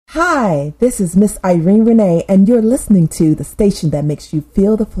Hi, this is Miss Irene Renee, and you're listening to the station that makes you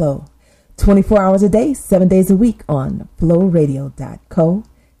feel the flow. 24 hours a day, 7 days a week on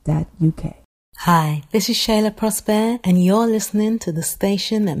flowradio.co.uk. Hi, this is Shayla Prosper, and you're listening to the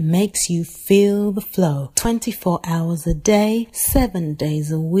station that makes you feel the flow. 24 hours a day, 7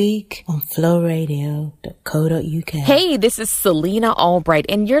 days a week on flowradio.co.uk. Hey, this is Selena Albright,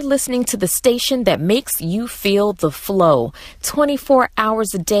 and you're listening to the station that makes you feel the flow. 24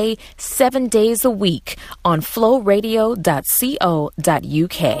 hours a day, 7 days a week on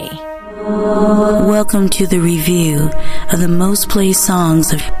flowradio.co.uk. Welcome to the review of the most played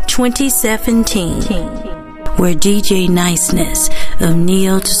songs of 2017, where DJ Niceness of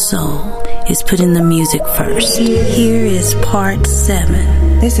Neo to Soul is putting the music first. Here is part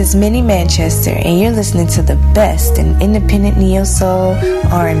 7. This is Minnie Manchester, and you're listening to the best in independent Neo Soul,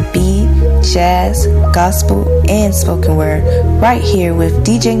 R&B, jazz, gospel, and spoken word, right here with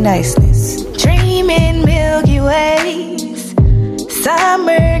DJ Niceness. Dreaming Milky Ways,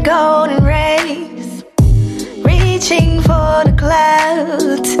 summer golden rays, reaching for the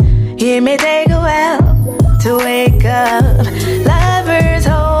clouds. Hear me take a while to wake up. Lovers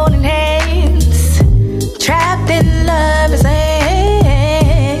holding hands, trapped in love's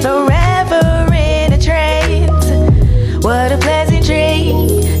hands, forever in a trance. What a pleasant dream,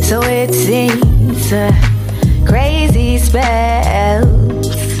 so it seems. Crazy spells,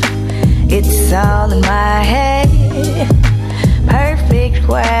 it's all in my head. Perfect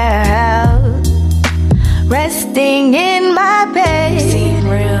world, resting in my bed. Seem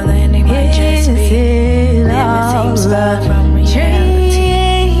real and it might just be. Seems far from reality.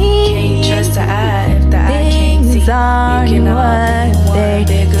 Can't trust the eye if the eye can't see. Things aren't you can what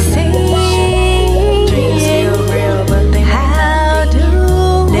they seem. Dreams feel real, but they might How not be. do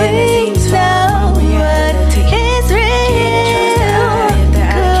we Then it seems far know from reality. what is Can't trust the eye real? if the eye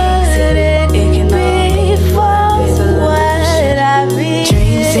can't see. Could it It can be all be false? What I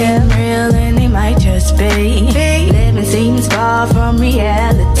Dreams seem real and they might just be. Living seems far from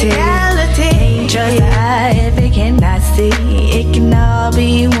reality. Ain't trust the eye if it cannot see. It can all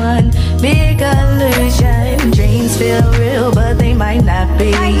be one big illusion. Dreams feel real, but they might not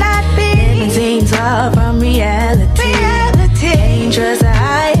be. Living seems far from reality. Ain't trust the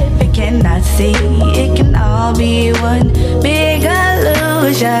eye if it cannot see. It can all be one big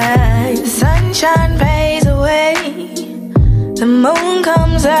illusion. Sunshine fades away, the moon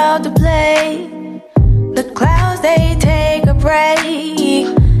comes out to play. The clouds, they take a break.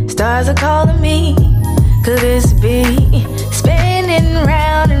 Stars are calling me. Could this be? Spinning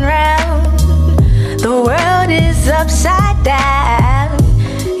round and round. The world is upside down,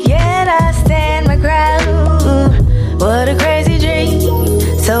 yet I stand my ground. What a crazy dream,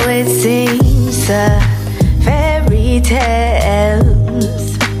 so it seems. Fairy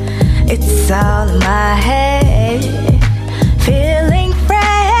tales, it's all in my head. Feeling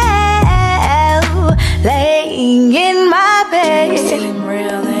frail, laying in my bed. Seem real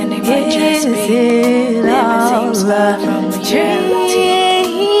and it might just be. Living seems far from reality.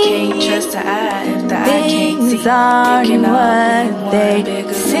 Can't trust the eye if the eye can't see. Things aren't It can all what be they one big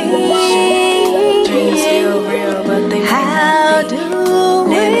seem. illusion. Dreams feel real, but they might How not be. do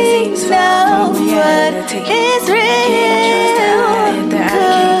Living we seems far know from what reality. is Can't trust the eye if the eye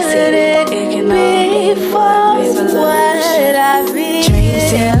can't see. real? It can all Be be one false? big What illusion. I read? Dreams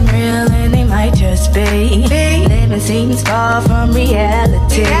seem real and they might just be. Living seems far from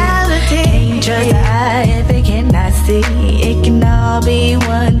reality. Ain't trust the eye if it cannot see. It can all be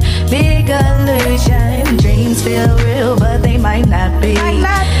one big illusion. Dreams feel real, but they might not be.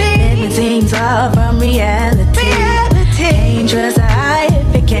 Living seems far from reality. Ain't trust the eye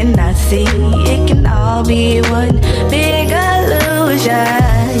if it cannot see. It can all be one big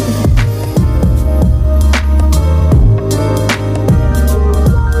illusion.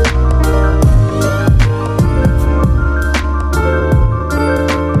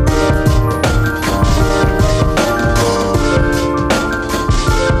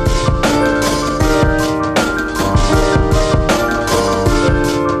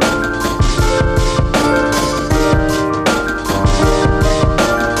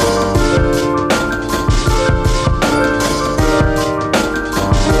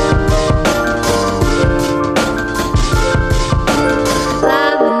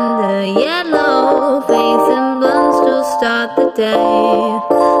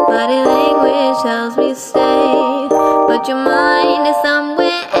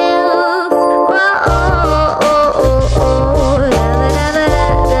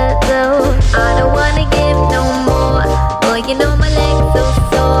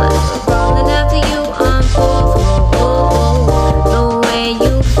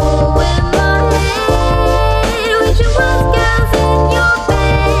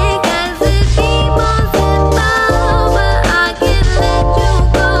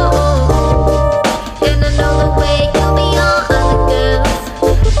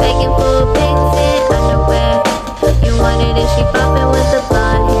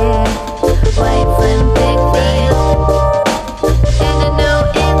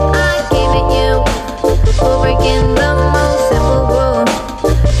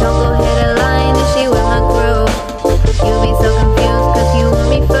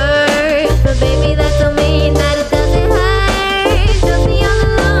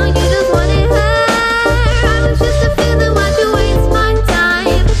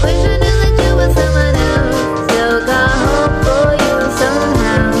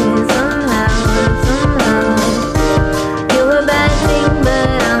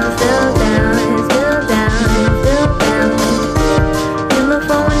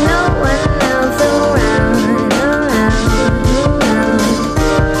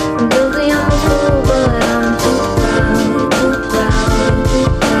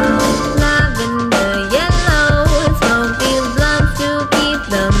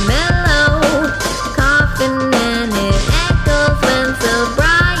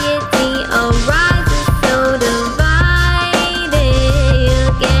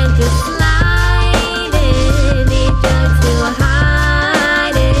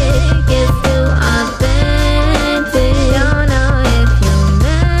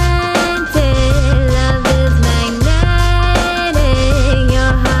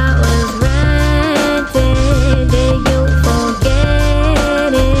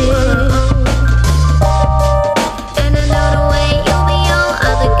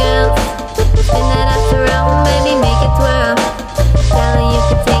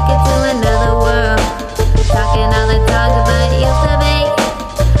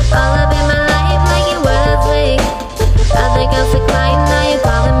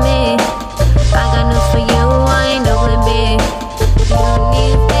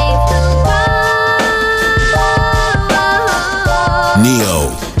 Neo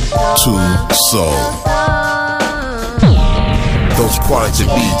to Soul. Those quality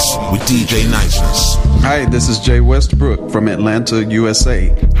beats with DJ Niceness. Hi, this is Jay Westbrook from Atlanta,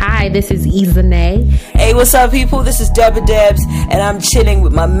 USA. Hi, this is Izane. Hey, what's up, people? This is Deborah Debs, and I'm chilling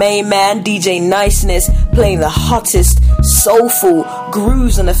with my main man, DJ Niceness, playing the hottest, soulful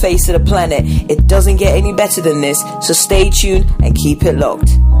grooves on the face of the planet. It doesn't get any better than this, so stay tuned and keep it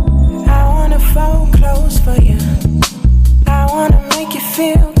locked. I wanna fold clothes for you. I wanna make you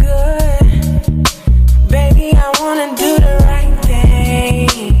feel good. Baby, I wanna do the right thing.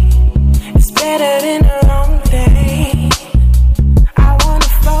 It's better than the wrong thing. I wanna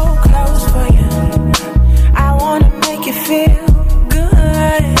fold clothes for you. I wanna make you feel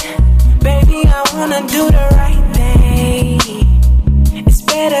good. Baby, I wanna do the right thing. It's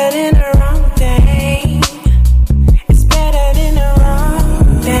better than the wrong thing. It's better than the wrong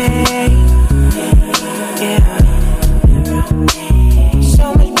thing. Yeah. So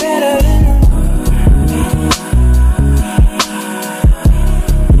much better than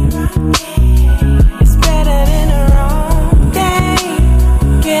it's better than the wrong thing.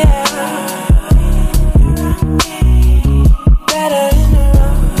 Yeah. Better than the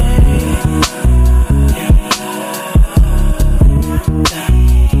wrong thing.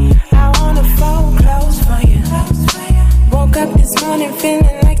 I wanna fold clothes for you. Woke up this morning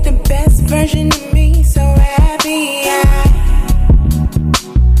feeling like the best version of me, so happy.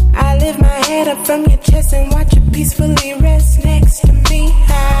 I lift my head up from your chest and watch you peacefully rest next to me. I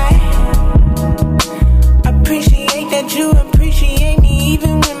appreciate that you appreciate me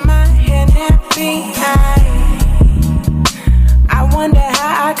even with my head happy. I wonder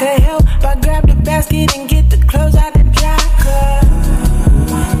how I could help by grab the basket and get the clothes out the dry.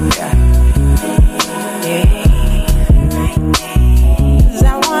 Yeah. 'Cause I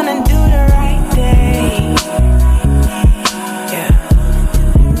wanna do the right thing. Yeah.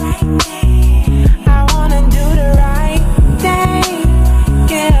 I wanna do the right thing.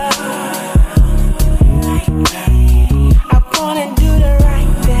 Yeah. I wanna do the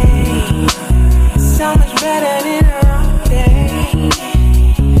right thing. It's so much better than the wrong thing.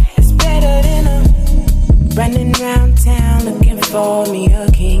 It's better than a running round town looking for me a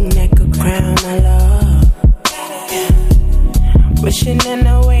king that could crown my love. Yeah. Wishing and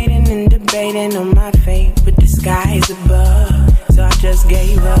waiting and debating on my fate with the skies above. So I just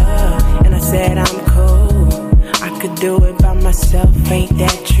gave up and I said I'm cool. I could do it by myself, ain't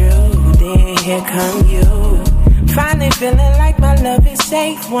that true? Then here come you. Finally feeling like my love is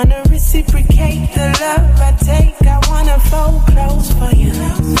safe. Wanna reciprocate the love I take. I wanna fold clothes for you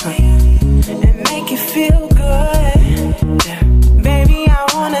and make you feel good. Yeah. Baby, I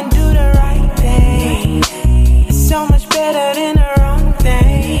wanna do the right thing. It's so much better than the wrong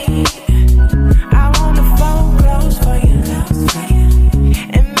thing. I wanna fold clothes for you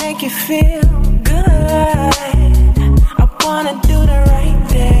and make you feel good. I wanna do the right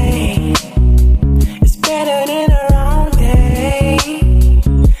thing. It's better than the wrong thing.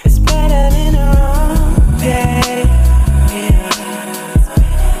 It's better than the wrong thing. Yeah.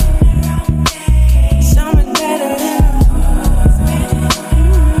 So much better than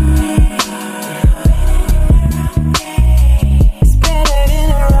it's better than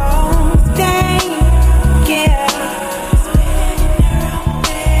the wrong thing. Yeah.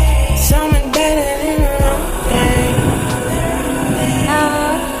 So much better than the wrong thing.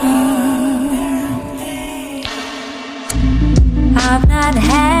 I've not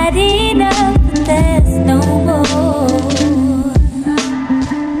had enough, but there's no more.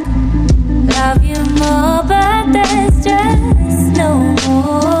 Love you more, but there's just no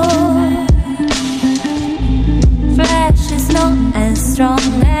more. Flesh is not as strong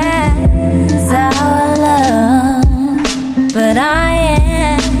as our love, but I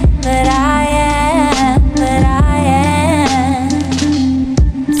am, but I am, but I am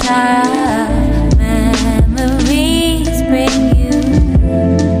tired. Memories bring you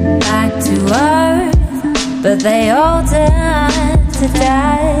back to earth, but they all turn to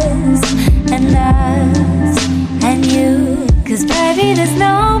dust, and us and you. 'Cause baby, there's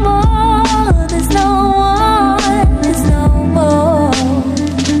no more, there's no one, there's no more.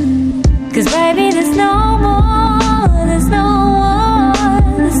 'Cause baby, there's no more, there's no one,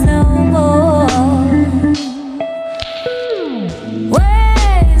 there's no more.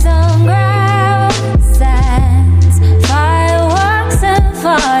 Waves on ground, sands, fireworks and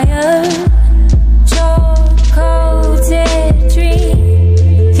fire, chalk-coated dream,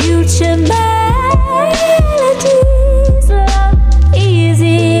 future melodies, love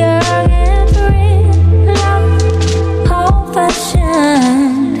easier.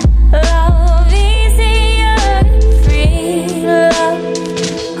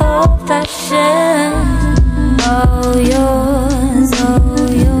 old fashioned. Oh, yours, oh,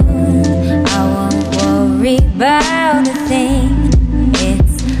 yours. I won't worry about a thing.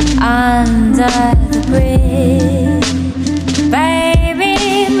 It's under the bridge. Baby,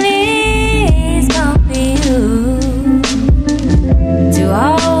 please don't be you to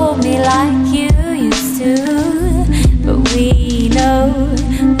hold me like you used to. But we know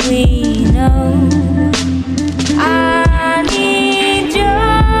I need joy.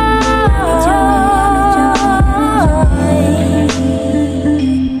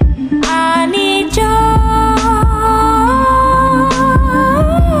 I need joy.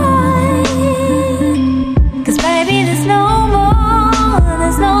 'Cause baby, there's no more.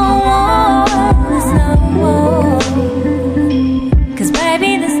 'Cause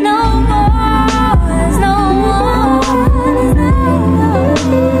baby, there's no more.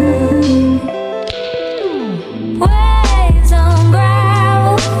 Waves on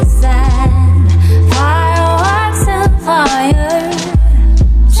gravel, sand, fireworks and fire,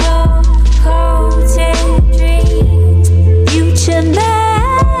 chocolate dreams, future melodies,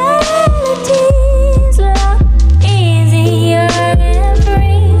 love easier and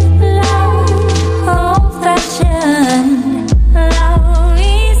free, love old fashioned, love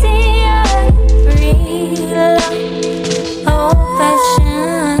easier and free, love old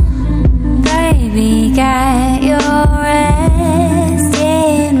fashioned. Baby, got your rest,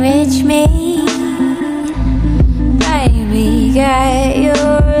 enrich me. Baby, got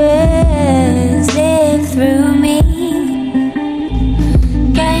your rest, live through me.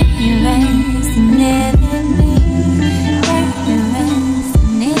 Got your rest and live in me. Got your rest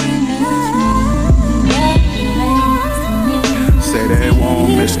and enrich me. Got your rest and enrich me. Say they want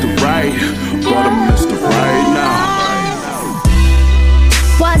Mr. Right, but I'm Mr. Right now.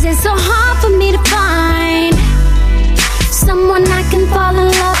 Was it so hard for me to find someone I can fall in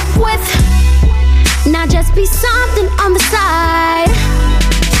love with? Not just be something on the side.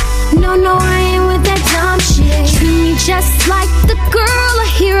 No, I ain't with that dumb shit. Treat me just like the girl I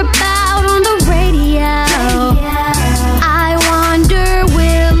hear about on the radio. I wonder,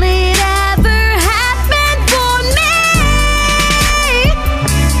 will it ever happen for me?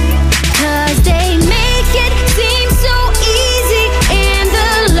 'Cause they make it seem so easy in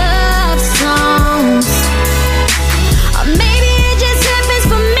the love songs. Or maybe it just happens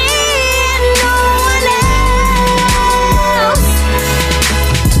for me and no one else.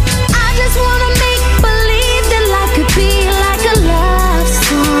 I just wanna make believe that life could be like a love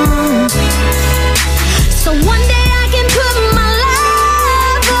song. So one day I can put my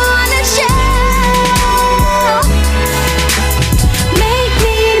love on a shelf. Make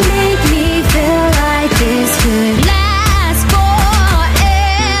me feel like this could last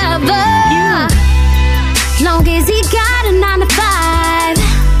forever. Long as he got a 9 to 5,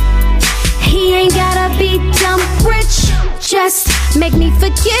 he ain't gotta be dumb rich. Just make me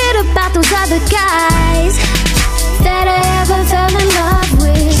forget about those other guys that I ever fell in love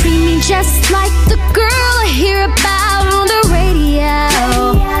with. Treat me just like the girl I hear about on the radio.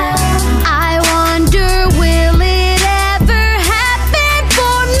 I wonder, will it ever happen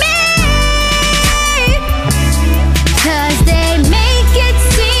for me? 'Cause they make it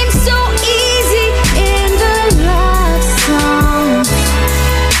seem so easy in the love song.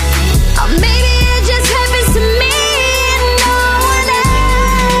 Or maybe it just happens to me and no one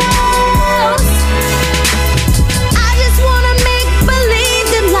else. I just wanna make believe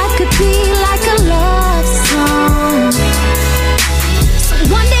that life could be like a love song. So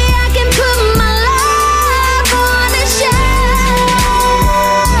one day I can put my love on a shelf.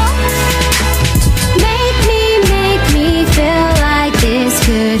 Make me feel like this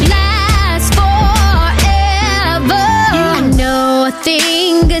could last forever. I know a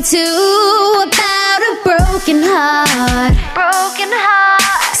thing or two about a broken heart.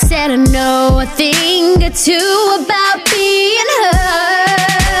 Said I know a thing or two about being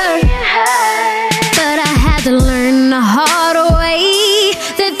hurt. But I had to learn the hard way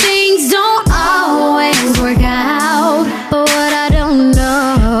that things don't always work out. But what I don't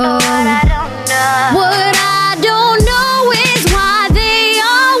know, what I don't know is why they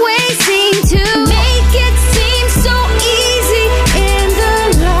always seem to make it seem so easy in the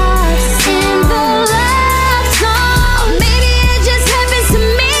love song. Maybe it just happens to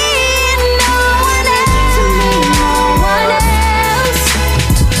me and no one else.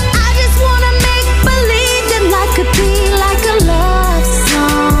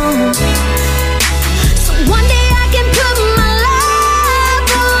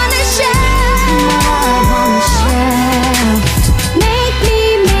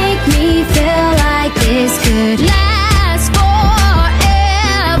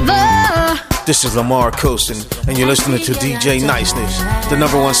 This is Lamar Coaston, and you're listening to DJ Niceness, the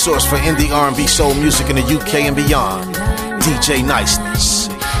 #1 source for indie R&B soul music in the UK and beyond. DJ Niceness.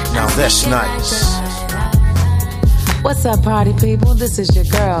 Now that's nice. What's up, party people? This is your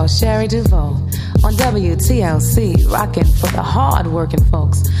girl, Sherry Duval, on WTLC, rocking for the hard-working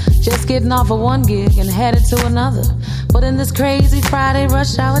folks. Just getting off of one gig and headed to another. But in this crazy Friday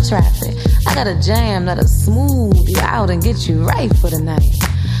rush hour traffic, I got a jam that'll smooth you out and get you right for the night.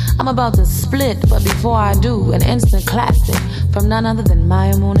 I'm about to split, but before I do, an instant classic from none other than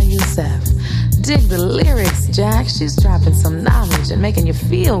Maimouna Youssef. Dig the lyrics, Jack. She's dropping some knowledge and making you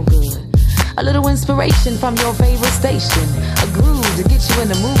feel good. A little inspiration from your favorite station. A groove to get you in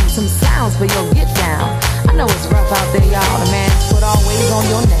the mood. Some sounds for your get down. I know it's rough out there, y'all. The man's foot always on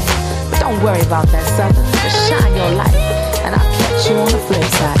your neck. But don't worry about that, sucker. Just shine your light, and I'll catch you on the flip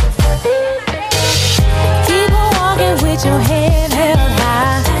side. Keep on walking with your head held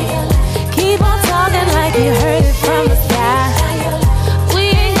high. Keep on talking like you heard it from the sky. We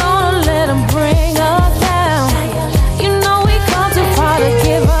ain't gonna let them bring us down. You know we come too far to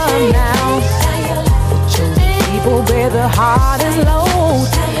give up now. People bear the hardest load.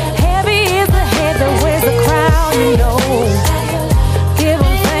 Heavy is the head that wears the crown, you know. Give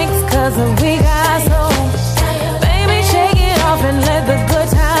them thanks 'cause we got soul. Baby, shake it off and let the good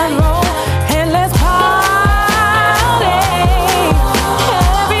time roll. And let's party.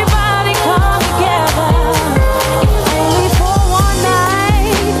 Everybody come together. Only for one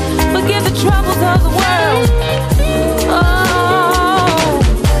night. Forget the troubles of the world. Oh,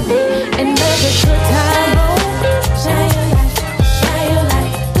 and let the good time roll. Shine your light, shine your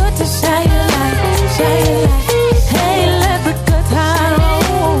light. Good to shine your light, shine your light. Hey, let the good time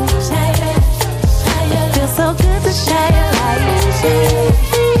roll. Shine your light, shine your light. Feels so good to shine your light, shine your light,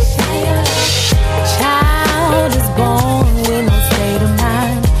 shine your light. Child is born with no state of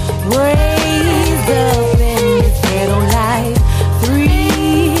mind. Raised up in this ghetto life.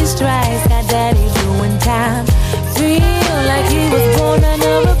 3 strikes, got daddy doing time. Feel like he was born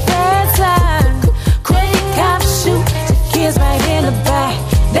another bad time. Crazy cops shoot the kids right in the back.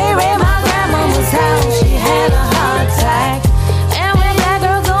 They raid my grandmama's house, she had a heart attack. And when that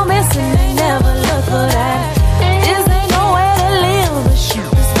girl go missing, they never look for that. This ain't nowhere to live, but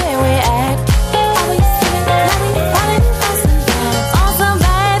shoot, it's where we at. Always sitting, falling on some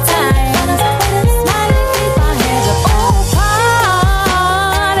bad times. Smiling, keep our hands up. Oh,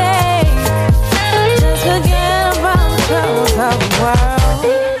 party. Just forget about the troubles of the world.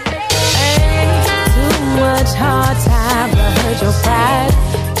 Too much hard time to hurt your pride.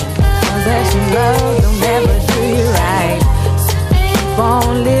 Cause that you love don't ever do you right. So keep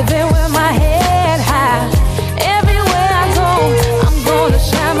on living with my head high. Everywhere I go, I'm gonna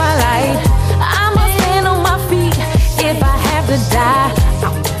shine my light. I'ma stand on my feet if I have to die.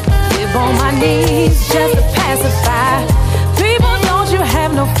 I'll live on my knees just to pacify. People, don't you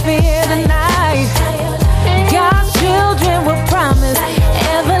have no fear tonight. God's children were promised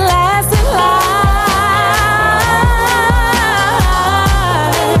everlasting life.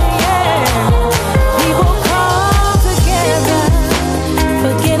 People come together,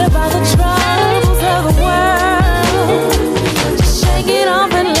 forget about the troubles of the world. Just shake it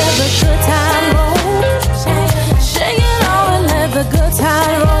off and let the good time roll. Shake it off and let the good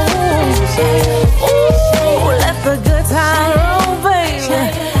time roll. Ooh, let the good time roll, baby.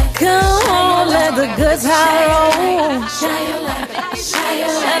 Come on, let the good time roll. Let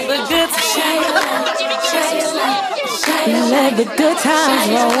the good time roll. Let the good times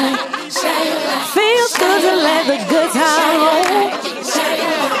roll. Feels good to let the good time roll.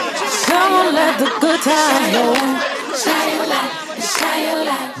 Come on, let the good times roll. Shine your light, shine your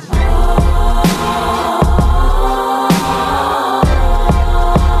light.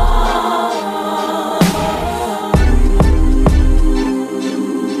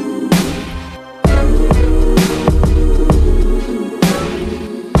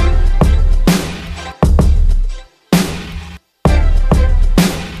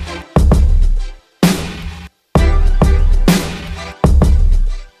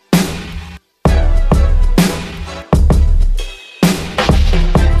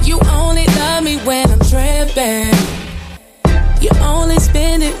 You only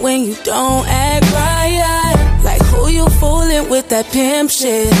spend it when you don't act right. Like who you fooling with that pimp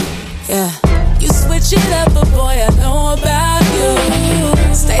shit? Yeah, you switch it up, but boy, I know about you.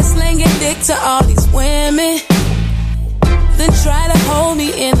 Stay slinging dick to all these women, then try to hold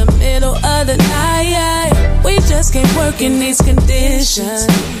me in the middle of the night. We just can't work in these conditions.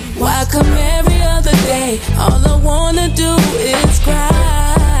 Why come every other day all I wanna do is cry?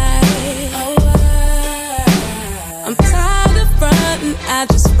 I'm tired of frontin', I'd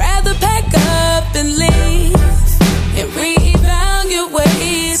just rather pack up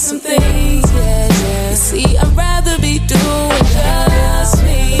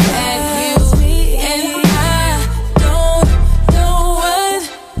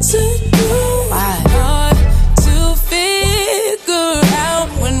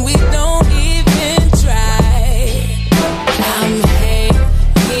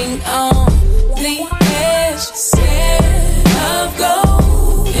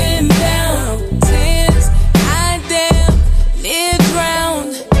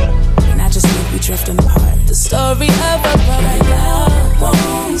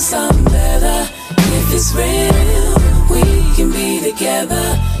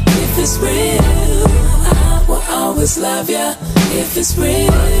it's real, I will always love ya. If it's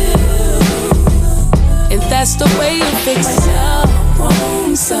real, and that's the way you fix it. I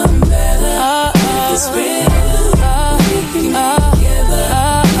want something better. If it's real, we can be together.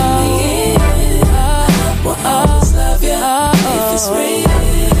 In the end, I will always love ya. If it's real.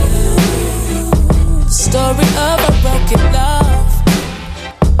 Story of a broken love.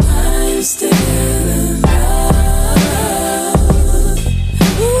 I'm still in love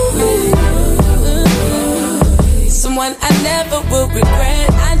with you. Someone I never will regret.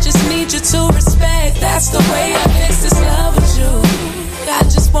 I just need you to respect. That's the way I fix this love with you. I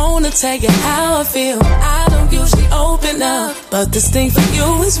just wanna tell you how I feel. I don't usually open up, but this thing for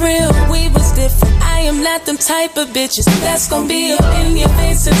you is real. We was different. I am not them type of bitches that's gonna be up in your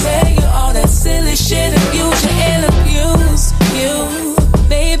face and tell you all that silly shit, abuse you and abuse you.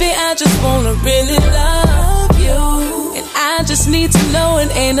 Baby, I just wanna really love you, and I just need to know it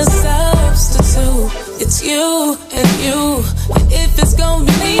ain't a substitute. It's you and you, and if it's gonna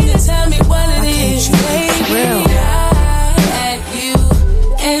be me, then tell me what it is, baby. You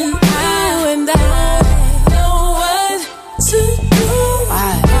and I know what to do.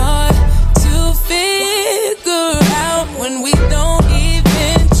 Hard to figure out when we don't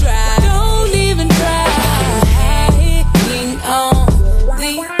even try. Don't even try. Hanging on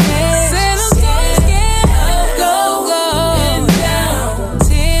the edge. Said I'm so scared of going down.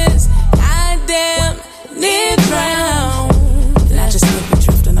 Tears, I damn near drown. And I just think we're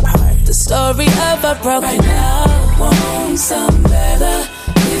drifting apart. The story of a broken love. Want something better.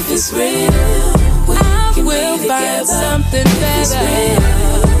 If it's real, I will find something better.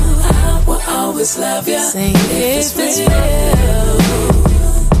 I will always love you. If it's real,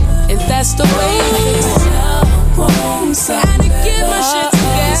 and that's the way it is. I want something better. Gotta get my shit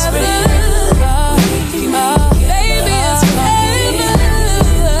together. Baby, it's real.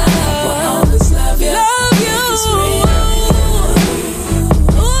 I will always love you. Love you. If it's real.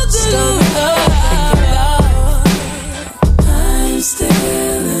 Story of I'm still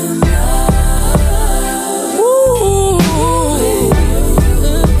in love with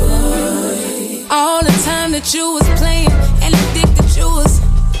you. All the time that you was playing and I think that you was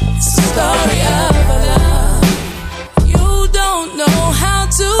the story of a love. You don't know how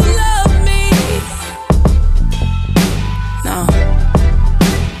to love me. No,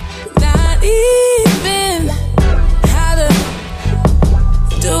 not even how to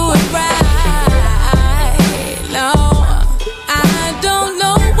do it right. No, I don't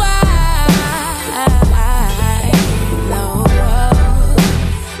know why. No,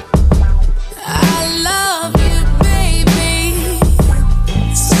 I love you, baby.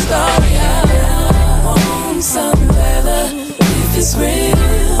 It's the story of love. Want something better. If it's real,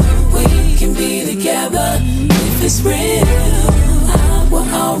 we can be together. If it's real, I will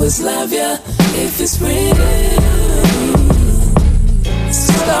always love you. If it's real, it's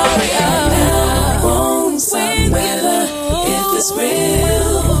the story of love. Want something better. If it's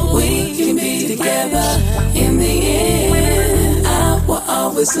real, we can be together. In the end, I will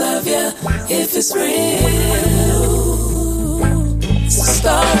always love you. If it's real, it's the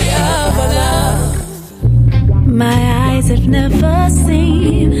story of a love. My eyes have never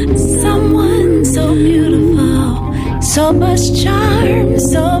seen someone so beautiful, so much charm,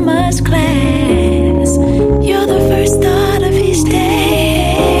 so much class. You're the first thought of each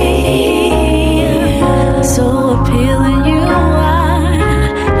day. So appealing you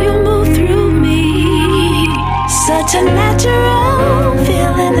are, you move through me. Such a natural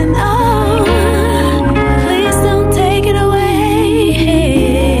feeling and oh, please don't take it away.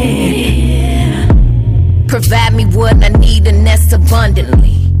 Provide me what I need and that's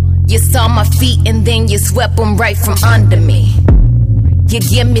abundantly. You saw my feet and then you swept them right from under me. You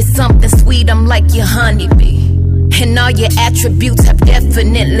give me something sweet, I'm like your honeybee. And all your attributes have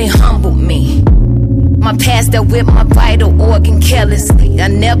definitely humbled me. My past dealt with my vital organ carelessly. I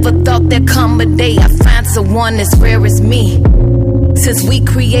never thought there'd come a day I find someone as rare as me. Since we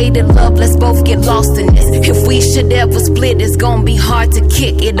created love, let's both get lost in this. If we should ever split, it's gonna be hard to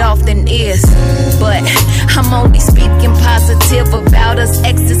kick, it often is. But I'm only speaking positive about us.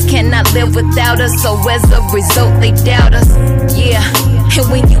 Exes cannot live without us, so as a result, they doubt us. Yeah, and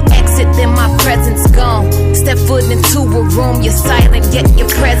when you exit, then my presence gone. Step foot into a room, you're silent, yet your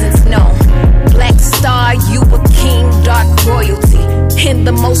presence known. Black star, you a king, dark royalty. And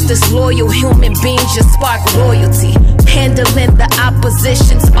the most disloyal human beings, you spark loyalty. Handling the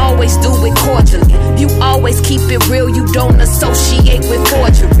oppositions, always do it cordially. You always keep it real, you don't associate with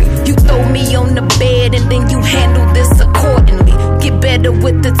forgery. You throw me on the bed and then you handle this accordingly. Get better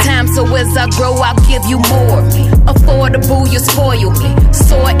with the time, so as I grow, I'll give you more of me. Affordable, you spoil me.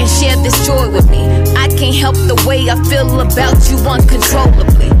 Soar and share this joy with me. I can't help the way I feel about you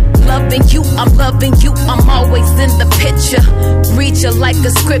uncontrollably. Loving you, I'm loving you, I'm always in the picture. Read you like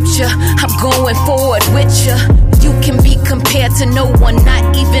a scripture, I'm going forward with you. You can be compared to no one,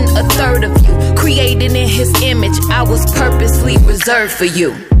 not even a third of you. Created in his image, I was purposely reserved for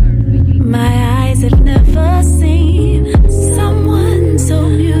you. My eyes have never seen someone so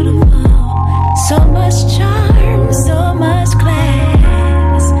beautiful, so much charm, so much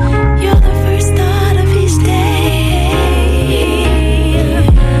class. You're the first thought of each day.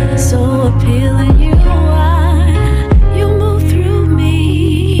 So appealing you are, you move through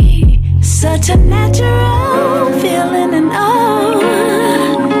me. Such a natural feeling and oh,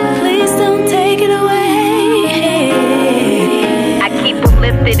 please don't take it away. I keep him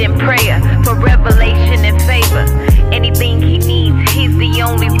lifted in prayer for revelation and favor. Anything he needs, he's the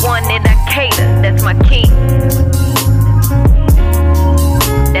only one that I cater. That's my king.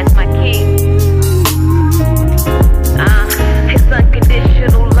 That's my king. His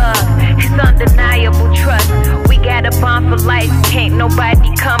unconditional love, his undeniable trust. We got a bond for life, can't nobody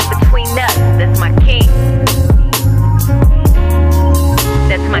come between us. That's my king.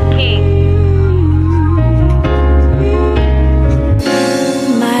 That's my king.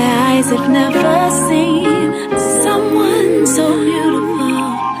 My eyes have never seen someone so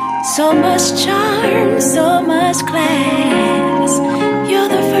beautiful, so much charm, so much class. You're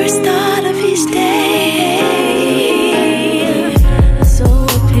the first thought of each day. So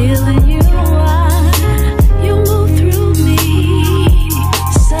appealing you are, you move through me.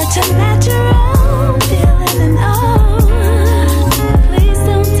 Such a natural feeling and oh, please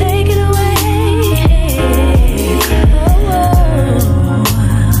don't take it away.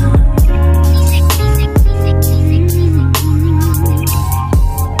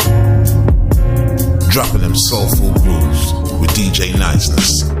 Dropping them soulful grooves with DJ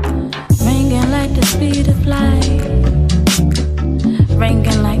Niceness. Ringing like the speed of light.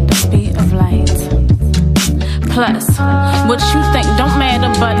 Ringing like the speed of light. Plus, what you think don't matter,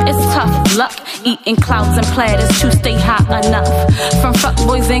 but it's tough luck. Eating clouds and platters to stay hot enough. From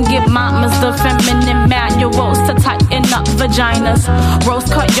fuckboys and get mamas, the feminine manuals to tighten up vaginas. Rose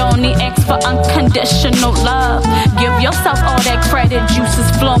Coyoni X for unconditional love. Give yourself all that credit,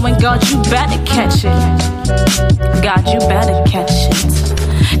 juices flowing. God, you better catch it. God, you better catch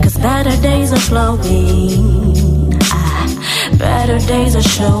it. Cause better days are flowing. Better days are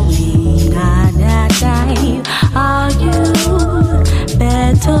showing. Are you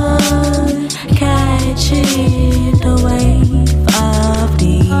better? Catch it, the wave of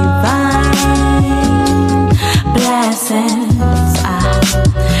divine blessings.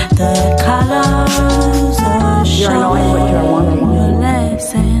 The colors are You're knowing what you're wanting. Your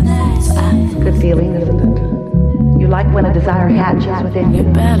lessons. Good feeling, isn't it? You like when a desire hatches within you.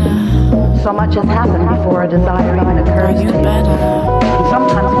 Better. So much has happened before a desire even occurs to you. Better. And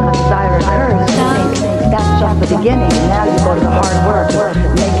sometimes when a desire occurs, you think that's just the beginning. Now you go to the hard work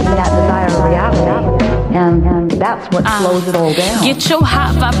of making that desire a reality. And that's what slows it all down. Get your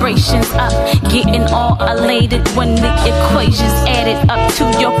hot vibrations up, getting all elated when the equations added up to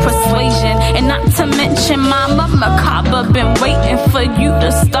your persuasion. And not to mention Mama Macabre been waiting for you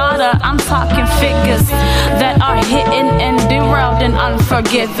to start her. I'm talking figures that are hitting and derailed and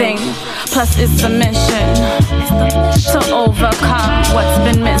unforgiving. Plus it's a mission to overcome what's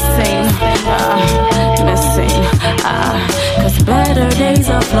been missing. Cause better days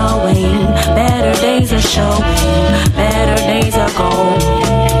are flowing, better days are showing, better days are going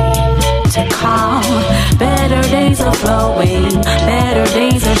to come. Better days are flowing, better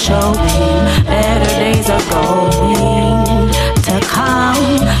days are showing, better days are going to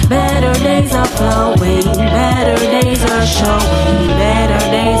come. Better days are flowing, better days are showing, better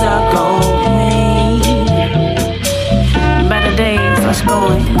days are going. Better days are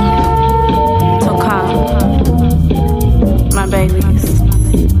going to come. My babies,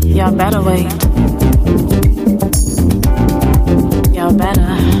 y'all better wait. Y'all better.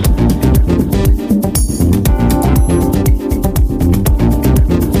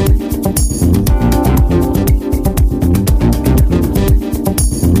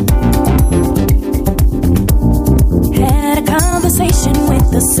 Had a conversation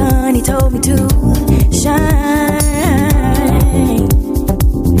with the sun, he told me to shine.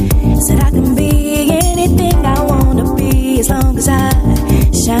 Said I can be anything I wanna be as long as I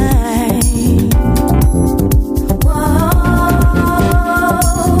shine. Whoa,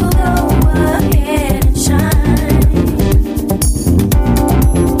 go ahead and shine.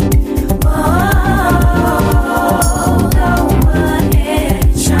 Whoa, go ahead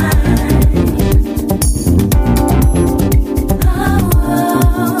and shine.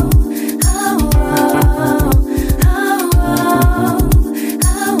 Oh,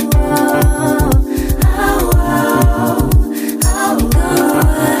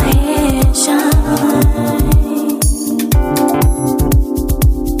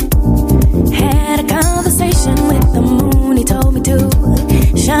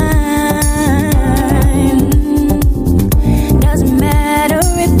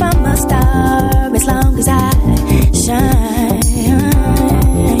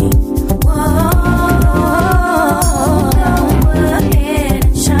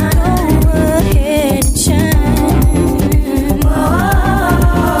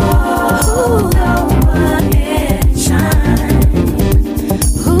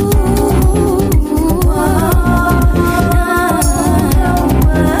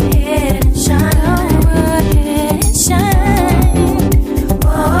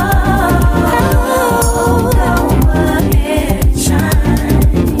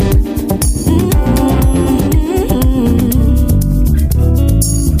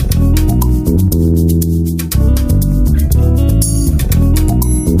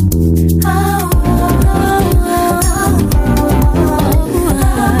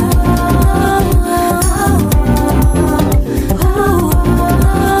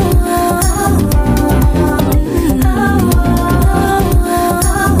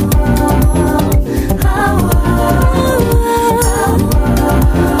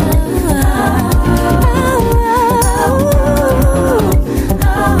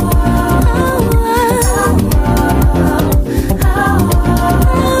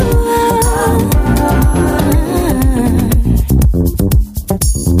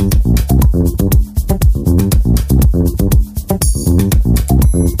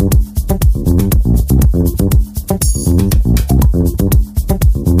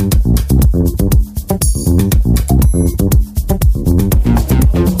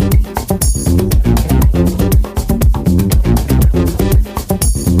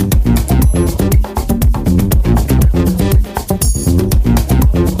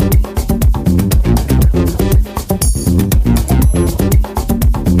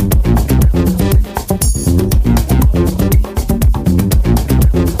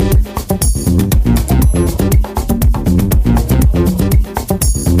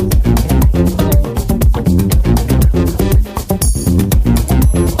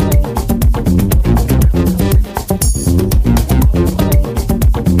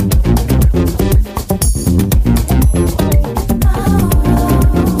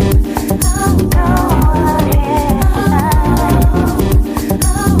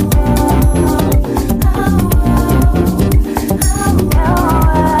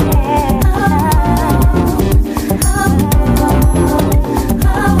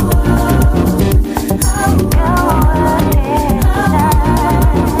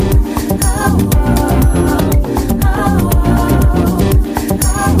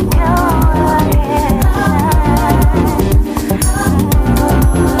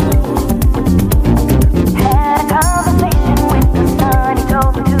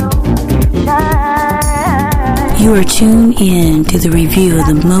 You are tuned in to the review of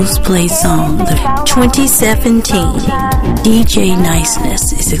the most played song of 2017. DJ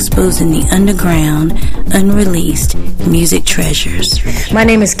Niceness is exposing the underground, unreleased music treasures. My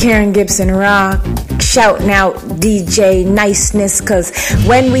name is Karen Gibson Rock, shouting out DJ Niceness, cause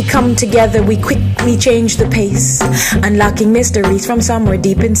when we come together we quickly change the pace, unlocking mysteries from somewhere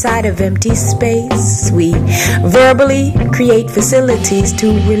deep inside of empty space. We verbally create facilities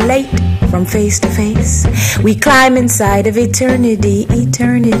to relate from face to face. We climb inside of eternity.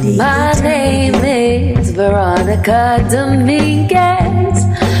 My name is Veronica Dominguez,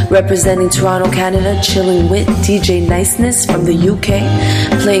 representing Toronto, Canada, chilling with DJ Niceness from the UK,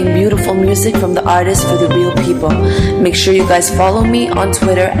 playing beautiful music from the artists for the real people. Make sure you guys follow me on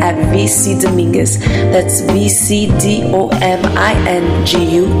Twitter at VC Dominguez. That's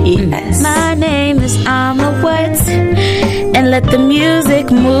VCDOMINGUES. My name is Amma What, and let the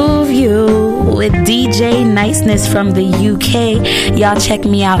music move you with DJ Niceness from the UK. Y'all check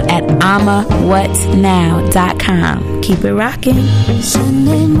me out at AmmaWhatNow.com. Keep it rocking.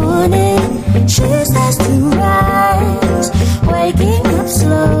 Sunday morning, she starts to rise, waking up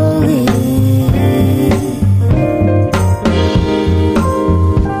slowly.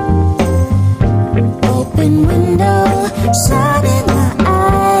 Open window, sun in my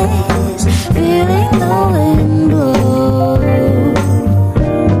eyes, feeling the wind blow.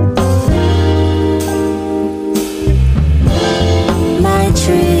 My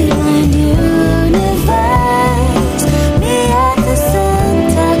tree-lined universe, me at the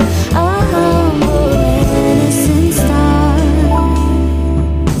center, a humble innocent star.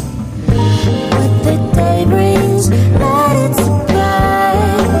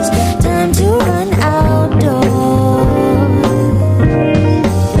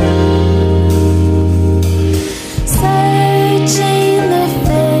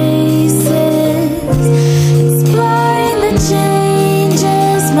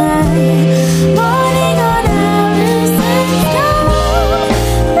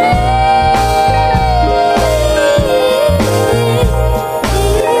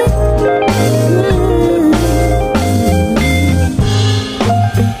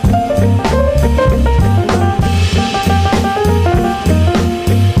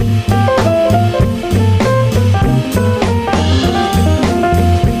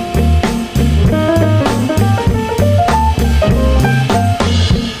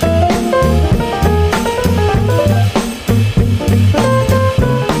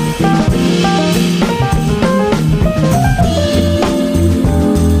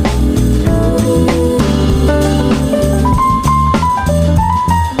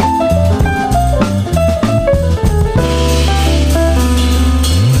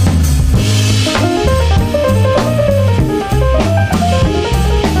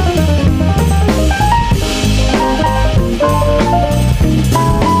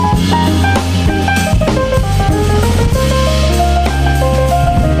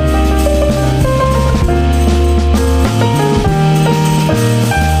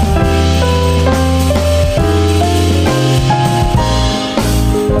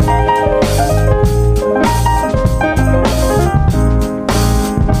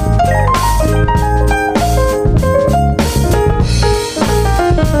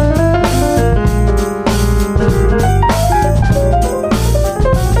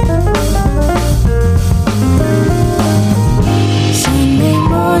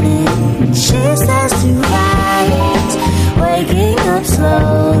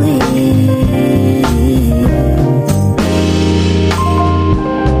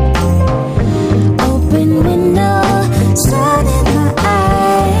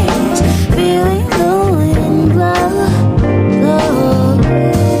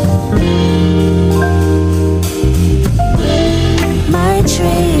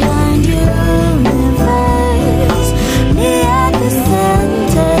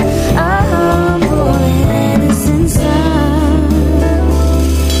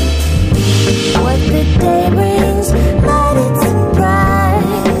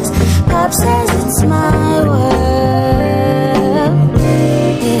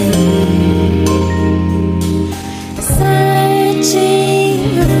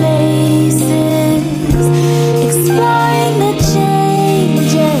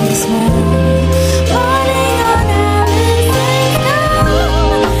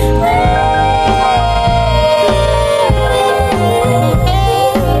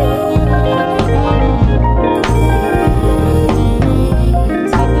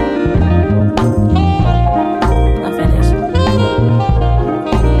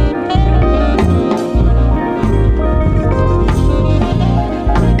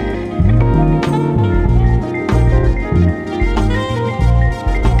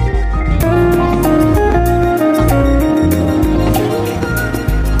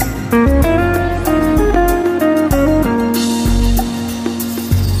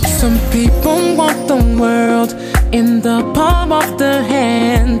 Some people want the world in the palm of their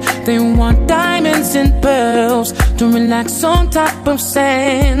hand. They want diamonds and pearls to relax on top of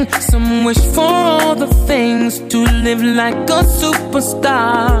sand. Some wish for all the things, to live like a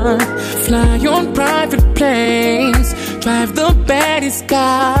superstar, fly on private planes, drive the baddest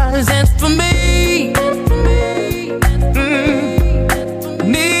cars. And for me,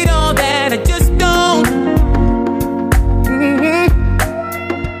 need all that, I just don't.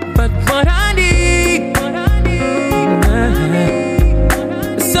 But what I need,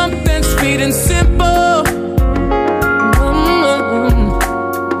 something sweet and simple.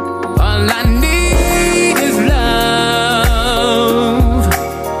 All I need is love.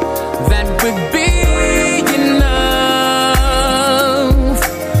 That would be enough.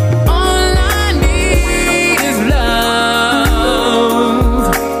 All I need is love.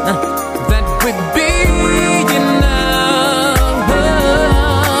 That would be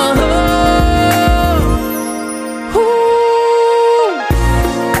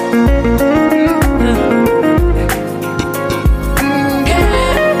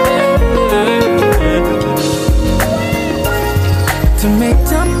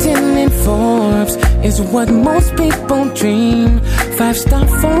is what most people dream. 5-star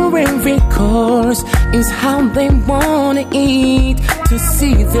for every course is how they wanna eat. To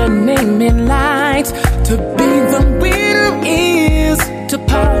see their name in lights, to be the winner is to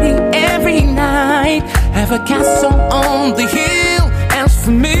party every night, have a castle on the hill. As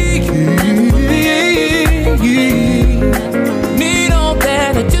for me, need all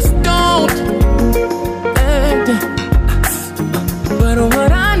that, I just don't. But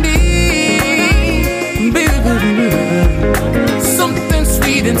what I need, something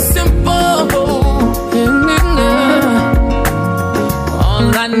sweet and simple. All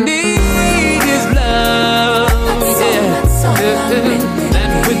I need is love. That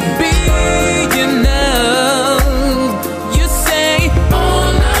would be enough. You say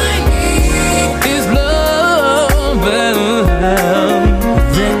all I need is love.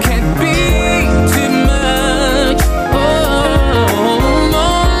 There can't be too much.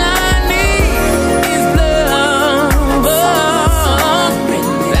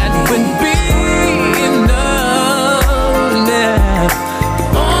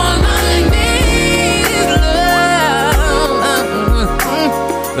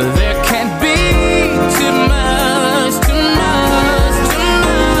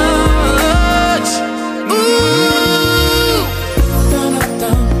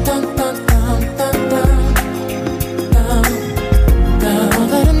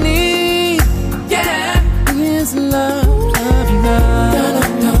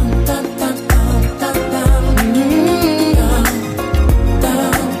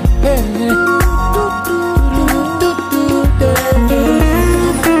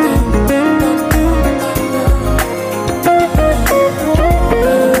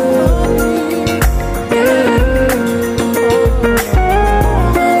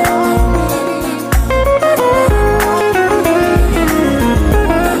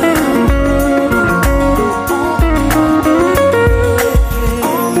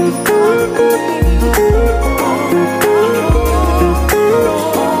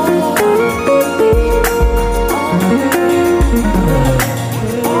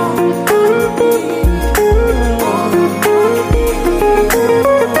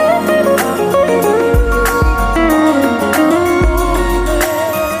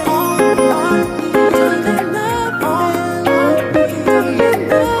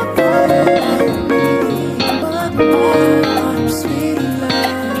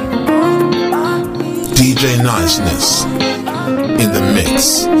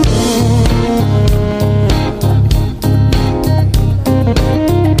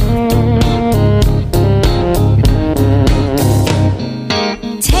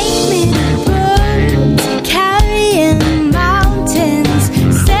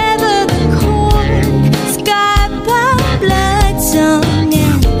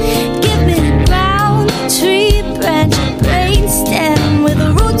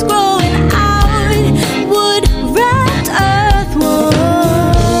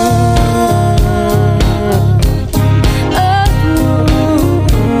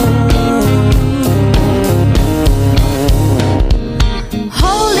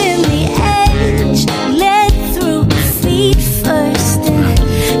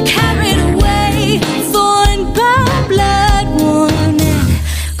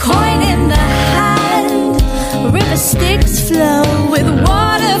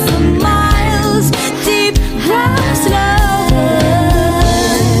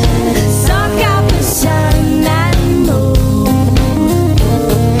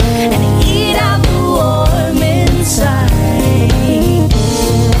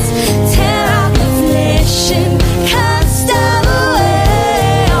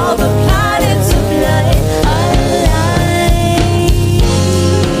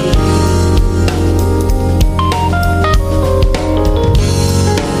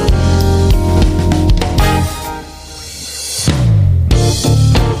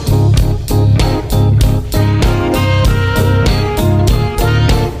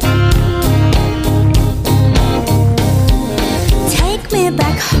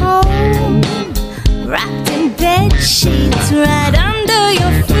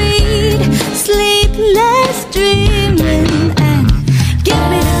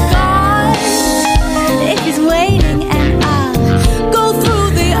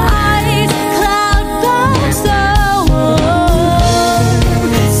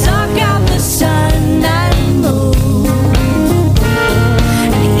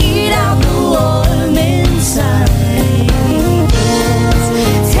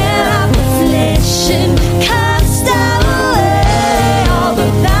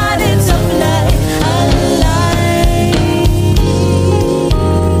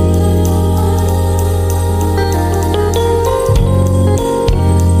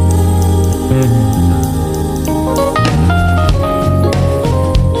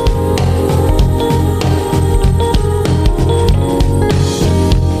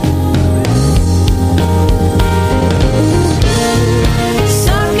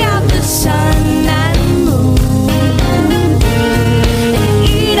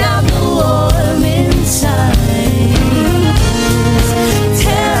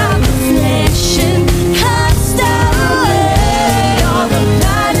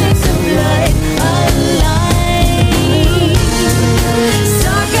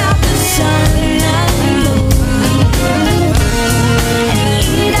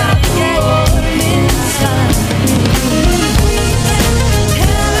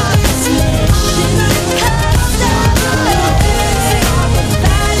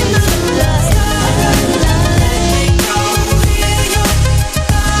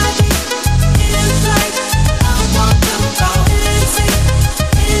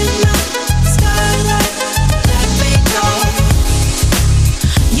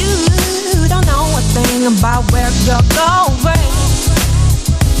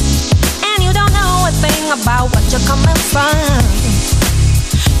 about what you're coming from.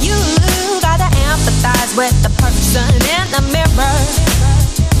 You gotta empathize with the person in the mirror.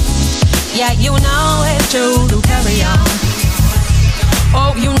 Yeah, you know it's true to carry on.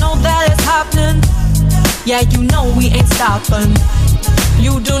 Oh, you know that it's happening. Yeah, you know we ain't stopping.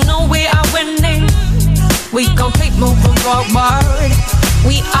 You do know we are winning. We gon' keep moving forward.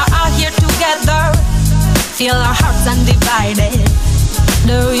 We are out here together. Feel our hearts undivided.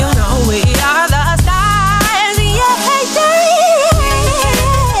 Do you know we are the stars? Yeah,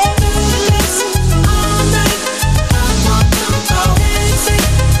 all night, I want to go dancing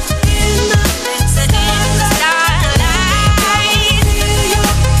in the starlight.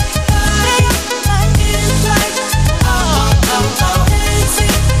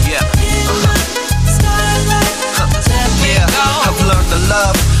 Yeah, I've learned to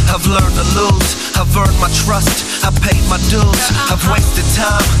love, I've learned to lose. I've earned my trust, I paid my dues. I've wasted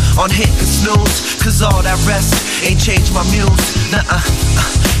time on hitting snooze, cause all that rest ain't changed my muse.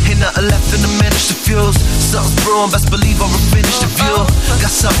 Ain't nothing left to diminish the fuse. Something's brewing, best believe I'll finish the view.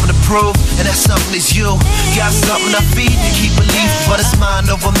 Got something to prove, and that something is you. Got something to feed, you keep belief, but it's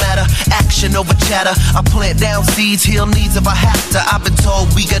mind over matter, action over chatter. I plant down seeds, heal needs if I have to. I've been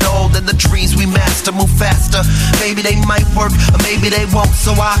told we get old and the dreams we master move faster. Maybe they might work, or maybe they won't,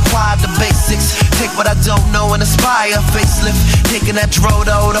 so I acquired the basics. Take what I don't know and aspire. Facelift, taking that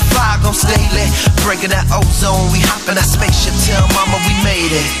Drodo, the fire gon' stay lit. Breaking that ozone, we hop in that spaceship. Tell mama we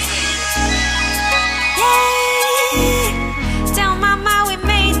made it. Yeah, tell mama we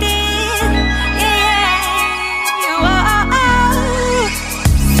made it. Yeah,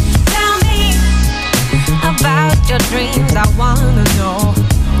 tell me about your dreams, I wanna know.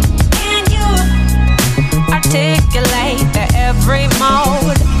 Can you articulate the every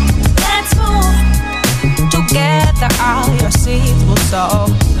mode? Let's move together, all your seeds will sow.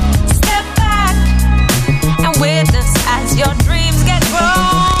 Step back and witness as your dreams get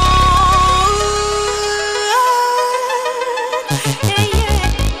grown.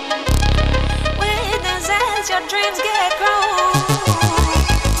 Witness as your dreams get grown.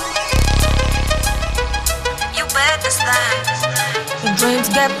 You bet this thing. Your dreams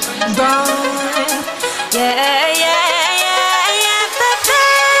get grown. Yeah, yeah.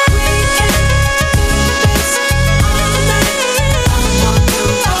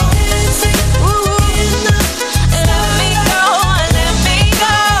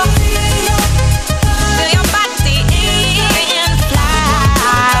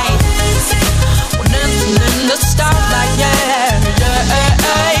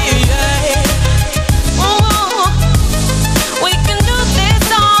 We can do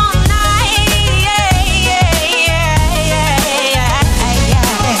this all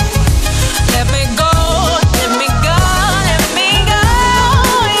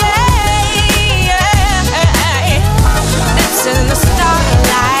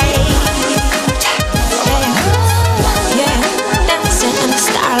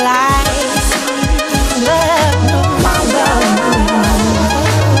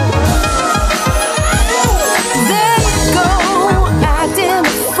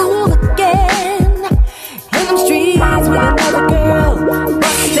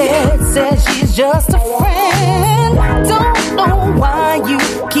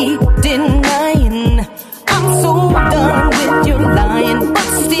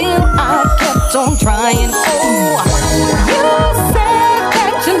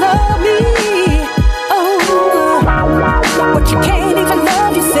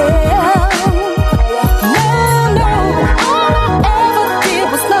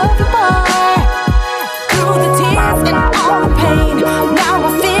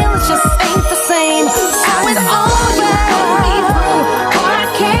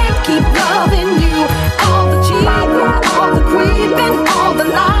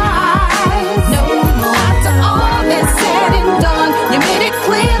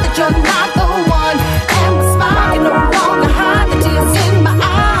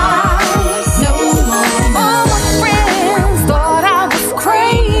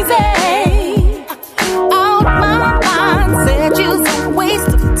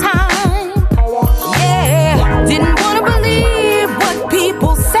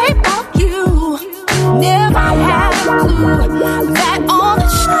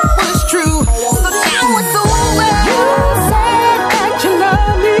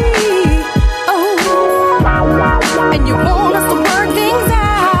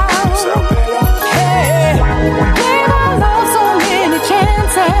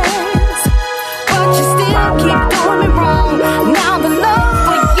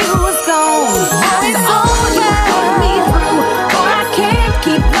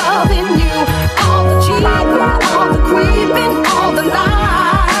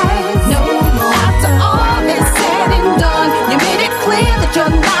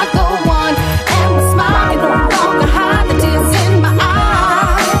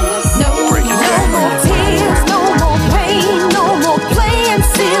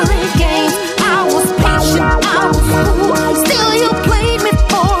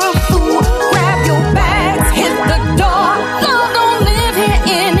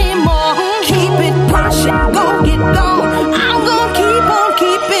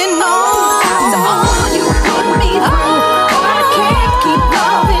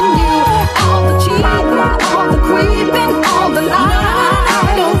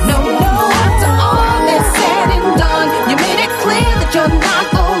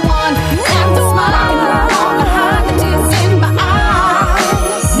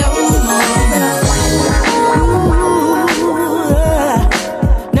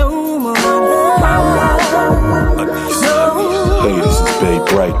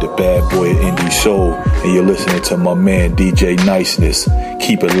the bad boy of indie soul, and you're listening to my man DJ Niceness.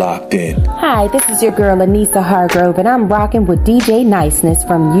 Keep it locked in. Hi, this is your girl Anissa Hargrove, and I'm rocking with DJ Niceness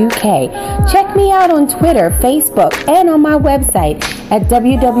from UK. Check me out on Twitter, Facebook, and on my website at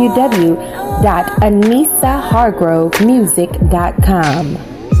www.anissahargrovemusic.com.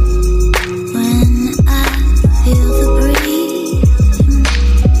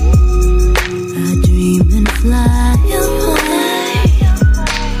 Fly away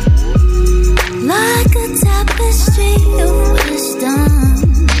like a tapestry of wisdom.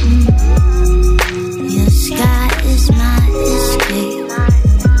 Your sky is my escape.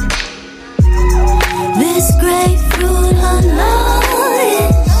 This grapefruit alone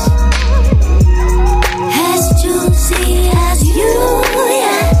is as juicy as you,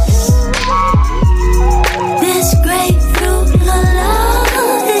 yes. This grapefruit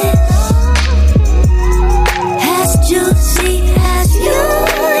alone is juicy as you,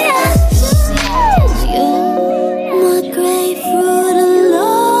 yes. You, my grapefruit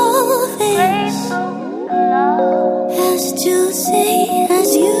love is as juicy as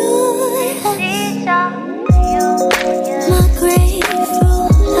you, yes. My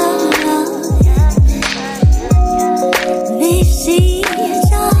grapefruit love. These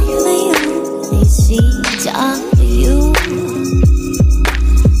seeds are for you. These seeds are for you.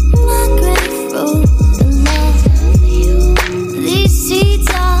 My grapefruit. These seeds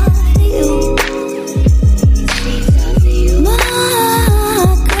are for you.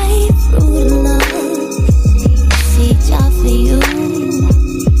 My grapefruit love. These seeds are for you.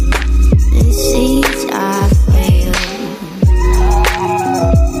 These seeds are for you.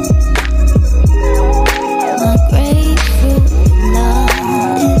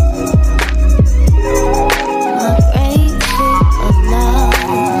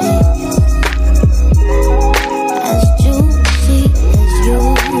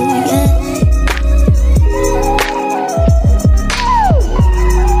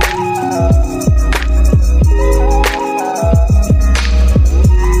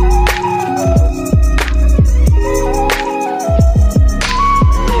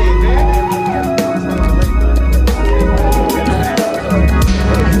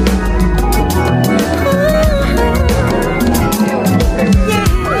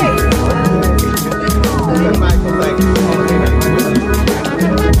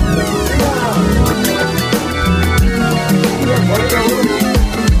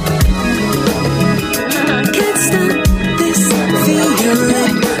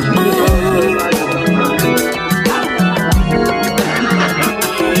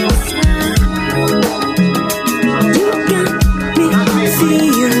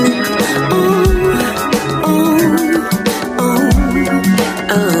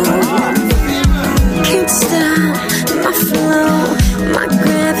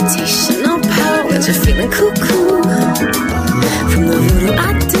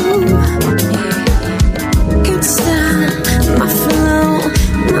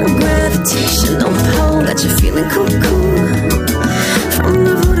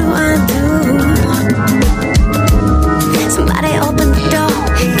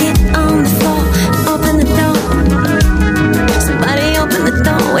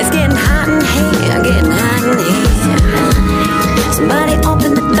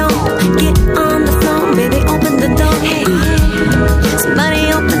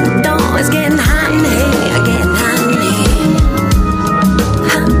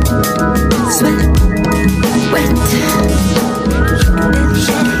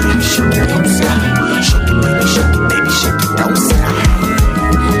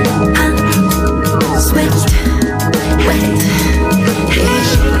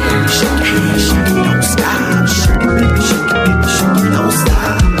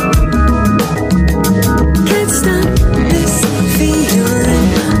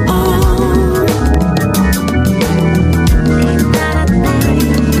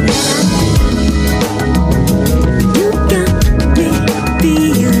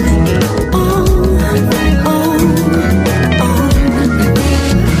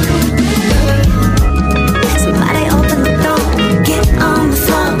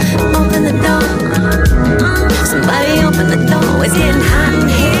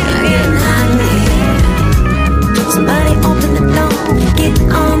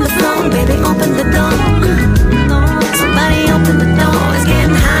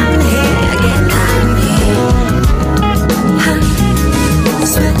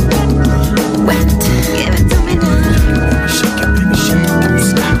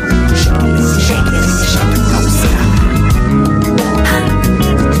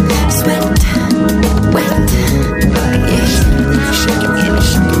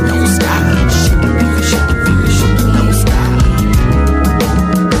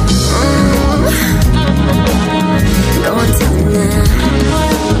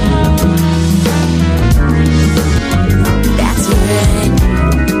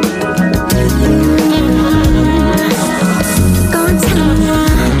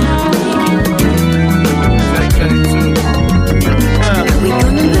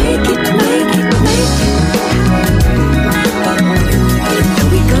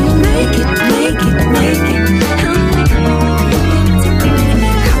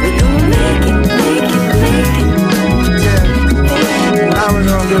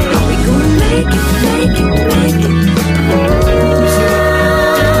 sound good? We gon' make it, make it, make it.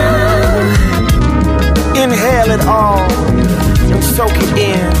 Inhale it all and soak it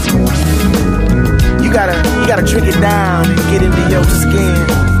in. You gotta drink it down and get into your skin.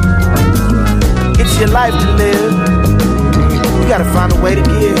 It's your life to live. You gotta find a way to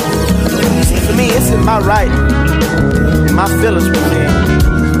give. See, for me, it's in my right, my feelings within.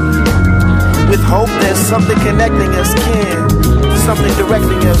 With hope, there's something connecting us kin, something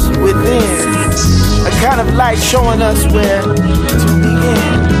directing us within. A kind of light showing us where to begin.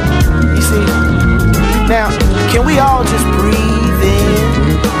 You see, now, can we all just breathe in?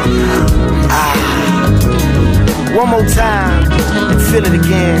 One more time and feel it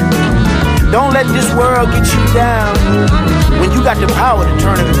again. Don't let this world get you down when you got the power to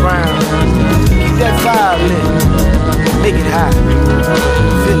turn it around. Keep that fire lit, make it hot.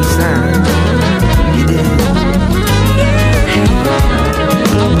 Feel the sound. You did.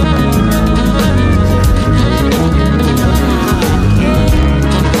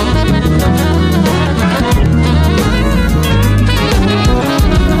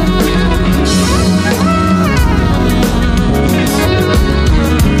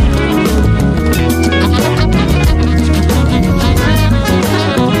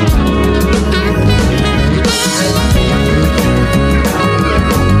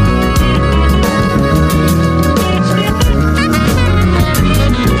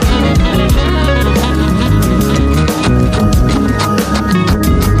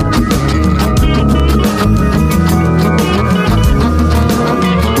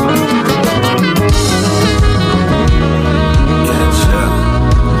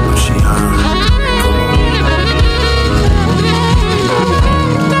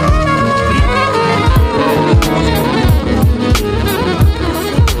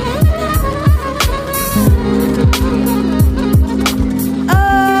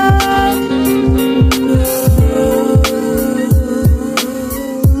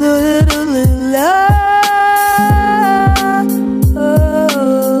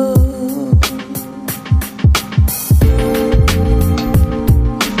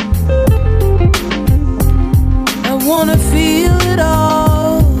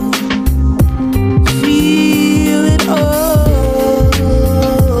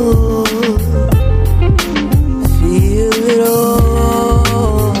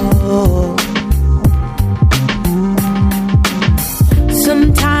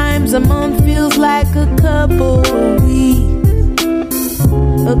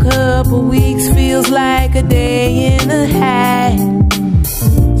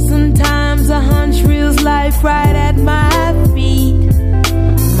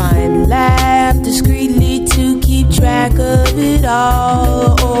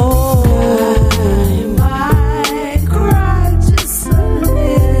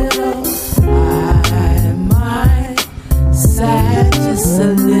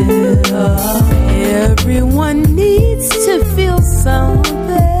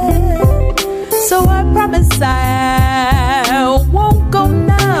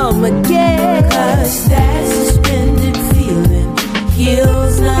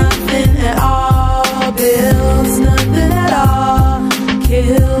 Nothing at all,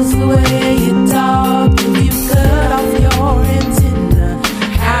 kills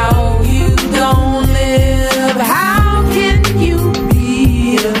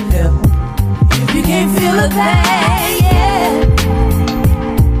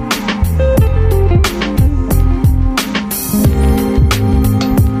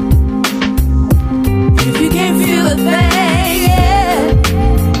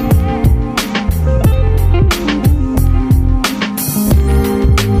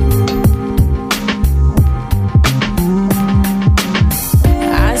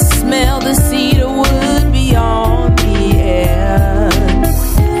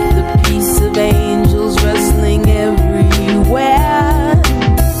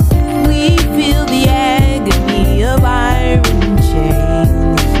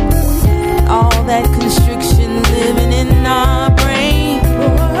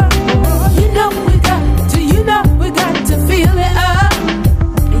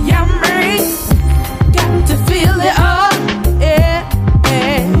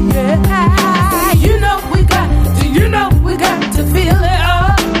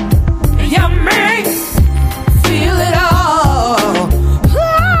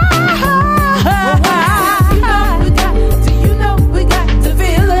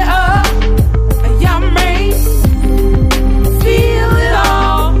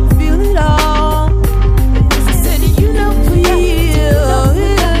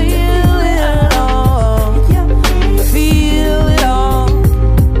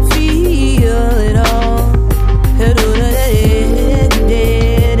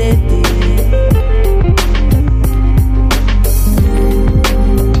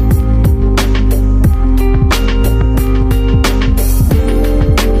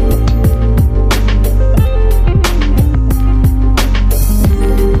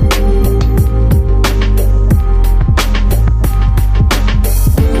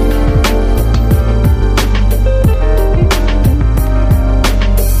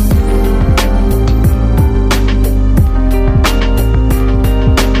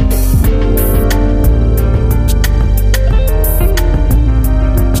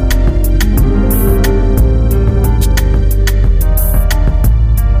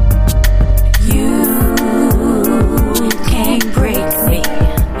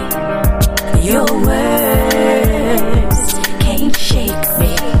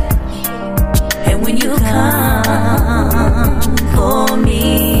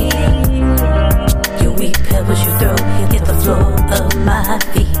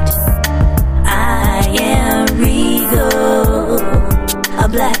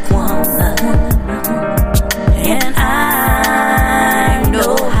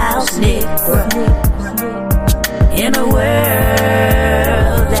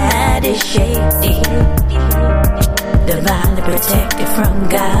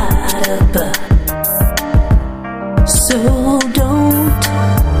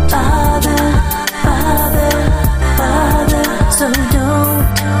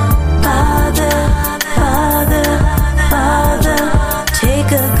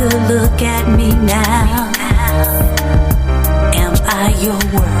your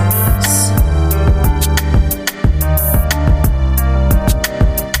words?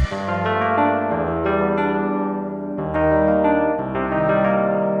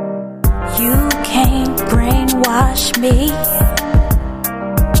 You can't brainwash me.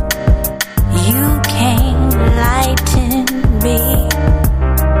 You can't lighten me.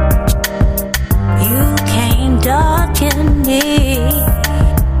 You can't darken me.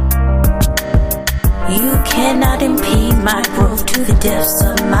 You cannot impede my growth to the depths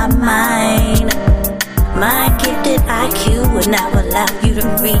of my mind. My gifted IQ would not allow you to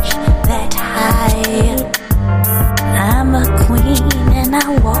reach that high. I'm a queen and I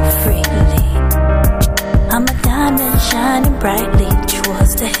walk freely. I'm a diamond shining brightly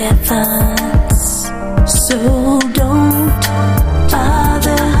towards the heavens. So don't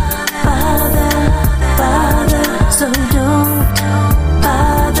bother. So don't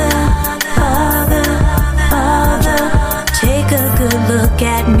bother. Take a good look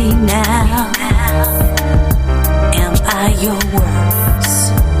at me now. Am I your words?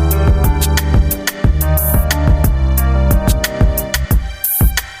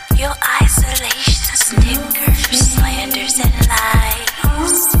 Your isolation, snickers, slanders, and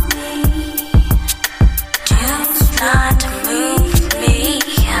lies do not move me.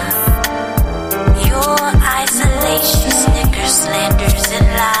 Your isolation, snickers, slanders, and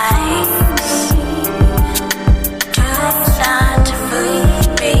lies do not move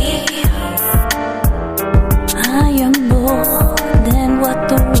me. I am more than what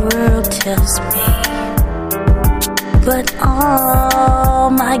the world tells me, but all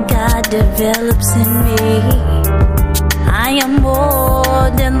my God develops in me. I am more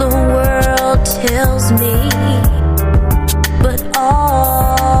than the world tells me, but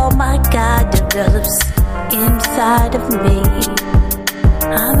all my God develops inside of me.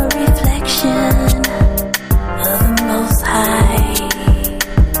 I'm a reflection of the Most High,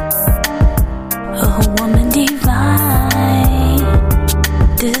 a woman divine,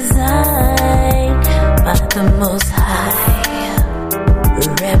 designed by the Most High,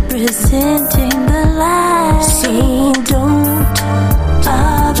 representing the light. So don't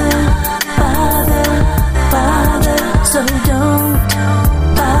bother. So don't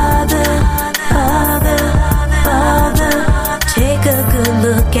bother. Take a good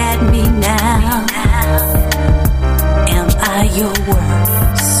look at me now.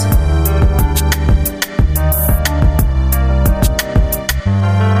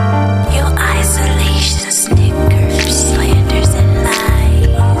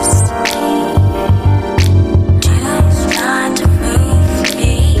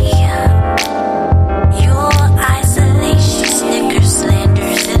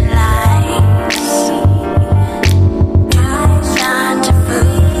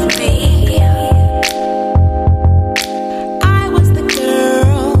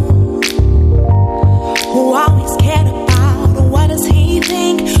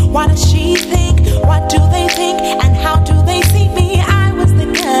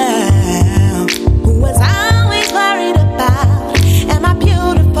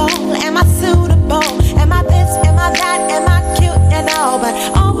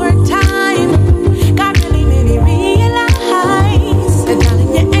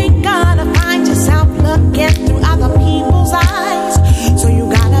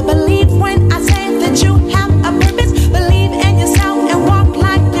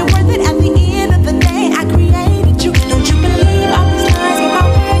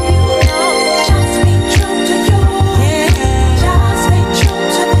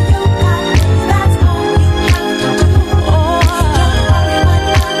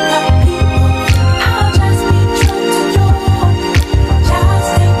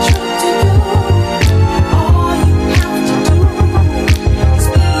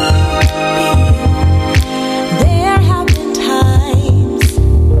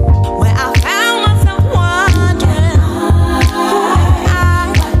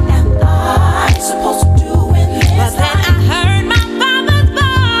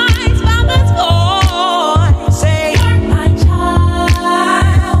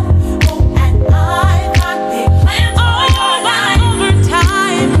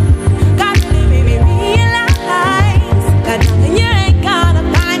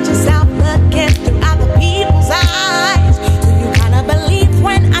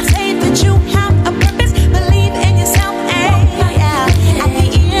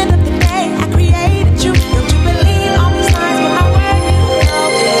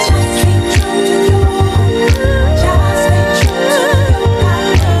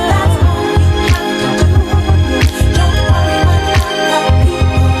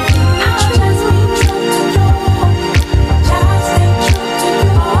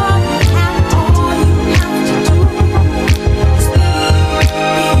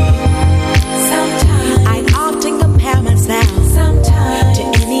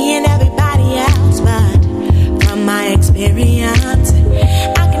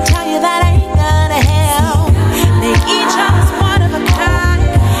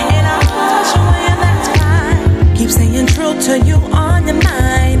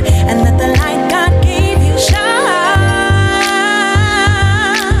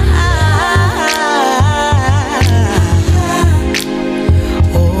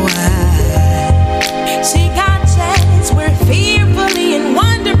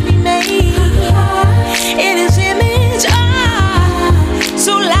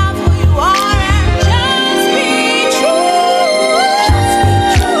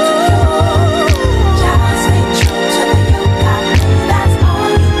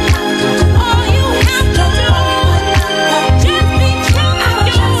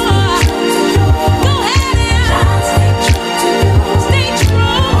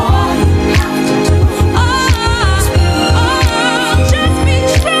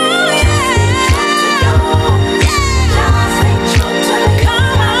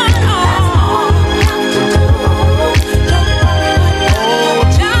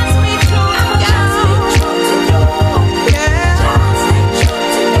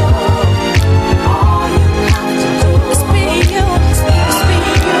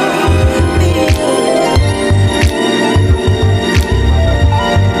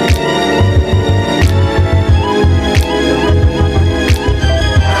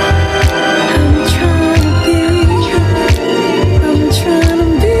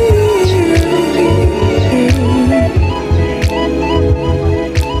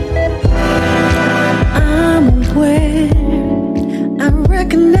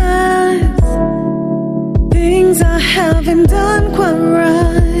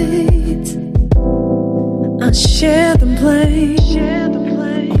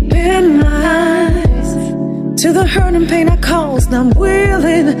 flame. Open my eyes to the hurt and pain I caused. I'm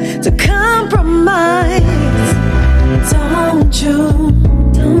willing to compromise. Don't you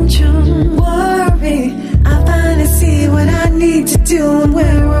worry. I finally see what I need to do and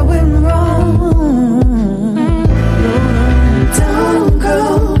where I went wrong. Don't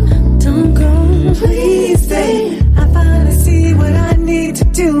go, please stay. I finally see what I need to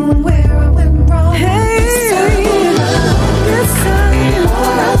do and where I went wrong. Hey, this time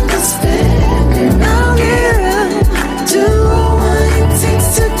I'll understand and I'll do what it takes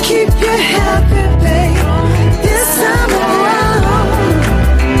to keep you happy, babe. This time around,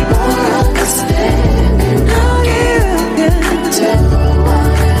 more understand and I'll do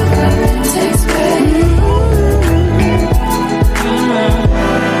whatever it takes, babe.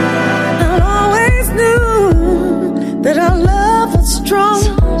 I always knew that our love was strong.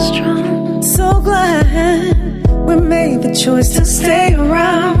 So glad we made the choice to stay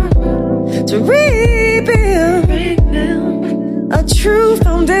around, to rebuild a true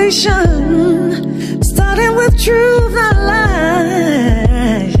foundation, starting with truth, not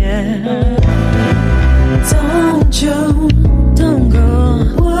lies. Yeah. Don't go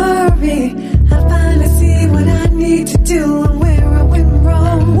worry. I finally see what I need to do and where I went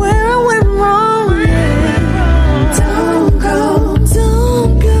wrong. Where I went wrong. Yeah. Don't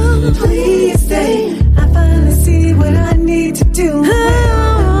go, please stay. I finally see what I need to do. And where I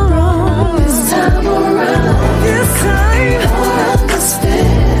went wrong. This time around, this time I'll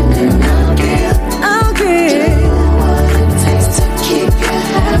understand and I'll give what it takes to keep you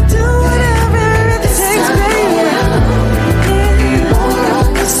happy. Do whatever it takes, baby. More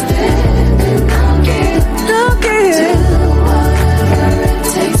understand and I'll give whatever it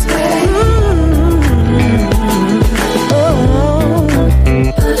takes, baby.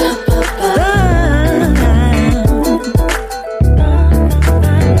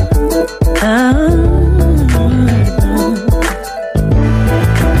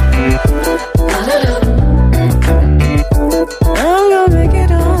 I'm gonna make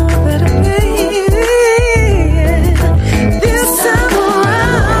it all better, baby. This time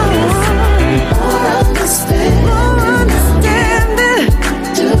around, more understanding.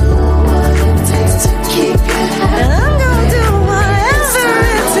 Do what it takes to keep you happy. I'm gonna do whatever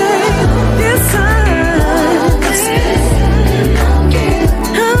it takes. This time, I'll give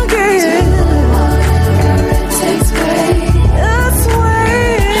whatever it takes, baby. That's why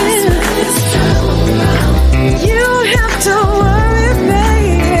this time around, you don't have to worry,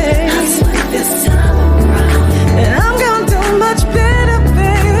 baby. That's why this time around, and I'm gonna do much better,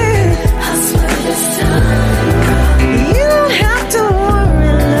 baby. That's why this time around, you don't have to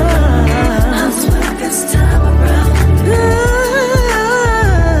worry, love. That's why this time around,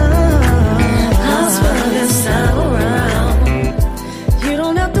 that's why this time around, you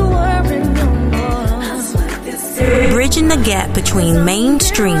don't have to worry no more. That's why this time. Bridging the gap between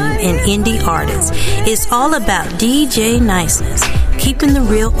mainstream and indie artists is all about DJ Niceness, keeping the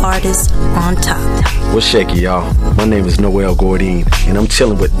real artists on top. What's shaky, y'all? My name is Noel Gordine, and I'm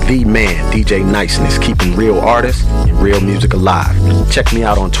chilling with the man, DJ Niceness, keeping real artists and real music alive. Check me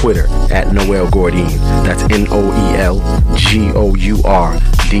out on Twitter at Noel Gordine. That's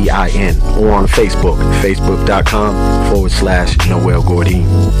NoelGourdin, or on Facebook, facebook.com/Noel Gordine.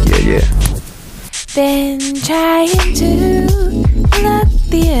 Yeah. Been trying to look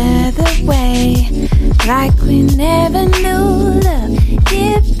the other way, like we never knew love,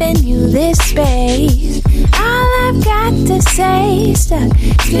 giving you this space. All I've got to say, stuck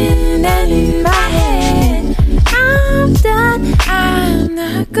spinning in my head. I'm done, I'm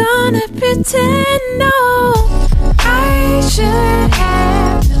not gonna pretend, no. I should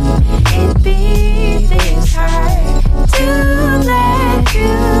have known it'd be this hard to let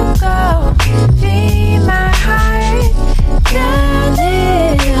you go. Be my heart, the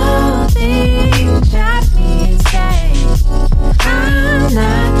little things drive me insane. I'm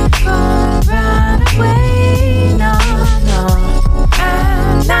not gonna run away, no.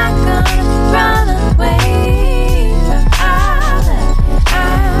 I'm not gonna run away from all that.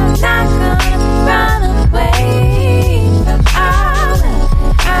 I'm not gonna run away from all that.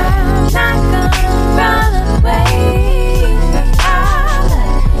 I'm not gonna run away from all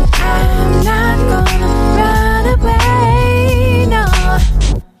that. I'm not gonna run away, no.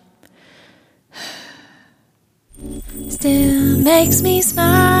 Still makes me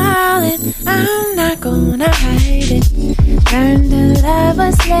smile, and I'm not gonna hide it. Learn to love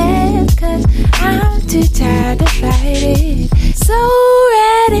what's left, 'cause I'm too tired to fight it. So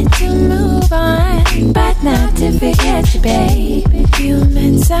ready to move on, but not to forget you, baby. You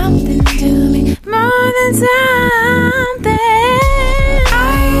meant something to me, more than something.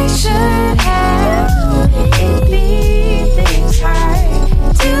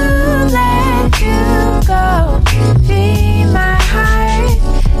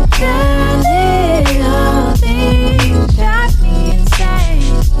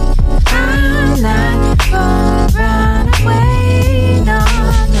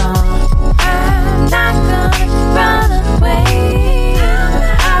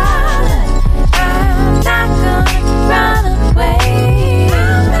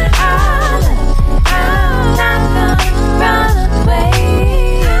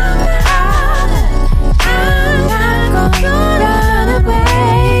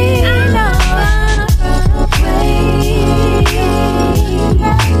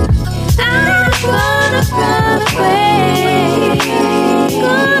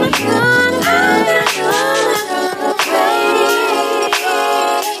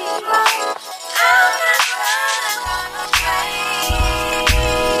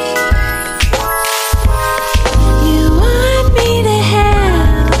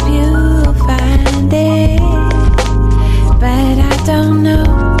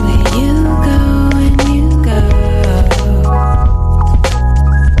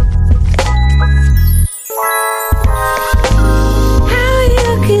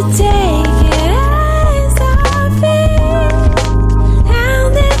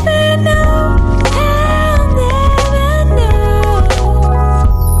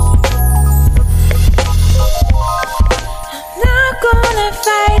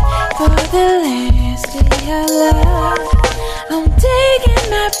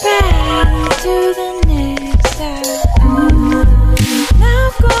 pride to the next time. Now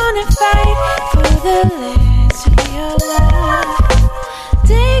I'm gonna fight for the last of your love,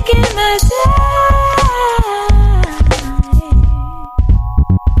 taking my time.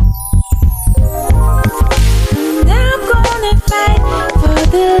 Now I'm gonna fight for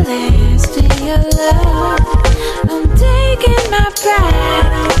the last of your love. I'm taking my pride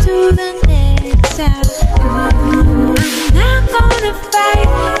to the next time. Now I'm gonna fight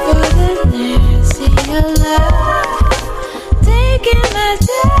for the last of your love, taking my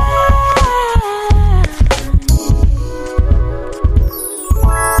time.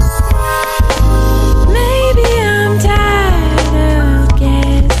 Maybe I'm tired of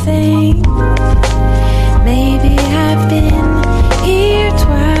guessing. Maybe I've been here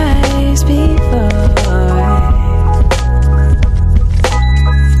twice before.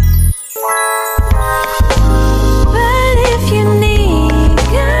 But if you need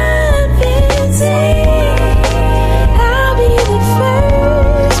convincing, I'll be the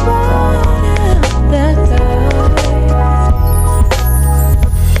first one out the door.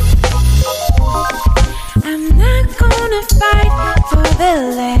 I'm not gonna fight for the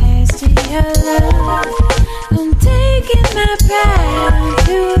last of your love. I'm taking my pride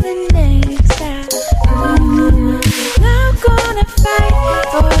to the next time. Not gonna fight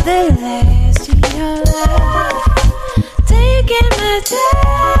for the last of your love, taking my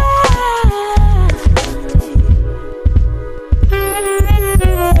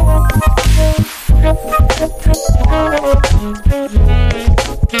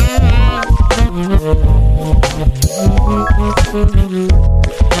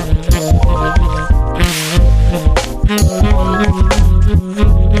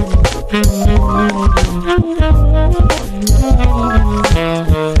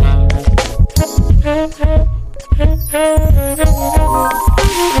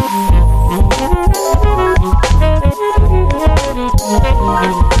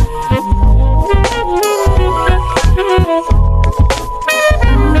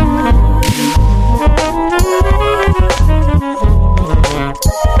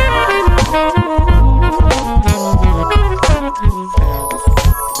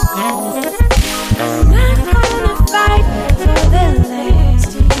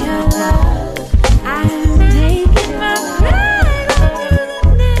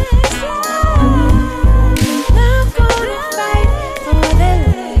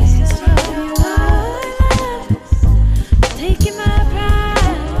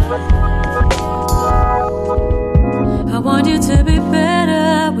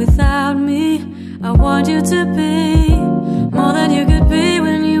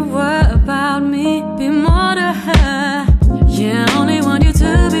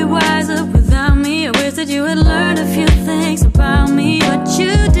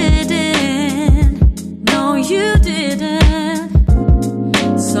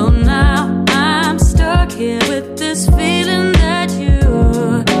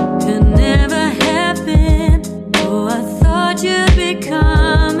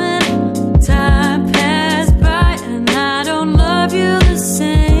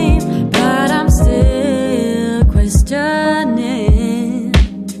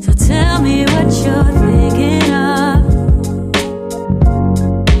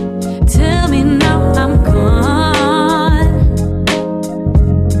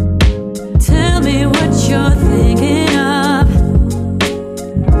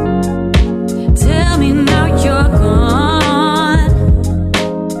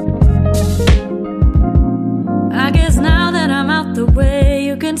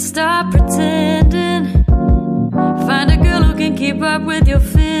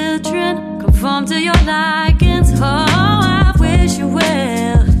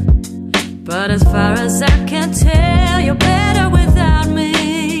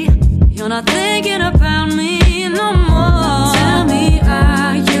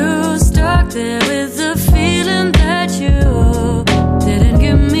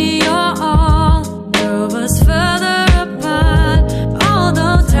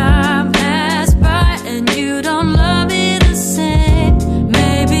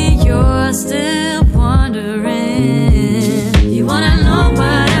Still wondering. You wanna know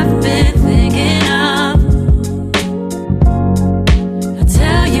what I've been thinking of?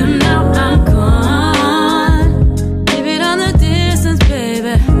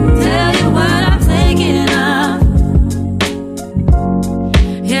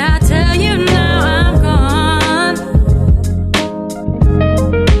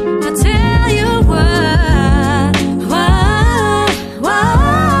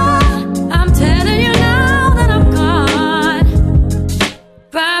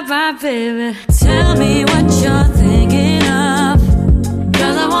 right, baby. Tell me what you're thinking of,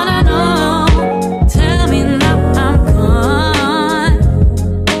 'cause I wanna know. Tell me now I'm gone.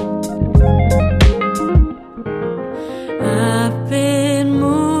 I've been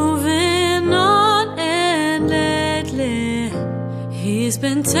moving on, and lately he's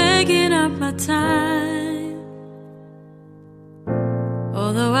been taking up my time.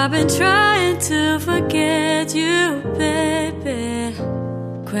 Although I've been trying to forget you, baby,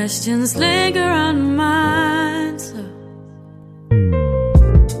 questions linger on my mind. So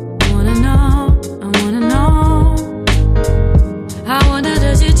I wanna know. I wonder,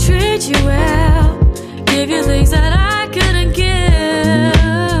 does he treat you well? Give you things that I couldn't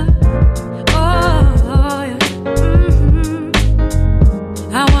give. Oh, yeah.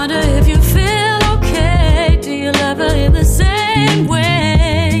 I wonder if you feel okay. Do you love her in the same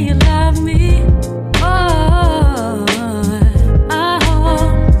way you love me? Oh, I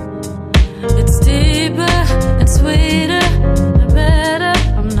hope it's deeper and sweeter and better.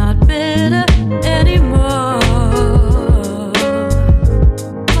 I'm not bitter anymore.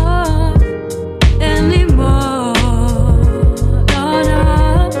 Oh, anymore. No, no.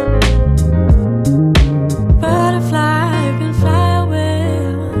 Butterfly, you can fly away.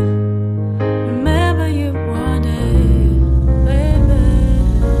 Remember you one day, baby.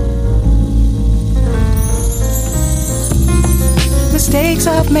 Mistakes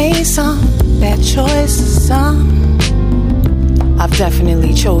I've made, some bad choices, some I've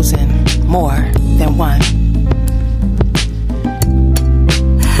definitely chosen more than one.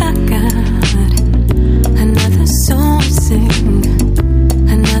 I got another song to sing,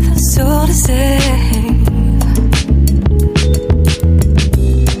 another soul to save.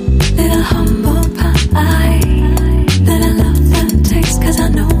 Little humble pie, little love that takes, 'cause I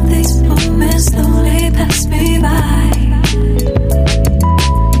know these moments slowly pass me by.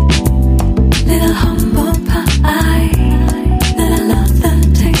 Little humble pie, little love that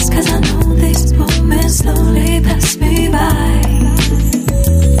takes, 'cause I know these moments slowly pass me by.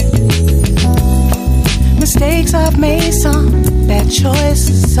 Mistakes I've made, some bad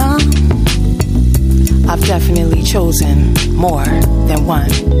choices, some I've definitely chosen more than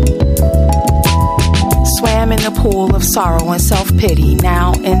one. Swam in the pool of sorrow and self-pity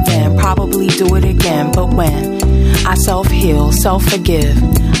now and then, probably do it again. But when I self-heal, self-forgive,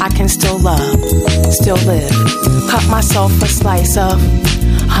 I can still love, still live. Cut myself a slice of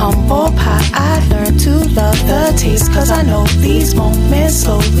humble pie. I learned to love the taste, 'cause I know these moments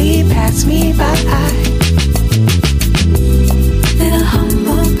slowly pass me by. Little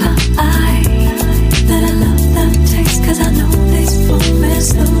humble pie, little love that takes, 'cause I know these moments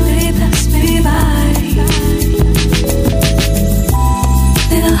slowly pass me by.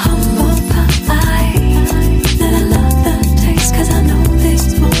 Little humble pie, little love that takes, 'cause I know these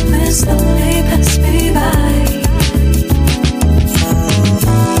moments slowly pass me by.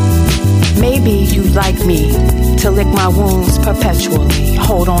 Maybe you'd like me to lick my wounds perpetually,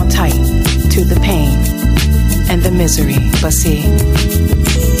 hold on tight to the pain and the misery. But see,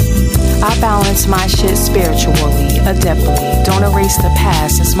 I balance my shit spiritually, adeptly. Don't erase the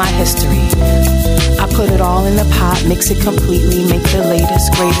past, it's my history. I put it all in the pot, mix it completely, make the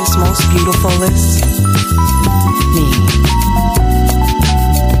latest, greatest, most beautifulest me.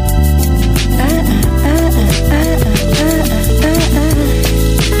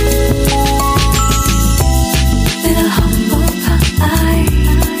 Little humble pie,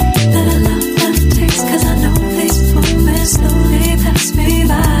 little love that takes, 'cause I know these moments slowly pass me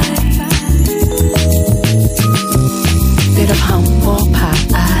by. Bit of humble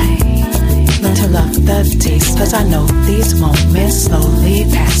pie, learn to love the taste, 'cause I know these moments slowly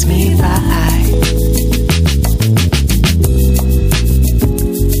pass me by.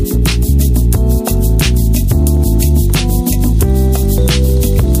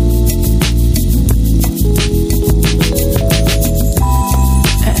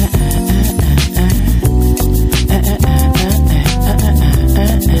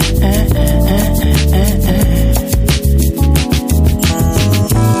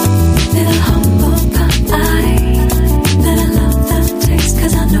 Little humble pie, little love that takes,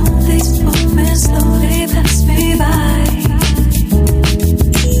 'cause I know these moments slowly pass me by.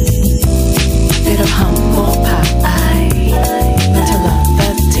 Bit of humble pie, learn to love the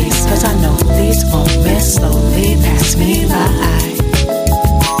taste, 'cause I know these moments slowly pass me by.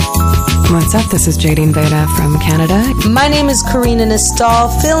 What's up? This is Jadine Veda from Canada. My name is Karina Nistal.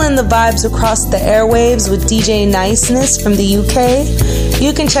 Feel in the vibes across the airwaves with DJ Niceness from the UK.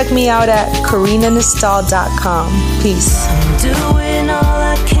 You can check me out at karinanistal.com. Peace. Doing all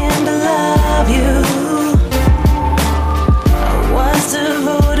I can to love you. I was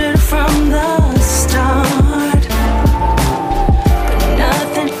devoted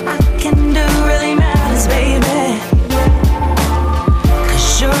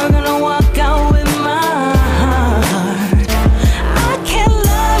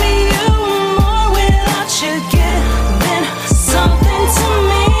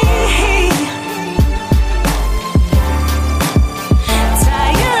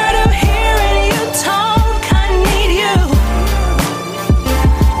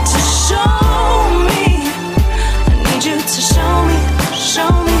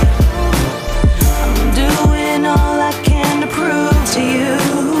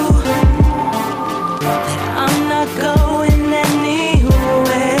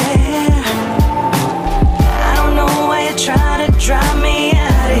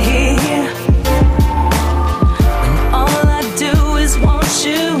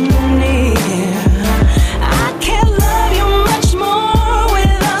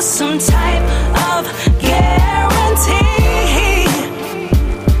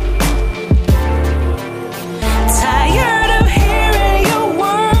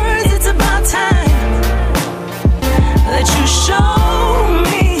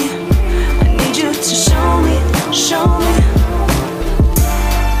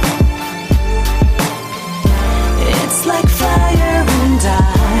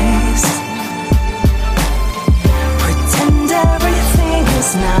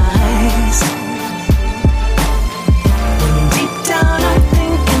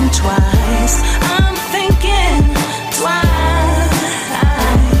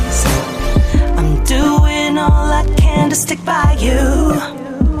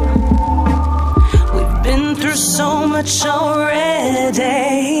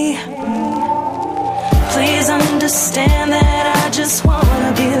understand that I just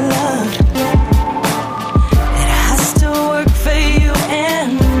wanna be loved. It has to work for you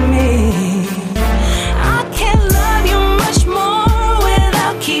and me. I can't love you much more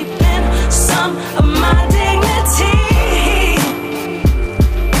without keeping some of my dignity.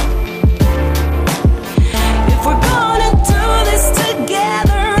 If we're gonna do this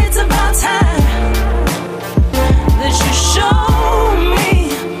together, it's about time that you show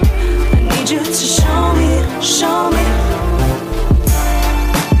me. I need you to show me, show me.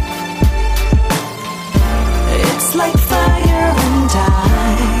 It's like fire and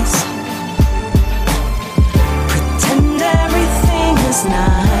ice. Pretend everything is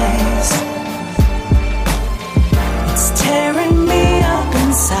nice. It's tearing me up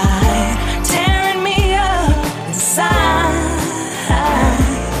inside, tearing me up inside.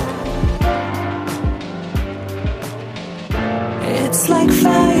 It's like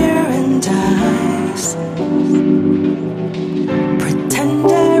fire and ice. Pretend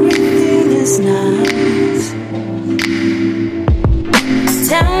everything is nice.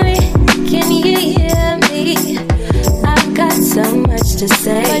 Tell me, can you hear me? I've got so much to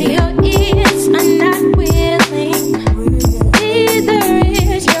say, but your ears are not willing. Neither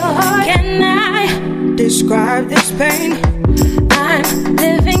is your heart. Can I describe this pain? I'm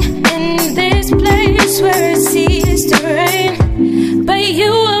living in this place where it ceased to rain, but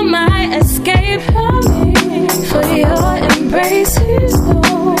you are my escape. For your embrace,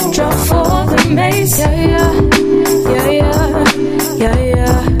 draw for the mace. Yeah.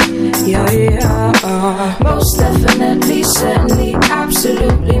 Most definitely, certainly,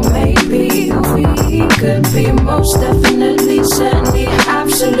 absolutely, maybe we could be. Most definitely, certainly,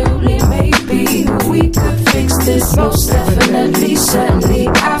 absolutely, maybe we could fix this. Most definitely, certainly,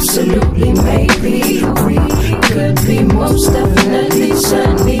 absolutely, maybe we could be. Most definitely,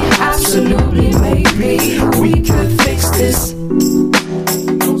 certainly, absolutely, maybe we could fix this.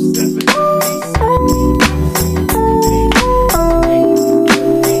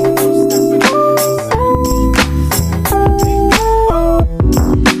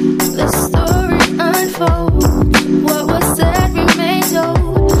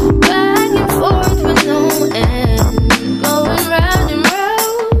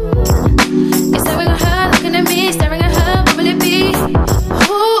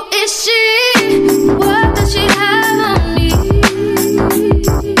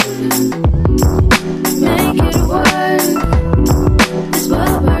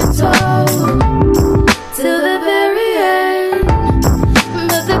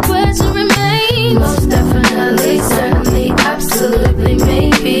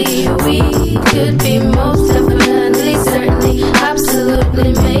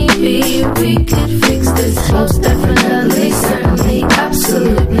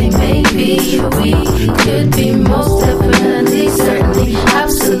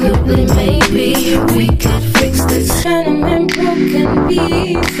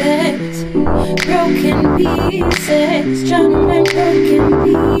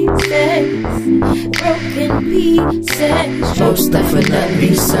 Most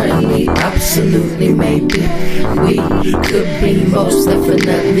definitely, certainly, absolutely, maybe we could be. Most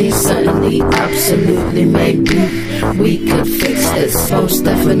definitely, certainly, absolutely, maybe we could fix this. Most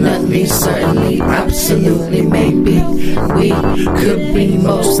definitely, certainly, absolutely, maybe we could be.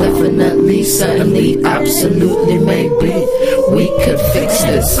 Most definitely, certainly, absolutely, maybe we could fix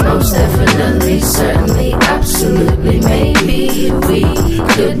this. Most definitely, certainly, absolutely, maybe we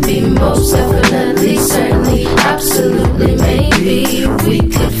could be. Most definitely, certainly, absolutely, maybe we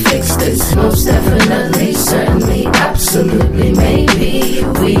could fix this. Most definitely, certainly, absolutely, maybe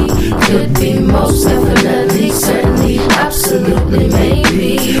we could be. Most definitely, certainly, absolutely,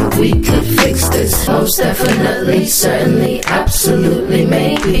 maybe we could fix this. Most definitely, certainly, absolutely,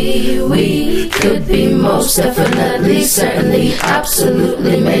 maybe we could be. Most definitely, certainly,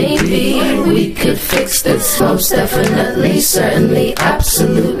 absolutely, maybe we could fix this. Most definitely, certainly,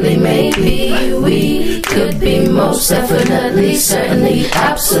 absolutely, maybe we could be. Most definitely, certainly,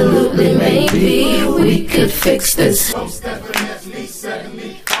 absolutely, maybe we could fix this. Most definitely,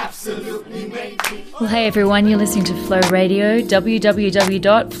 certainly, absolutely, maybe. Well, hey everyone, you're listening to Flow Radio,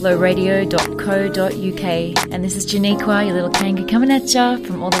 www.flowradio.co.uk, and this is Janiqua, your little kanga, coming at ya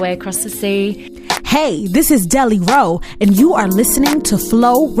from all the way across the sea. Hey, this is Deli Rowe, and you are listening to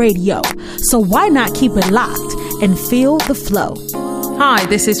Flow Radio. So why not keep it locked and feel the flow? Hi,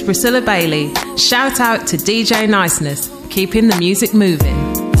 this is Priscilla Bailey. Shout out to DJ Niceness, keeping the music moving.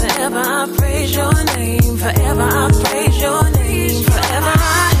 Forever I praise your name, forever I praise your name, forever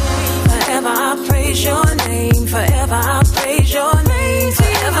I praise your name, forever I praise your name,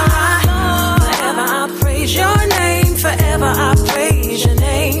 forever I praise your name.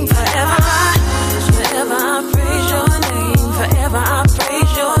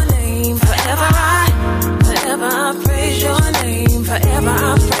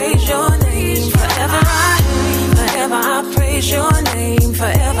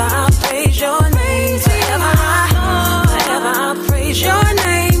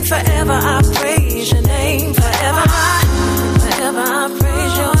 praise your name. Forever I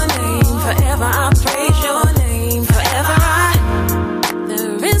praise your name. Forever I praise your name. Forever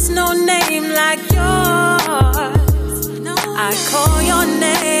there is no name like yours. I call your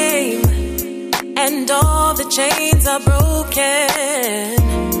name, and all the chains are broken.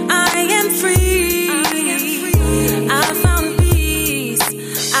 I am free. I found peace.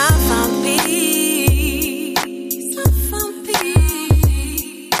 I found peace. I found peace.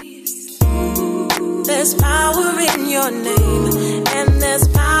 There's power in your name, and there's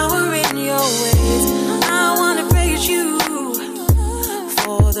power in your ways. I wanna praise you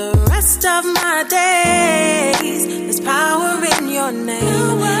for the rest of my days. There's power in your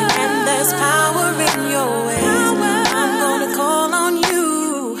name, and there's power in your ways. I'm gonna call on you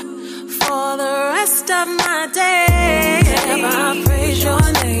for the rest of my days. Forever I praise your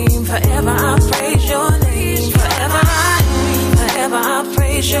name. Forever I praise your name. Forever I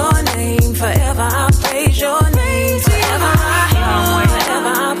praise your name. Forever I praise your name. Forever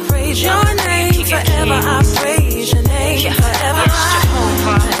I praise your name. Forever I praise your name. Forever I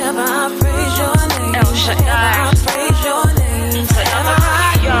praise your name. Forever I praise your name. Forever I praise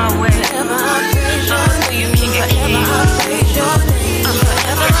your name. Forever I praise your name.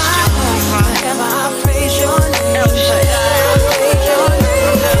 Forever I praise your name. Forever I praise your name.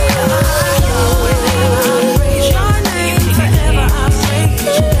 Forever I praise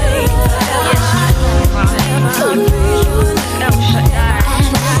your name.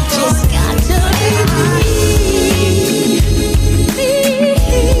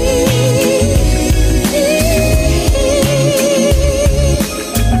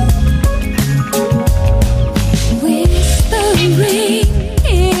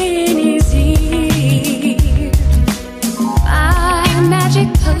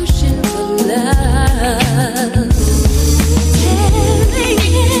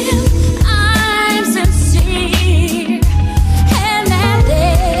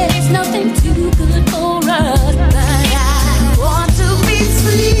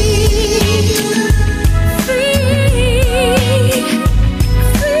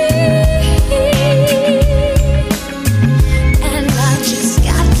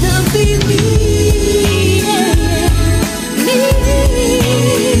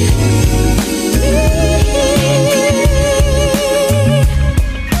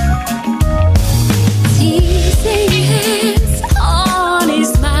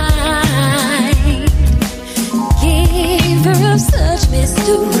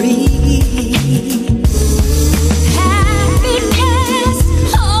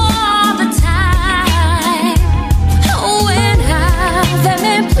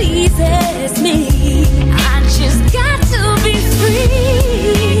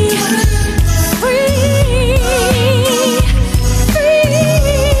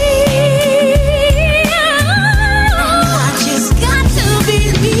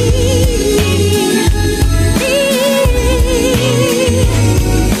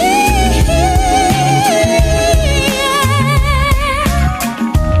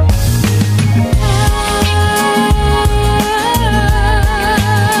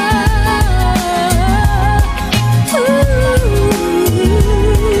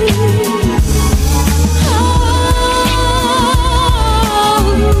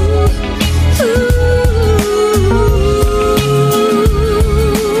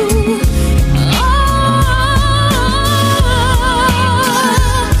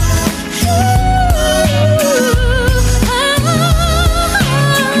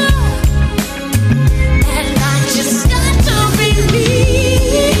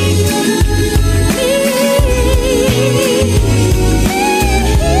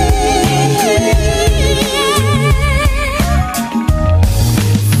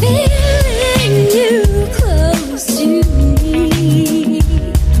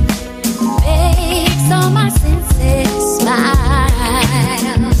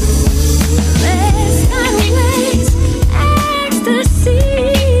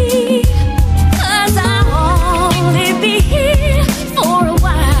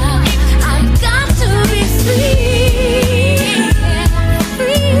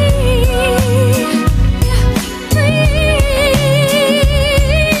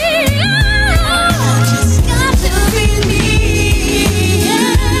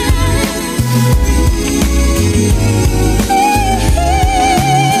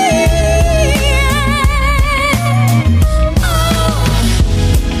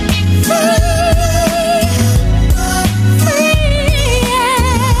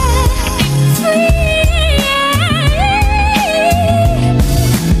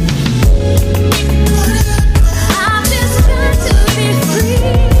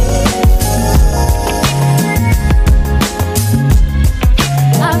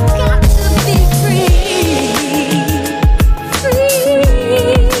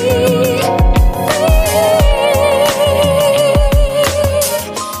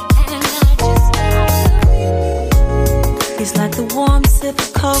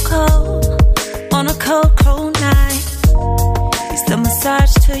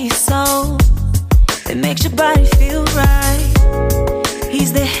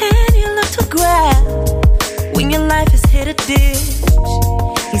 ditch.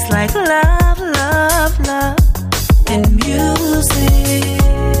 He's like love, love, love, and music.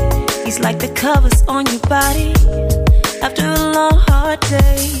 He's like the covers on your body after a long, hard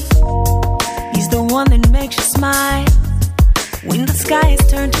day. He's the one that makes you smile when the sky is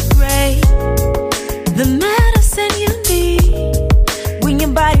turned to gray. The medicine you need when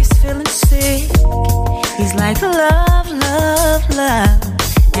your body's feeling sick. He's like love, love, love,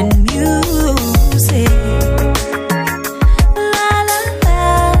 and music.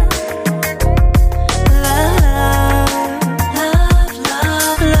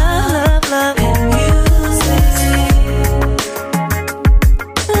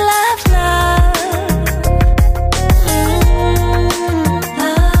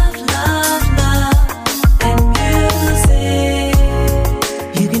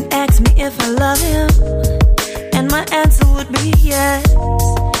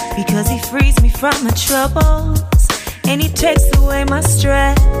 Because he frees me from my troubles and he takes away my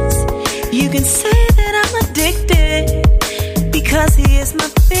stress. You can say that I'm addicted because he is my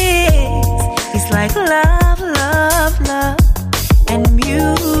fix. He's like love, love, love, and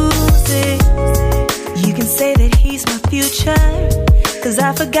music. You can say that he's my future, cause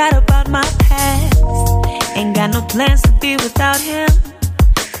I forgot about my past. Ain't got no plans to be without him,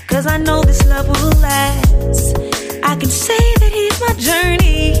 cause I know this love will last. I can say that he's my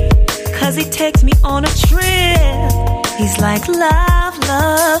journey, cause he takes me on a trip. He's like love,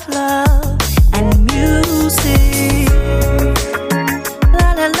 love, love, and music. La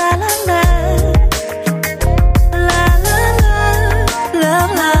la la la la. La la la.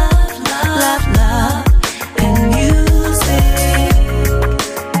 Love, love, love, love, and music.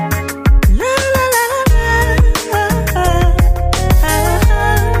 La la la la la.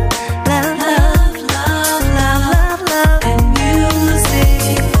 Love, love, love, love, and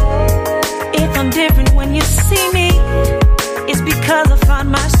music. If I'm different when you see me, it's because I find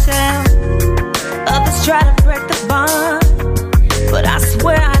myself. Others try to break the bond, but I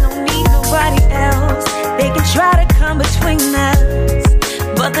swear I don't need nobody else. They can try to come between us,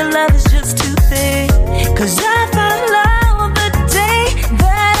 but the love is just too thick. Cause I found love the day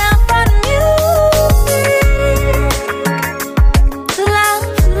that I found music. Love,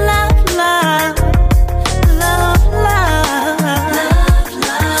 love, love, love, love,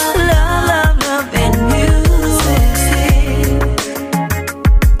 love, love, love, and music.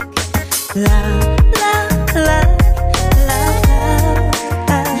 Love, love, love, love,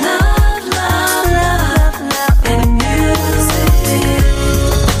 love, love, love, love, and music.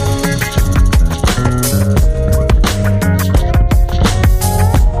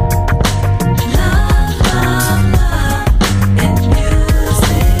 Love, love, love, and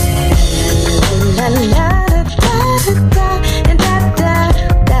music. La la da da da da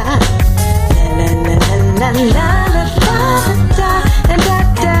da. La la la la la da da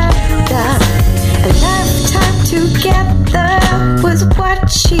da da. A lifetime together was what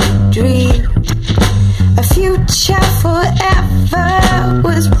she dreamed. A future forever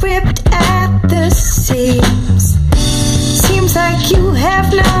was ripped at the seams. Seems like you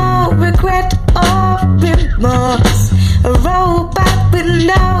have no regret or remorse. A robot with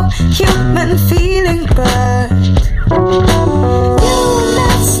no human feeling, but you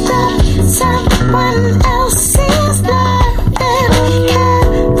messed up someone else's life and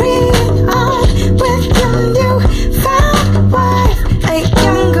carried on with your new-found wife. A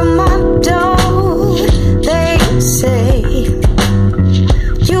younger model, they say.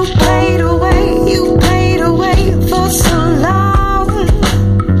 You played away for so long.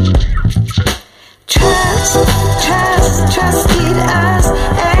 Trusted us,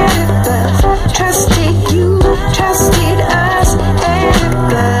 and it burst. Trusted you, trusted us, and it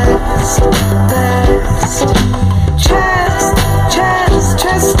burst.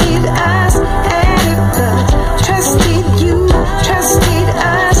 Trusted us, and it burst. Trusted you, trusted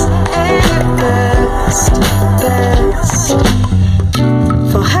us, and it burst.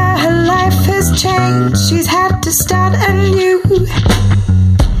 For her life has changed. She's had to start anew.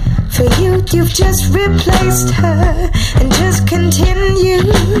 For you've just replaced her and just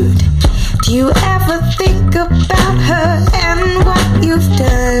continued. Do you ever think about her and what you've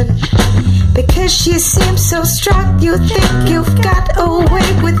done? Because she seems so strong, you think you've got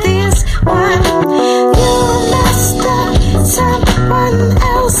away with this one. You messed up someone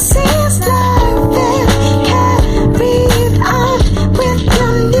else's life and carried on with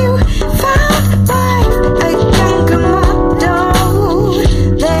your new-found wife. A younger model,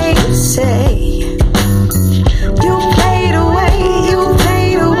 they say. You played away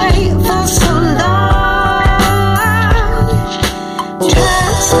for so long.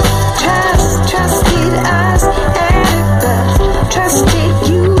 Trusted us, and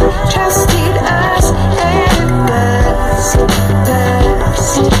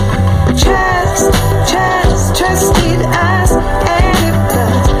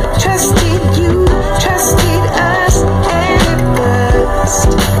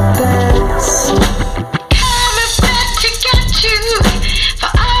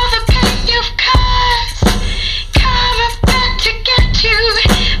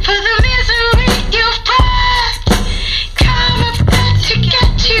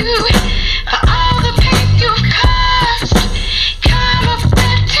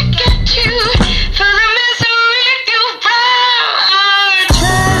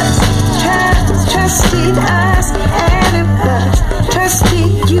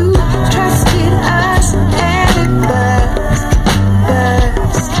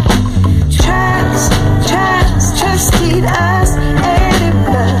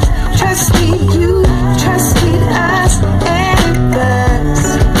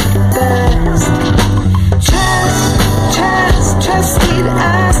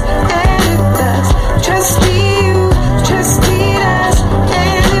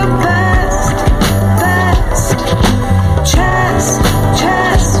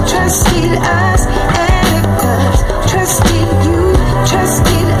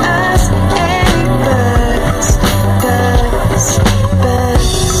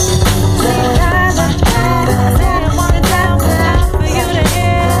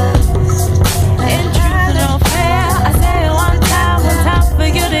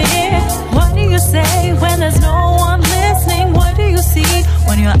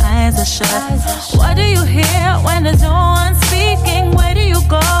your eyes are shut? What do you hear when there's no one speaking? Where do you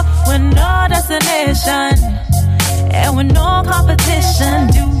go with no destination and with no competition?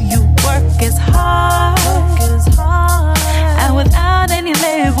 Do you work as hard? And without any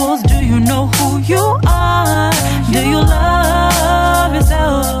labels, do you know who you are? Do you love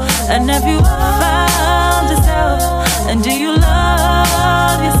yourself? And have you found yourself? And do you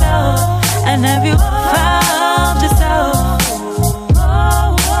love yourself? And have you found yourself?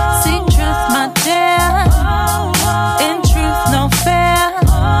 Seek truth, my dear. In truth, no fear.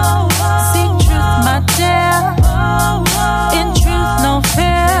 Seek truth, my dear. In truth, no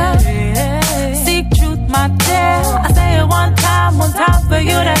fear. Seek truth, my dear. I say it one time for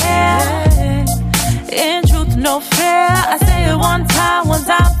you to hear. In truth, no fear. I say it one time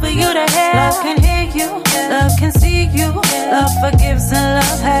for you to hear. Love can hear you, love can see you. Love forgives and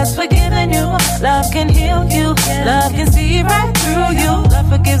love has forgiven you. Love can heal you, love can see right through you. Love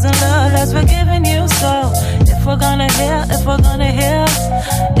forgives and love has forgiven you. So if we're gonna heal, if we're gonna heal,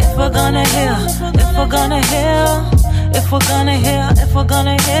 if we're gonna heal, if we're gonna heal, if we're gonna heal, if we're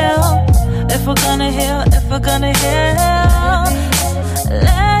gonna heal, if we're gonna heal, if we're gonna heal,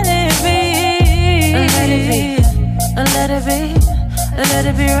 let it be, let it be, let it be, let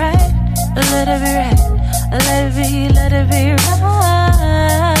it be right, let it be right, let it be right.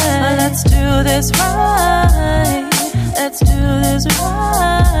 Let's do this right, let's do this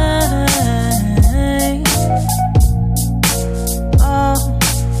right. Oh,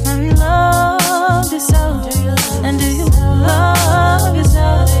 have you loved yourself? And do you love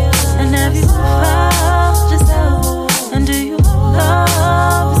yourself? And have you found yourself? And do you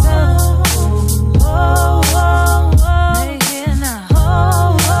love yourself? Oh, oh,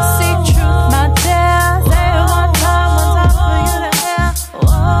 oh. Seek truth, my dear. Say it one time for you to hear.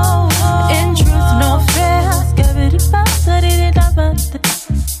 In truth, no fear.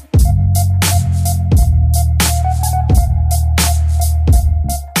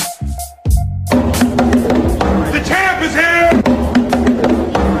 The champ is here!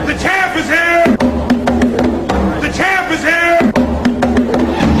 The champ is here! The champ is here!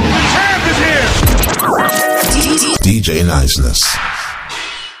 The champ is here! DJ Niceness.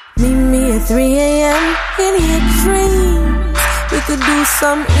 Meet me at 3 a.m. in your dreams. We could do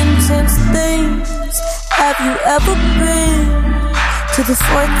some intense things. Have you ever been to the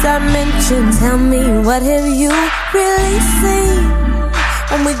fourth dimension? Tell me, what have you really seen?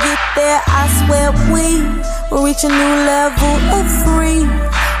 When we get there, I swear we will reach a new level of free.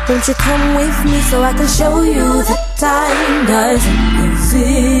 Won't you come with me so I can show you that time doesn't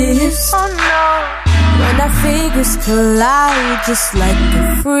exist? Oh no. When our figures collide just like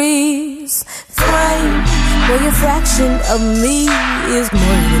a freeze frame, where your fraction of me is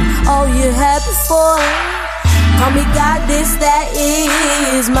more than all you had before. Call me goddess, that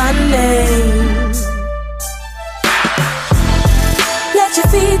is my name. Let your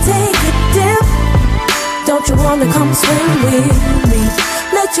feet take a dip. Don't you wanna come swim with me?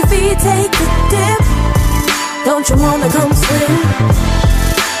 Let your feet take a dip. Don't you wanna come swim?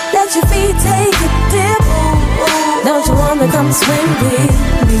 Let your feet take a dip. Don't you wanna come swim with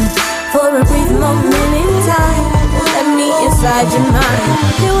me? For a brief moment in time, let me inside your mind.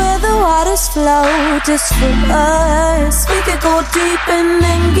 Here where the waters flow just for us. We could go deep and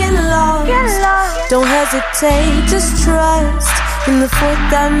then get lost. Don't hesitate, just trust. In the fourth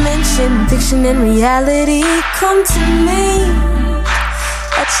dimension, fiction and reality come to me.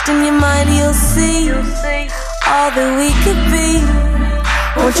 Etched in your mind, you'll see all that we could be.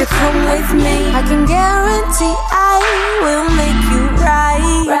 Won't you come with me? I can guarantee I will make you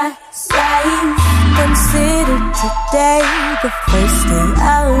right. Consider today the first day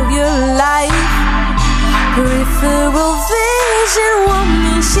of your life. Peripheral vision won't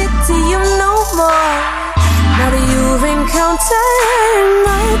mean shit to you no more. Now that you've encountered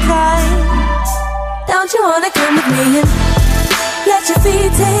my kind, don't you wanna come with me and let your feet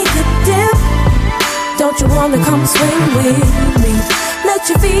take a dip? Don't you wanna come swim with me? Let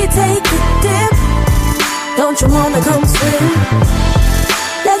your feet take a dip. Don't you wanna come swim?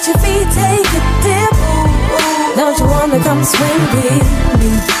 Let your feet take a dip. Don't you wanna come swim with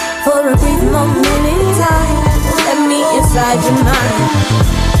me? For a brief moment in time, let me inside your mind.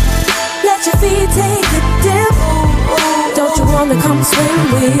 Let your feet take a dip. Don't you wanna come swim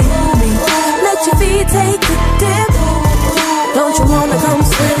with me? Let your feet take a dip. Don't you wanna come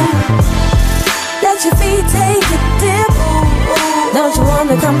swim? Let your feet take a dip. Don't you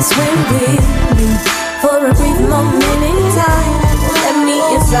wanna come swim with me? For a brief moment in time, let me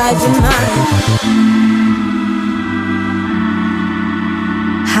inside your mind.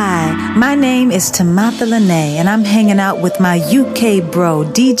 Hi, my name is Tamatha Lene, and I'm hanging out with my UK bro,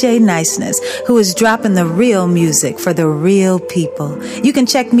 DJ Niceness, who is dropping the real music for the real people. You can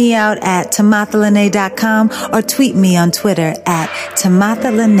check me out at tamathalene.com or tweet me on Twitter at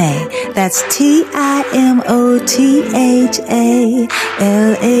Tamatha Lene. That's TIMOTHALANAE.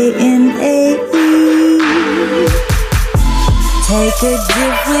 Take a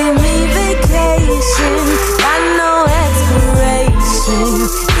dip with me, vacation. Got no expiration.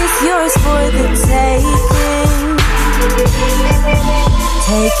 It's yours for the taking.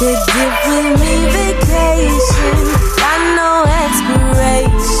 Take a dip with me, vacation. Got no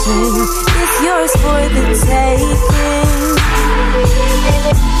expiration. It's yours for the taking.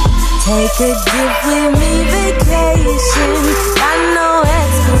 Take a dip with me, vacation. Got no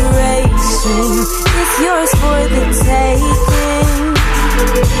expiration. It's yours for the taking.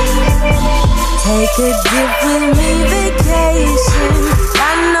 Take a dip with me, vacation.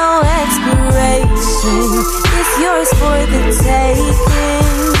 Got no expiration. It's yours for the taking.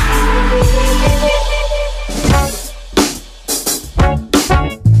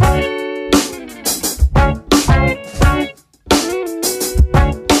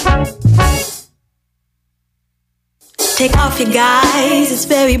 Take off your guys, it's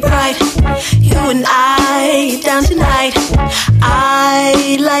very bright. You and I down tonight.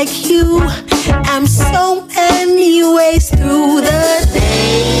 I, like you, am so many ways through the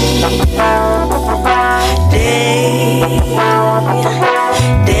day.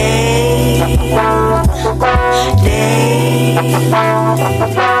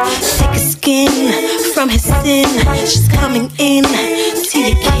 Take a skin from his sin. She's coming in to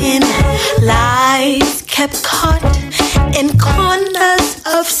your kin. Lies kept caught in corners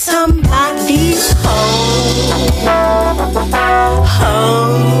of somebody's home.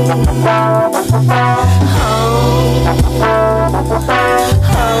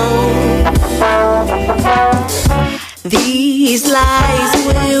 These lies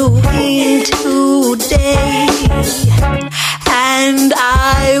will win today, and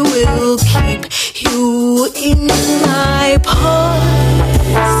I will keep you in my pulse.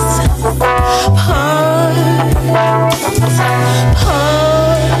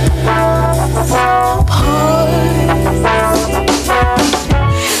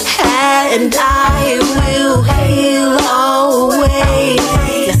 And I will heal always,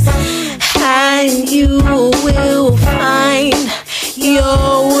 and you will find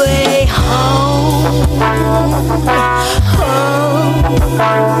your way home.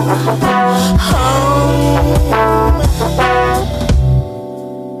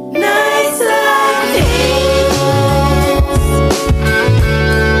 Nights like these,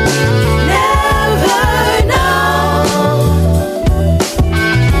 never know.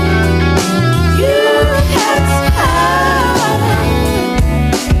 You can't hide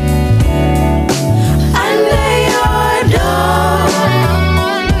under your door.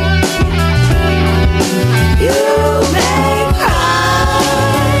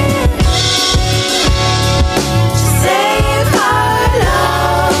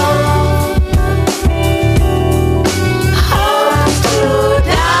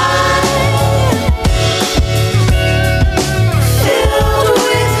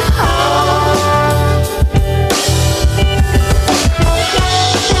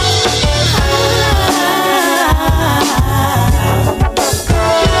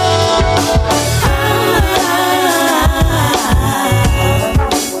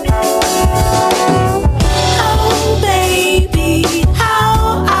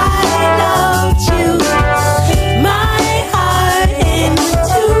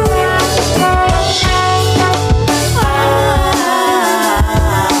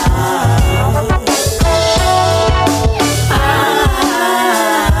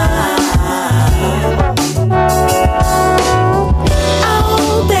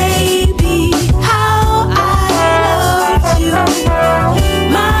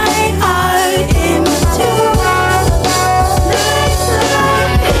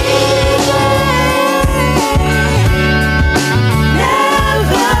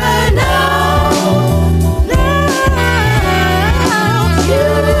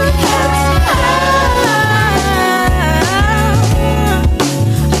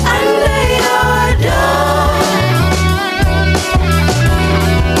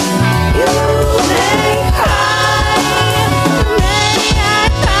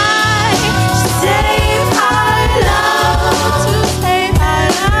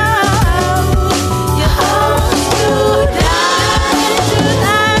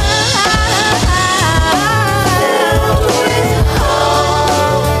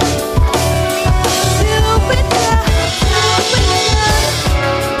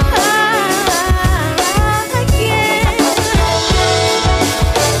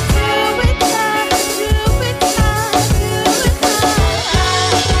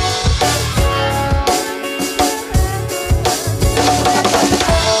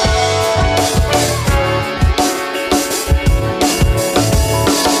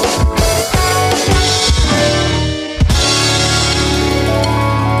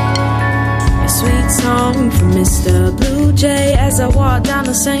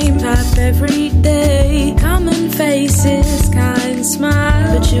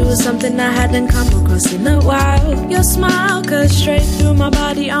 you was something I hadn't come across in a while. Your smile cut straight through my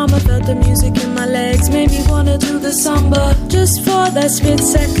body armor, felt the music in my legs, made me wanna do the samba. Just for that split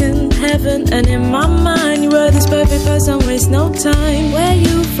second, heaven, and in my mind, you were this perfect person, waste no time. Where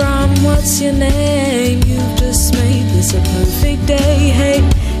you from? What's your name? You just made this a perfect day. Hey,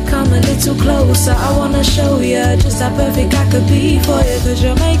 come a little closer, I wanna show ya just how perfect I could be for you. Cause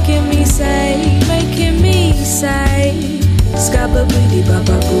you're making me say, Scabba booty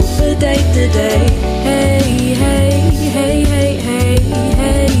baba boo for day to day. Hey, hey, hey, hey, hey, hey,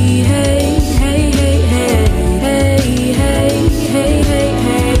 hey, hey, hey, hey, hey, hey, hey, hey,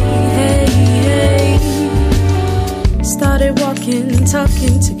 hey, hey. Started walking,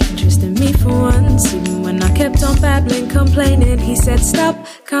 talking, took interest in me for once. Even when I kept on babbling, complaining, he said stop,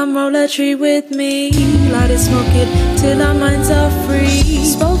 come roll a tree with me. Light it, smoke it, till our minds are free.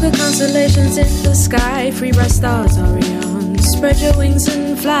 Spoke of constellations in the sky, free bright stars, Orion. Spread your wings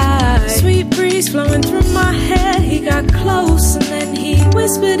and fly. Sweet breeze flowing through my hair. He got close and then he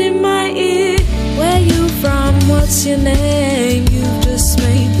whispered in my ear, where you from? What's your name? You just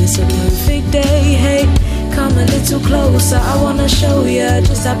made this a perfect day. Hey, come a little closer, I wanna show ya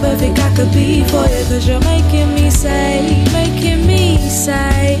just how perfect I could be for you. Cause you're making me say,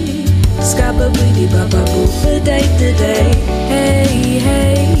 Scabba booty baba boo for day to day. Hey,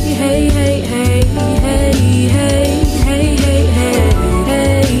 hey, hey, hey, hey, hey, hey, hey, hey, hey, hey,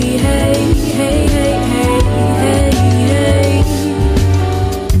 hey, hey, hey, hey.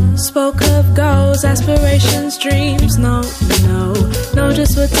 Spoke of goals, aspirations, dreams. No,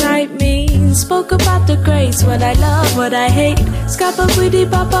 just what type means. Spoke about the grace, what I love, what I hate. Scabba booty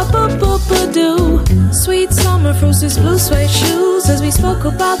baba boo boo boo doo. Sweet summer fruits, these blue suede shoes. As we spoke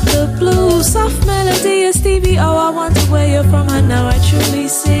about the blues, soft melody of Stevie. Oh, I wonder where you're from. I know I truly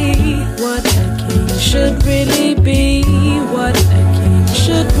see what a king should really be. What a king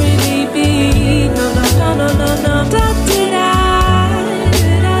should really be. No, no, no, no, no, no. Da, da, da.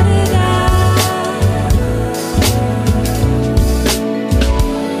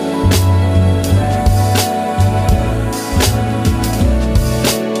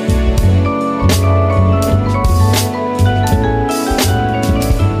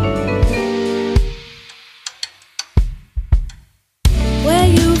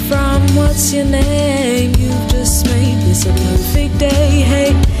 What's your name? You just made this a perfect day.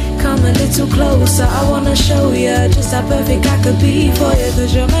 Hey, come a little closer, I wanna show ya just how perfect I could be for you.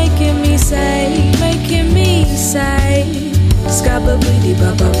 Cause you're making me say, Scabba booty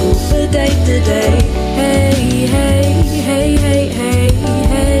baba boo for day to day. Hey, hey, hey, hey, hey,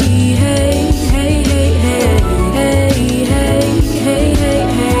 hey, hey, hey, hey, hey, hey, hey, hey, hey,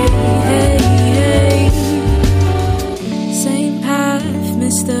 hey, hey. Same path,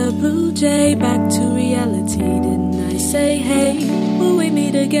 Mr. Blue Jay, back to reality. Didn't I say, hey, will we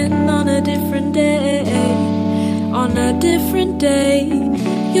meet again on a different day? On a different day.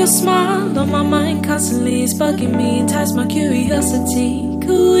 Your smile on my mind constantly is bugging me, entice my curiosity.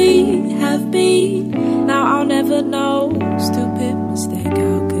 Could we have been? Now I'll never know. Stupid mistake,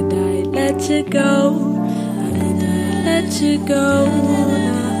 how could I let you go? How did I let you go?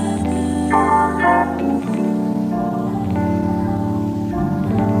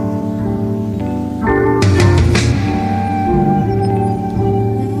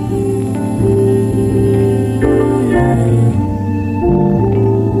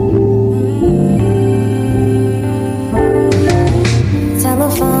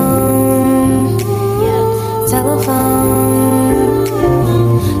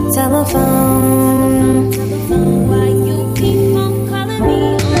 Telephone, why you keep on calling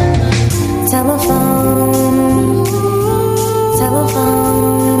me? Telephone,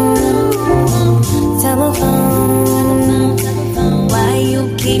 why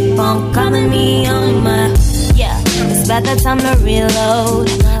you keep on calling me on my? Yeah, it's about that time to reload.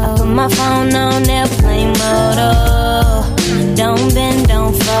 I put my phone on airplane mode. Oh, don't bend,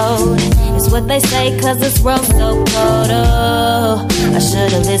 don't fold. It's what they say, cause this world's so cold. Oh, I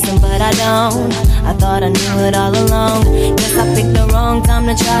should've listened, but I don't. I thought I knew it all along. Guess I picked the wrong time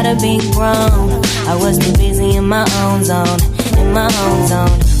to try to be grown. I was too busy in my own zone, in my own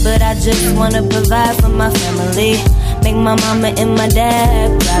zone. But I just wanna provide for my family, make my mama and my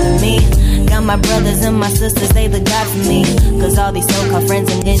dad proud of me. Got my brothers and my sisters, they look God for me. Cause all these so-called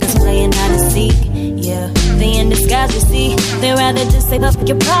friends and niggas playing hide and seek. Yeah, they in disguise, you see. They'd rather just save up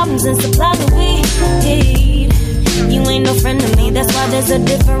your problems and supply the weed. You ain't no friend to me, that's why there's a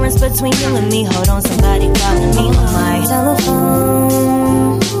difference between you and me. Hold on, somebody calling me on my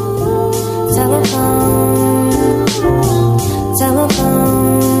telephone. Telephone,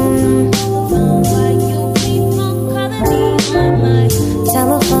 telephone. Why you keep on calling me on my telephone?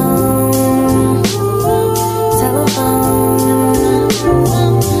 Telephone, telephone,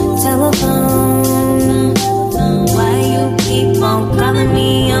 telephone. Why you keep on calling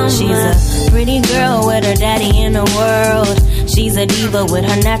me on? She's a pretty girl with her daddy in the world. She's a diva with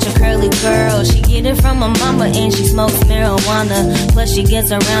her natural curly curls. She get it from her mama and she smokes marijuana. Plus she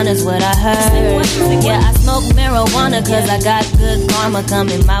gets around is what I heard. Yeah, I smoke marijuana cause I got good karma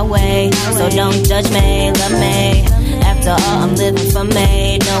coming my way. So don't judge me, love me. After all, I'm living for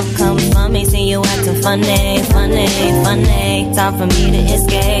me. Don't come for me, see you acting funny, funny, funny. Time for me to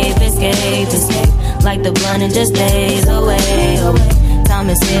escape, escape, escape. Like the blunt and just days away, away. Time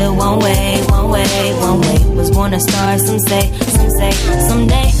is here, won't wait, won't wait, won't wait. Was born a star, some say,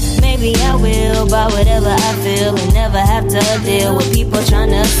 someday. Maybe I will, buy whatever I feel and never have to deal with people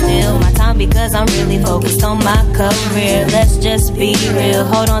trying to steal my time because I'm really focused on my career. Let's just be real.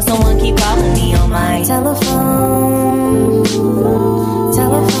 Hold on, someone keep calling me on my telephone,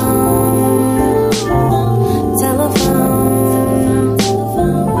 telephone, telephone.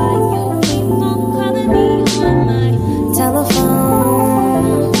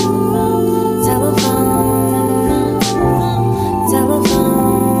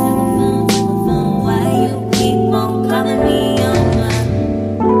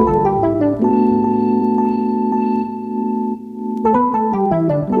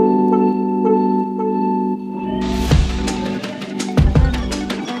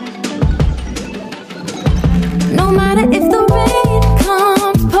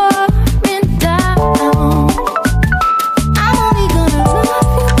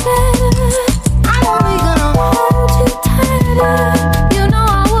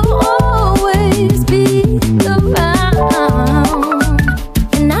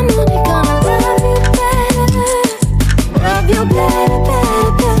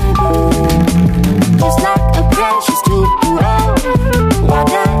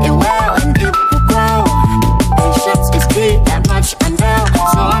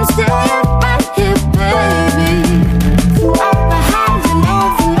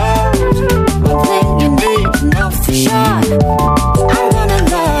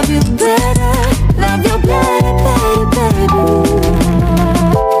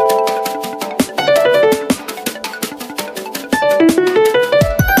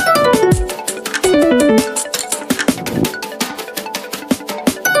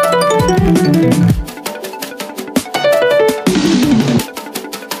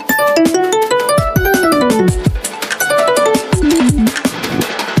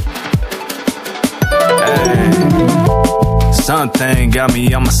 Something got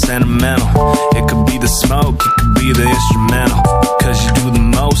me on my sentimental. It could be the smoke, it could be the instrumental. Cause you do the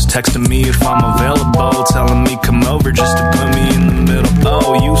most, texting me if I'm available, telling me come over just to put me in the middle.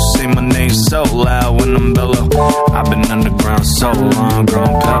 Oh, you say my name so loud when I'm below. I've been underground so long,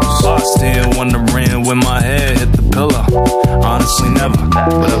 growing pebbles. Lost in wondering when my head hit the pillow. Honestly never,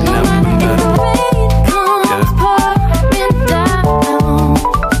 but I've never been better.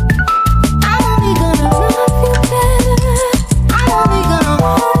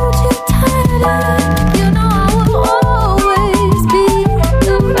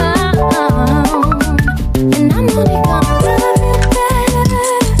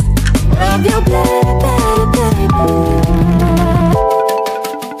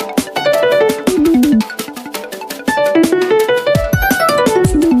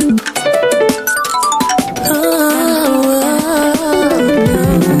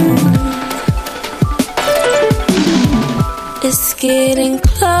 Getting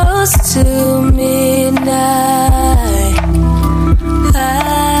close to midnight,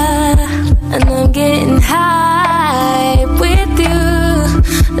 and I'm getting high with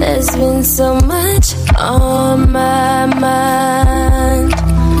you. There's been so much on my mind,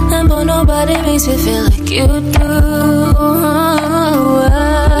 and but nobody makes me feel like you do.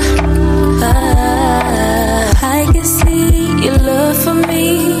 I can see your love for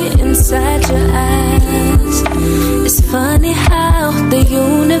me inside your eyes. It's funny how the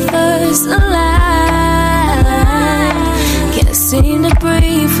universe aligns. Can't seem to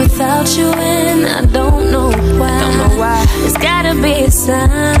breathe without you, and I don't know why. It's gotta be a sign.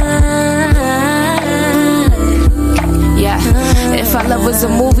 Yeah, if our love was a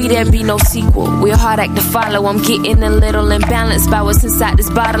movie, there'd be no sequel. We're hard act to follow. I'm getting a little imbalanced by what's inside this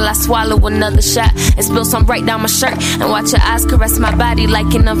bottle. I swallow another shot and spill some right down my shirt, and watch your eyes caress my body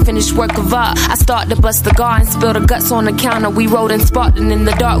like an unfinished work of art. I start to bust the guard and spill the guts on the counter. We rode and sparked, and in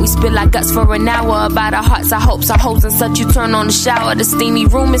the dark we spill our guts for an hour about our hearts, our hopes, our hopes, and such. You turn on the shower. The steamy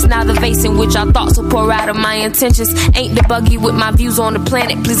room is now the vase in which our thoughts will pour out of my intentions. Ain't the buggy with my views on the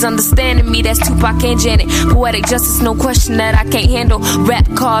planet. Please understand me, that's Tupac and Janet. Poetic justice, no question that I can't handle. handle. Rap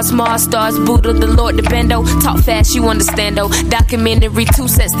cars, Mars stars, Buddha, the Lord, the bendo. Talk fast, you understand though. Documentary, 2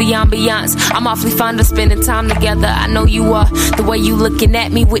 sets, the ambiance. I'm awfully fond of spending time together. I know you are. The way you looking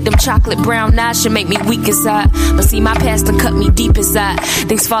at me with them chocolate brown eyes should make me weak inside. But see, my past done cut me deep inside.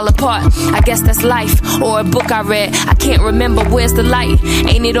 Things fall apart, I guess that's life. Or a book I read, I can't remember, where's the light?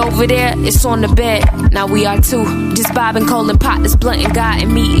 Ain't it over there? It's on the bed. Now we are two, just bobbing, calling pot, this blunt and God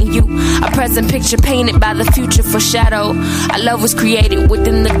and me and you. A present picture painted by the future foreshadow. Our love was created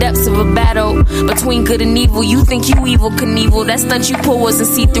within the depths of a battle between good and evil. You think you evil Knievel, that stunt you pull wasn't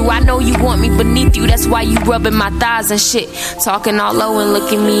see-through. I know you want me beneath you, that's why you rubbing my thighs and shit. Talking all low and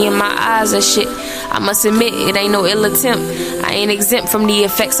looking me in my eyes and shit. I must admit, it ain't no ill attempt. I ain't exempt from the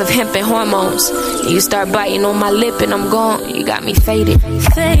effects of hemp and hormones. You start biting on my lip and I'm gone. You got me faded.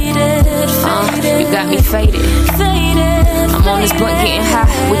 Faded, you got me faded. Faded. I'm on this blunt getting high.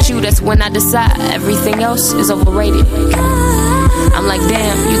 With you, that's when I decide everything else is overrated. I'm like,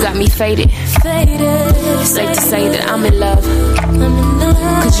 damn, you got me faded. It's safe to say that I'm in love.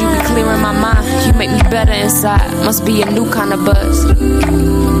 Cause you be clearing my mind. You make me better inside. Must be a new kind of buzz.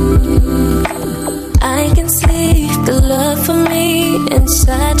 I can see the love for me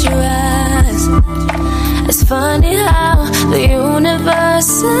inside your eyes. It's funny how the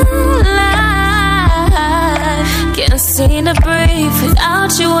universe and life can't seem to breathe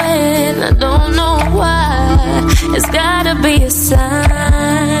without you, and I don't know why. It's gotta be a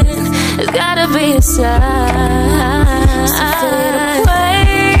sign. It's gotta be a sign. So fade away,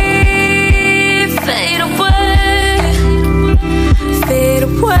 fade away, fade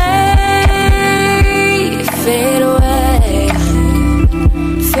away. Fade away,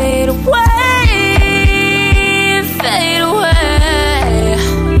 fade away, fade away,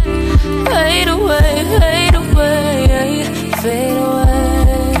 fade away, fade away, fade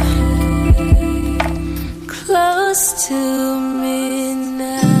away. Close to me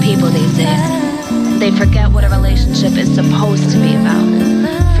now. People these days, they forget what a relationship is supposed to be about.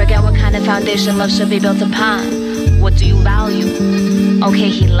 Forget what kind of foundation love should be built upon. What do you value? Okay,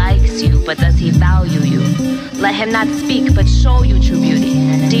 he likes you, but does he value you? Let him not speak, but show you true beauty.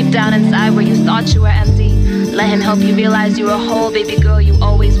 Deep down inside where you thought you were empty, let him help you realize you're a whole baby girl you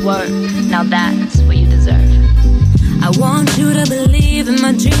always were. Now that's what you deserve. I want you to believe in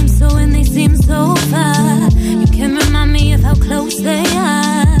my dreams, so when they seem so far, you can remind me of how close they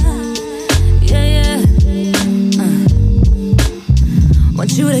are. Yeah, yeah.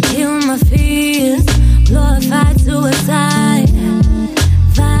 Want you to kill my fears, glorified suicide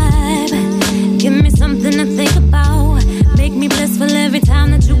vibe. Give me something to think about, make me blissful every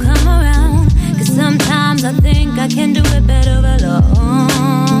time that you come around. Cause sometimes I think I can do it better alone.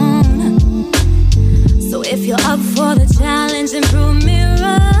 So if you're up for the challenge, then prove me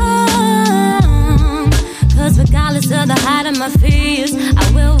wrong. Cause regardless of the height of my fears,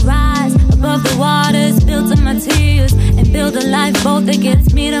 I will rise above the waters, built on my tears, and build a life boat that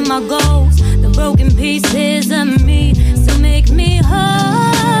gets me to my goals. The broken pieces of me, so make me whole.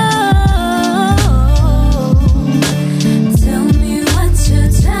 Tell me what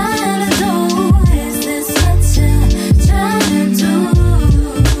you're trying to do. Is this what you're trying to do?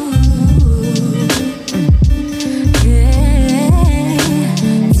 Yeah.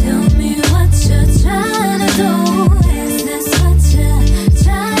 Tell me what you're trying to do. Is this what you're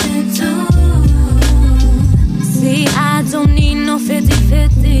trying to do? See, I don't need no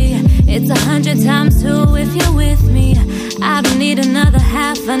 50-50. It's 100 times 2 if you're with me. I don't need another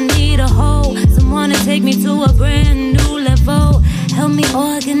half, I need a whole. Someone to take me to a brand new level. Help me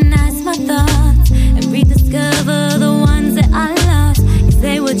organize my thoughts and rediscover the ones that I lost. Cause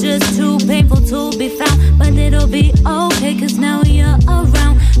they were just too painful to be found. But it'll be okay, cause now you're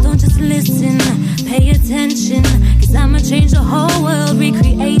around. Don't just listen, pay attention. Cause I'ma change the whole world,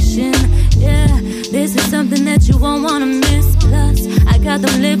 recreation. Yeah, this is something that you won't wanna miss. Plus, I got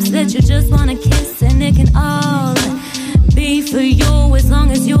them lips that you just wanna kiss. And it can all be for you as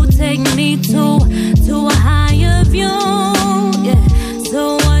long as you take me to a higher view. Yeah.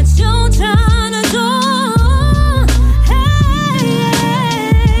 So what you trying to do? Hey,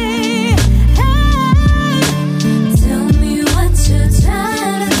 hey. Tell me what you're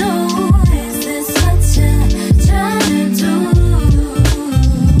trying to do. Is this what you're trying to do?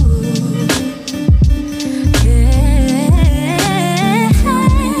 Yeah.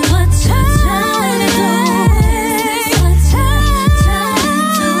 What you're trying to do.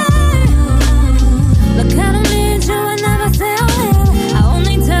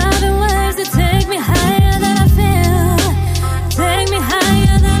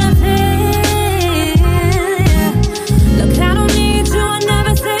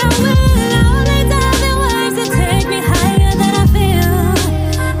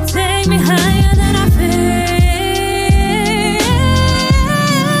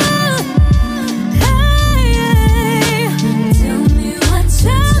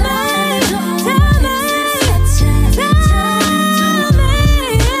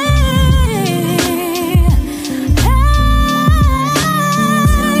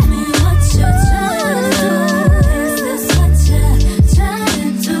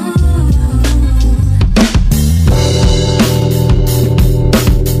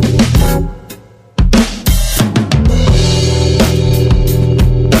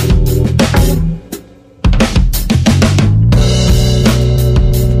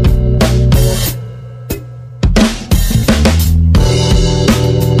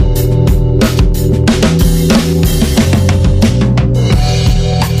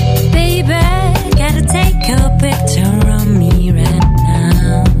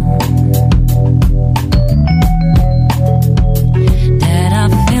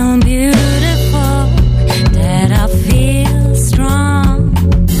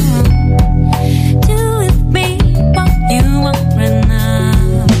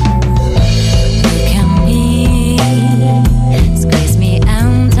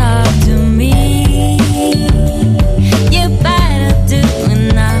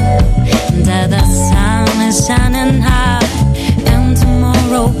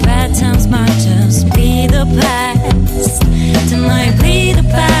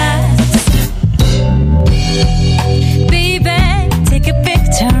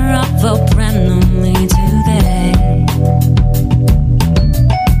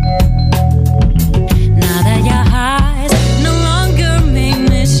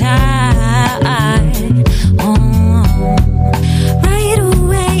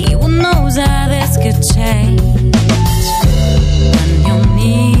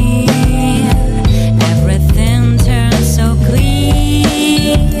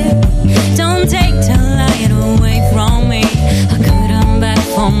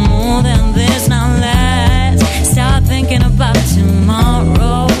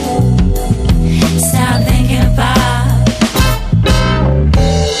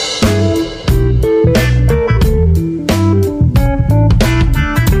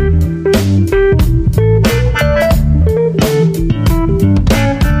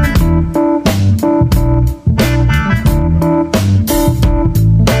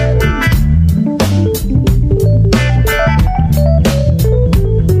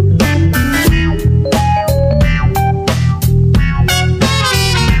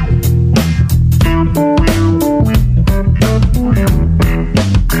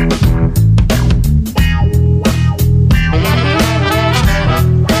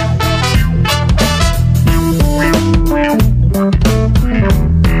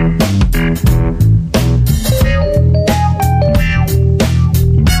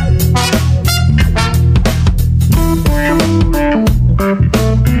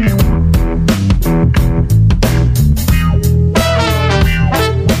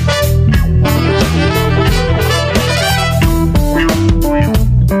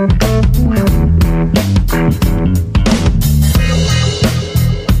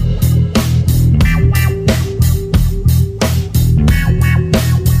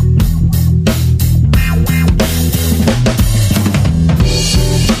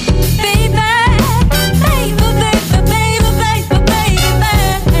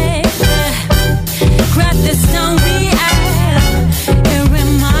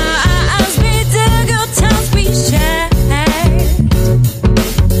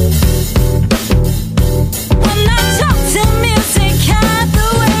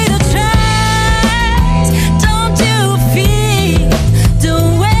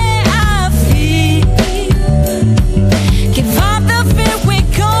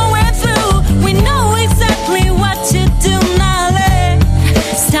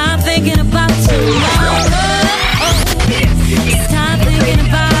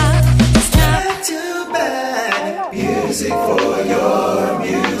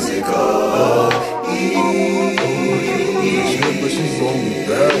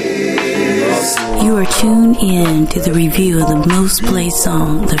 Tune in to the review of the most played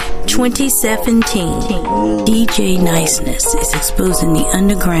songs of 2017. DJ Niceness is exposing the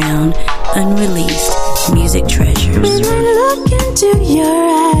underground, unreleased music treasures. When I look into your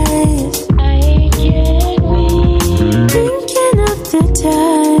eyes, thinking of the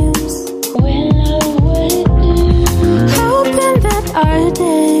times when I wouldn't, hoping that our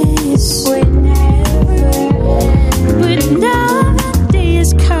days would never end. But now that day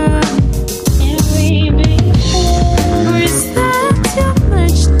has come, and we before, is that too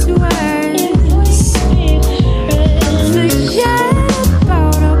much to ask? Forget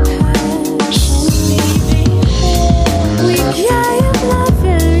about our past. We gave love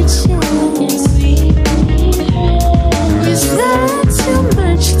every chance. Is that too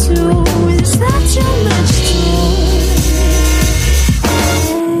much to? Is that too much to?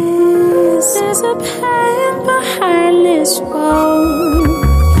 There's a pain behind this wall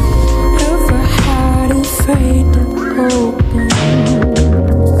of a heart afraid to open,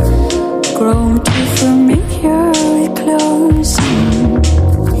 grown too familiar with closing.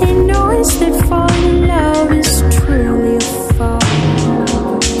 He knows that falling in love is truly a fall.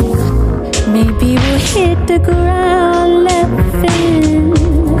 Maybe we'll hit the ground laughing,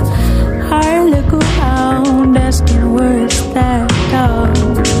 or look around asking where's that dog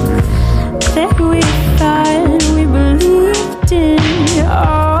that we thought we believed in.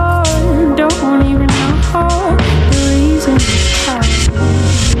 Oh, don't even know the reason how.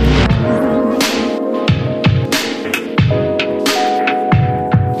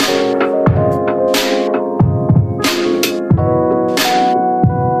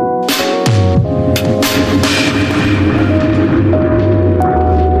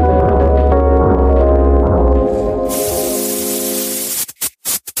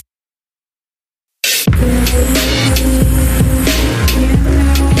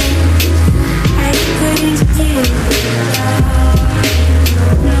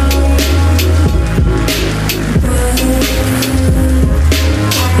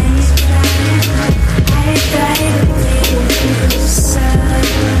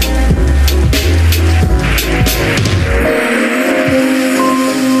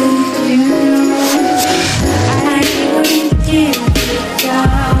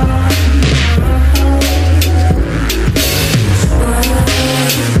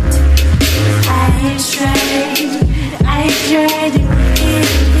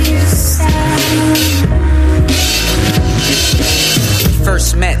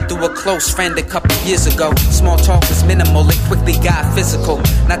 Friend a couple years ago. Small talk was minimal, it quickly got physical.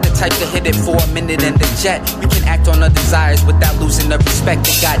 Not the type to hit it for a minute and then jet. We can act on our desires without losing the respect.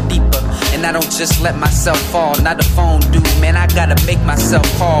 It got deeper, and I don't just let myself fall. Not a phone dude, man, I gotta make myself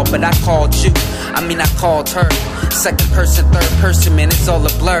call. But I called you, I called her. Second person, third person, man, it's all a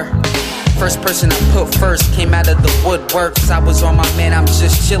blur. First person I put first came out of the woodworks. I was on my man, I'm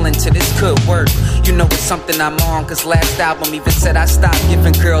just chillin' till this could work. You know it's something I'm on, cause last album even said I stopped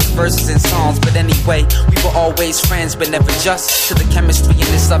giving girls verses and songs. But anyway, we were always friends, but never just to the chemistry in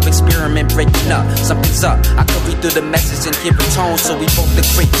this love experiment breaking up. Something's up, I could read through the message and hear a tone, so we both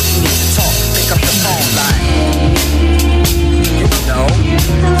agree we need to talk. Pick up the phone line. You know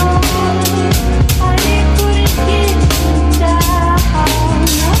I couldn't get down.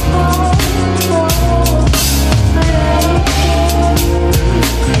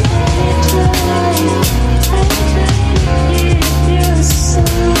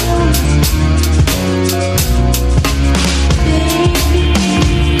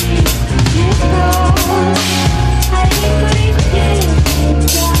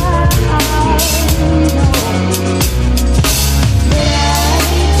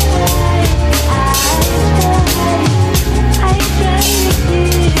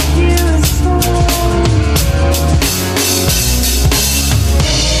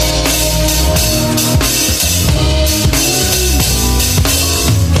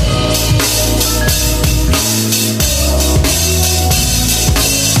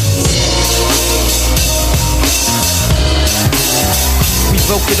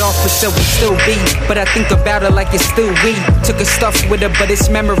 Broke it off, but still we still be. But I think about her like it's still we. Took her stuff with her, but it's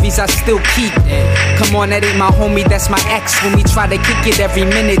memories I still keep. Come on, that ain't my homie, that's my ex. When we try to kick it every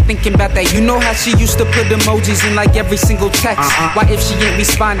minute, thinking about that. You know how she used to put emojis in like every single text. Why if she ain't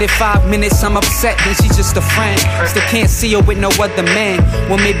responded 5 minutes, I'm upset. Then she's just a friend. Still can't see her with no other man.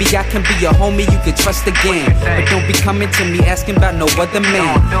 Well, maybe I can be a homie you can trust again. But don't be coming to me asking about no other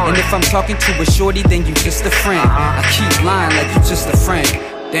man. And if I'm talking to a shorty, then you just a friend. I keep lying like you just a friend.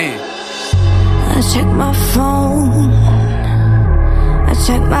 Damn. I check my phone, I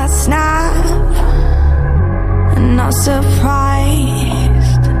check my snap, and not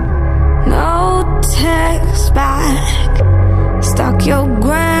surprised. No text back. Stalk your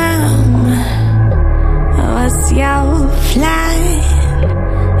gram. What's your plan?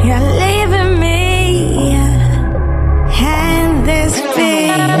 You're leaving me. And this feels.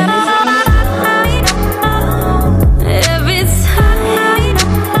 Every time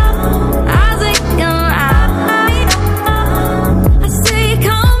I think around, I see you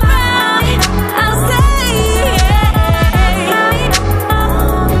come round. I say,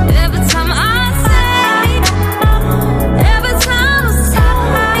 every time I say, every time I say,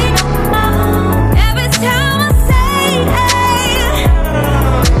 every time I say,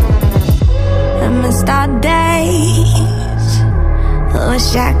 I missed our days.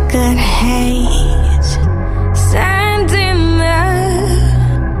 Wish I could hate. Standing there,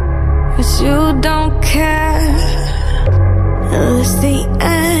 but you don't care. It's the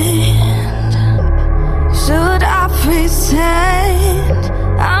end. Should I pretend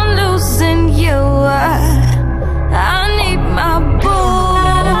I'm losing you? I need my boo.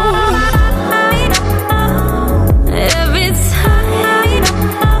 Every time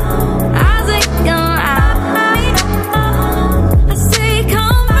I think around, I see you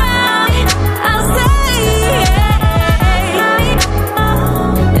come round. I say,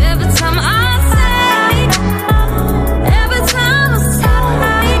 every time I say, every time I say,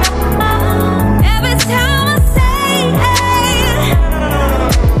 every time I say,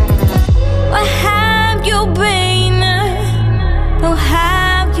 where have you been? Who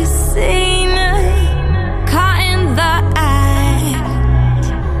have you seen? Caught in the act.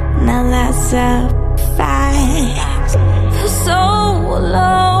 Now that's a fact. Feel so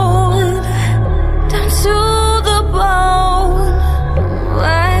alone, down to the bone.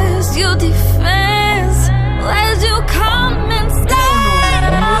 Where's your defense? Where's your common sense?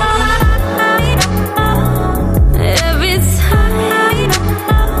 Every time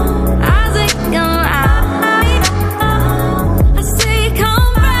I think around, I see you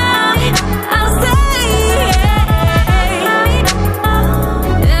come round. I say,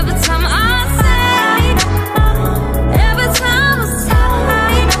 every time I say, every time I say,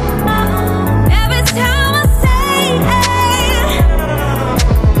 every time I say,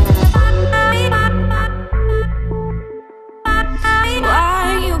 why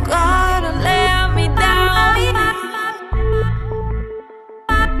you gotta let me down?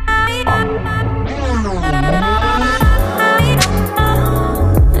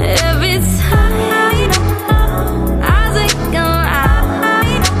 Every time I think around,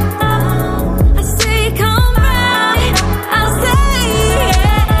 I see you come round. I say,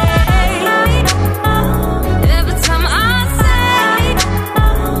 every time I say,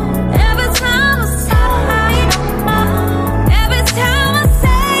 every time I say, every time I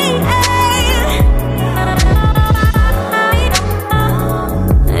say,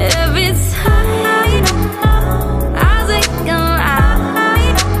 every time I think around,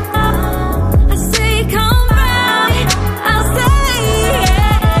 I see you come round. I say, why,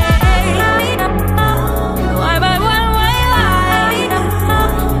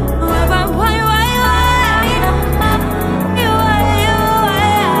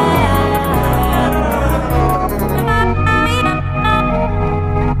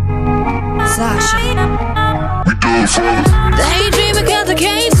 Sasha. Daydreaming 'cause I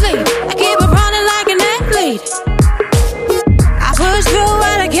can't sleep. I keep it running like an athlete. I push through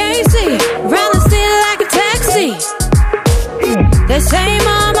what I can't see. Round the city like a taxi. They say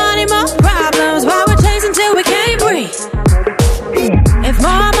more money, more problems. Why we're chasing till we can't breathe? If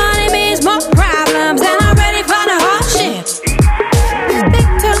more money means more problems, then I'm ready for the hardship. They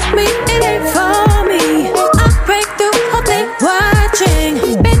tell me it ain't for me. I break through, hope they watching.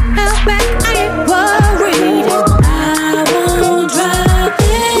 Been held back, I ain't worried. I won't drop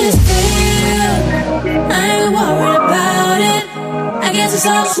this feel. I ain't worried about it. I guess it's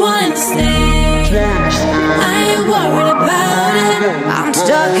all just wanting to stay. I ain't worried about it. I'm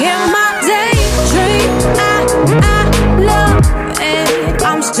stuck in my daydream. I love it.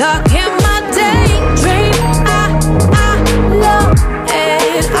 I'm stuck in my daydream. I love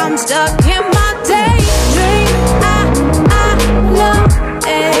it. I'm stuck in my daydream. I love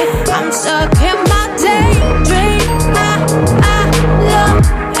it. I'm stuck in my daydream. I love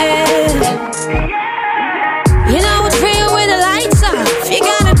it. You know it's real when the lights off. You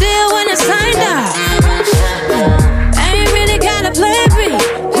gotta deal when it's signed off. Ain't really got a plan B.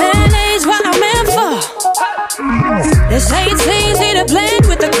 Plan A is what I'm in for. They say it's easy to blend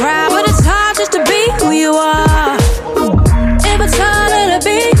with the crowd, but it's hard just to be who you are. If it's harder to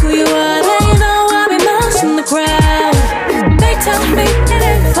be who you are, then you know I'll be lost in the crowd. They tell me it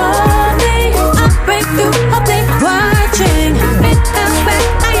ain't for me. I break through, hope they watching. Been held back,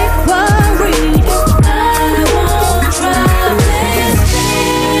 I ain't worried.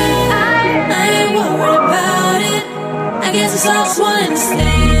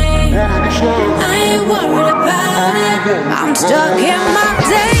 I'm stuck in my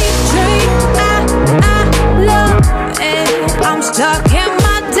daydream. I love it. I'm stuck in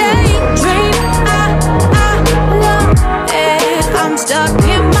my daydream. I love it. I'm stuck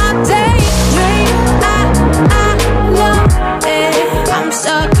in my daydream. I love it. I'm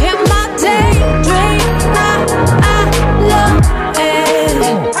stuck in my daydream. I love it.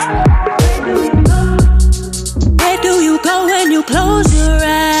 Where do you go when you close your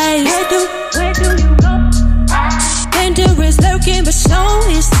eyes? Where do you go? Danger is lurking, but so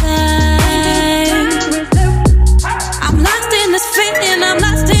is time. I'm lost in this feeling, I'm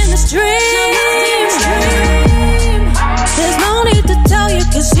lost in this dream. There's no need to tell you,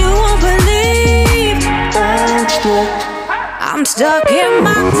 cause you won't believe. I'm stuck in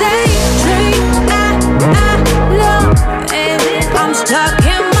my daydream. I love it. I'm stuck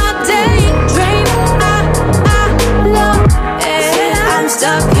in my daydream. I love it. I'm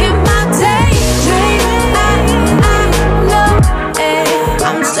stuck in my daydream. I love it.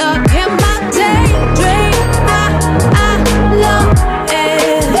 I'm stuck in my daydream. I love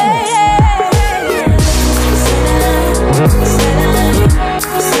it.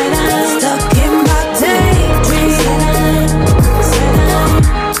 Stuck in my daydream.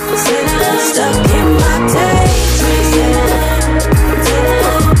 Stuck in my daydream. Stuck in my daydream.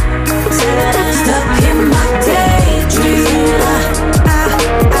 I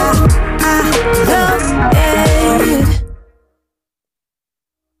love it.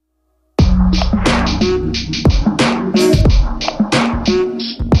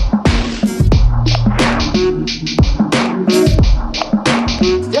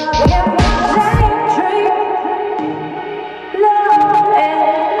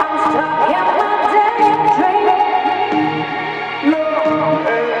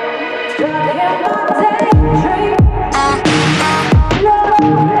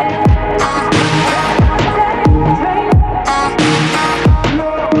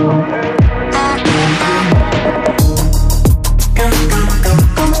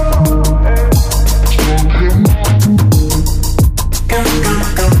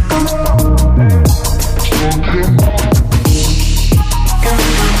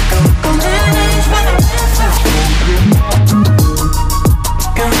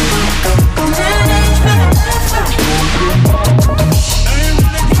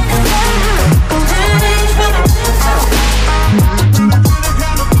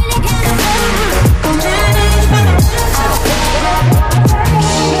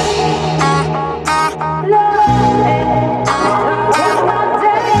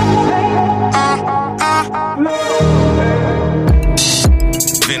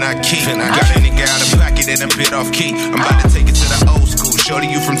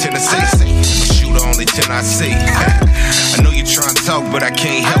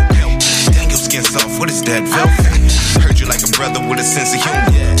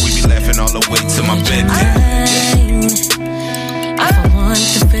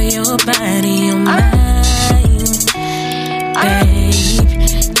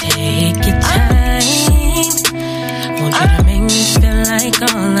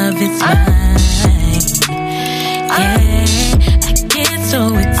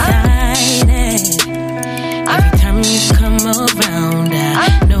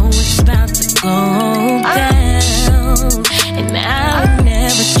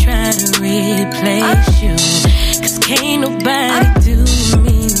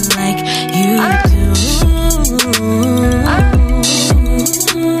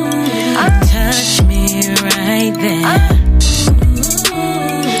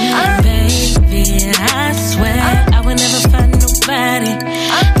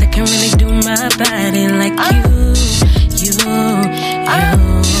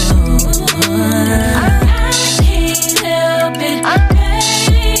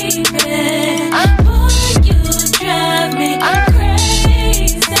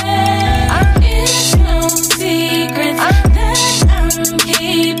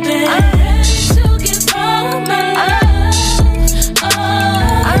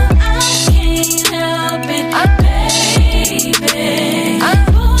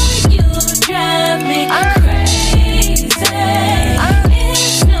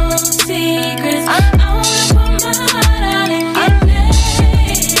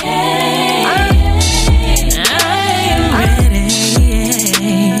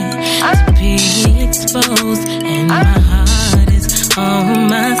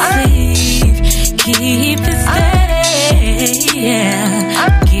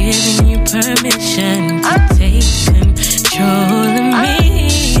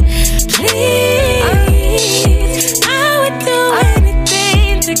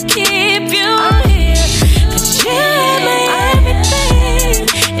 to keep you here. 'Cause you're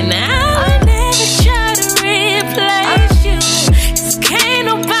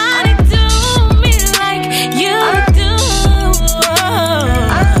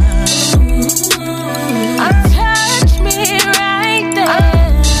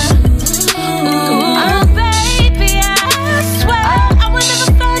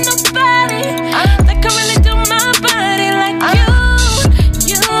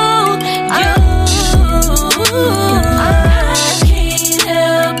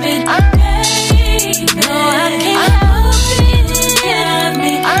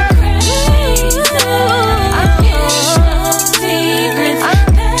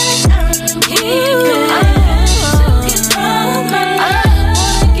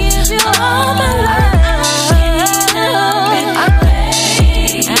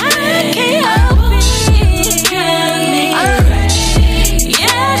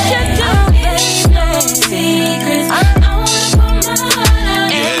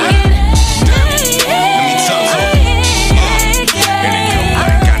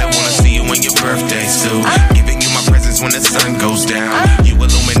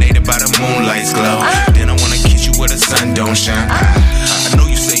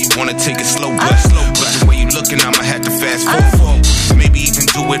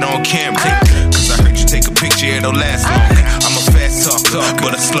talk,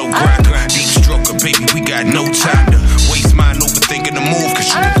 but a slow grind. Deep stroker, baby, we got no time to waste mine overthinking the move. Cause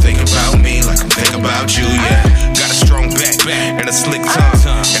you can think about me like I'm thinking about you, yeah. Got a strong back and a slick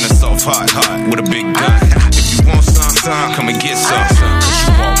tongue and a soft heart with a big gun. If you want some, come and get some. Cause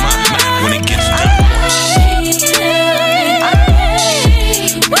you want mine when it gets done.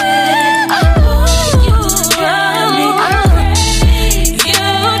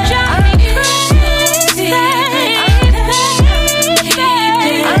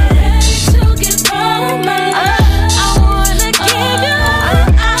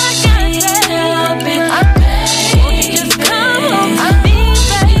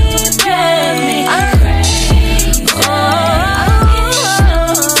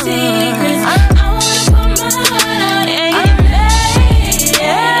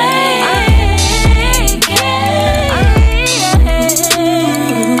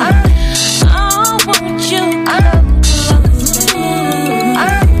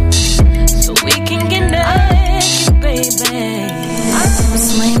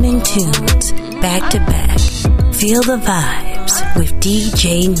 Back to back. Feel the vibes with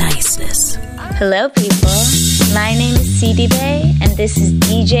DJ Niceness. Hello, people. My name is CD Bay, and this is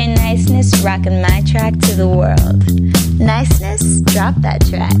DJ Niceness rocking my track to the world. Niceness, drop that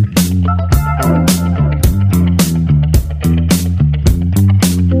track.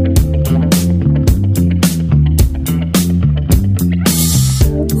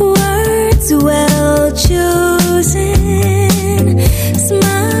 Words well chosen,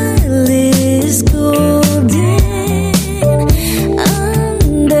 smile is golden,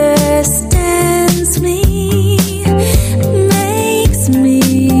 understands me, makes me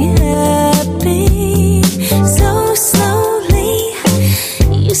happy. So slowly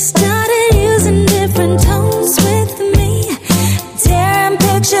you started using different tones with me, tearing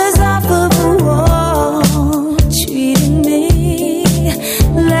pictures off of the wall, treating me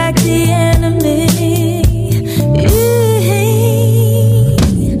like the enemy.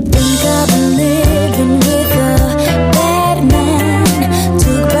 Think I've been living with a bad man,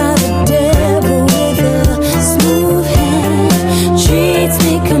 took by the devil with a smooth hand, treats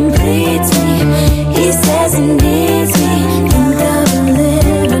me, completes me, he says he needs me. Think I've been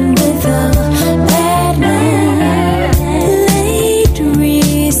living with a bad man. Late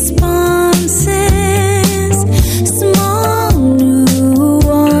responses, small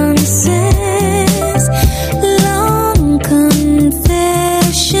nuances, long confessions,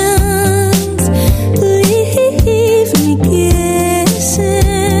 leave me guessing.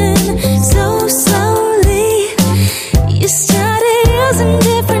 So slowly you started using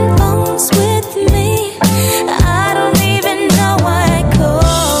different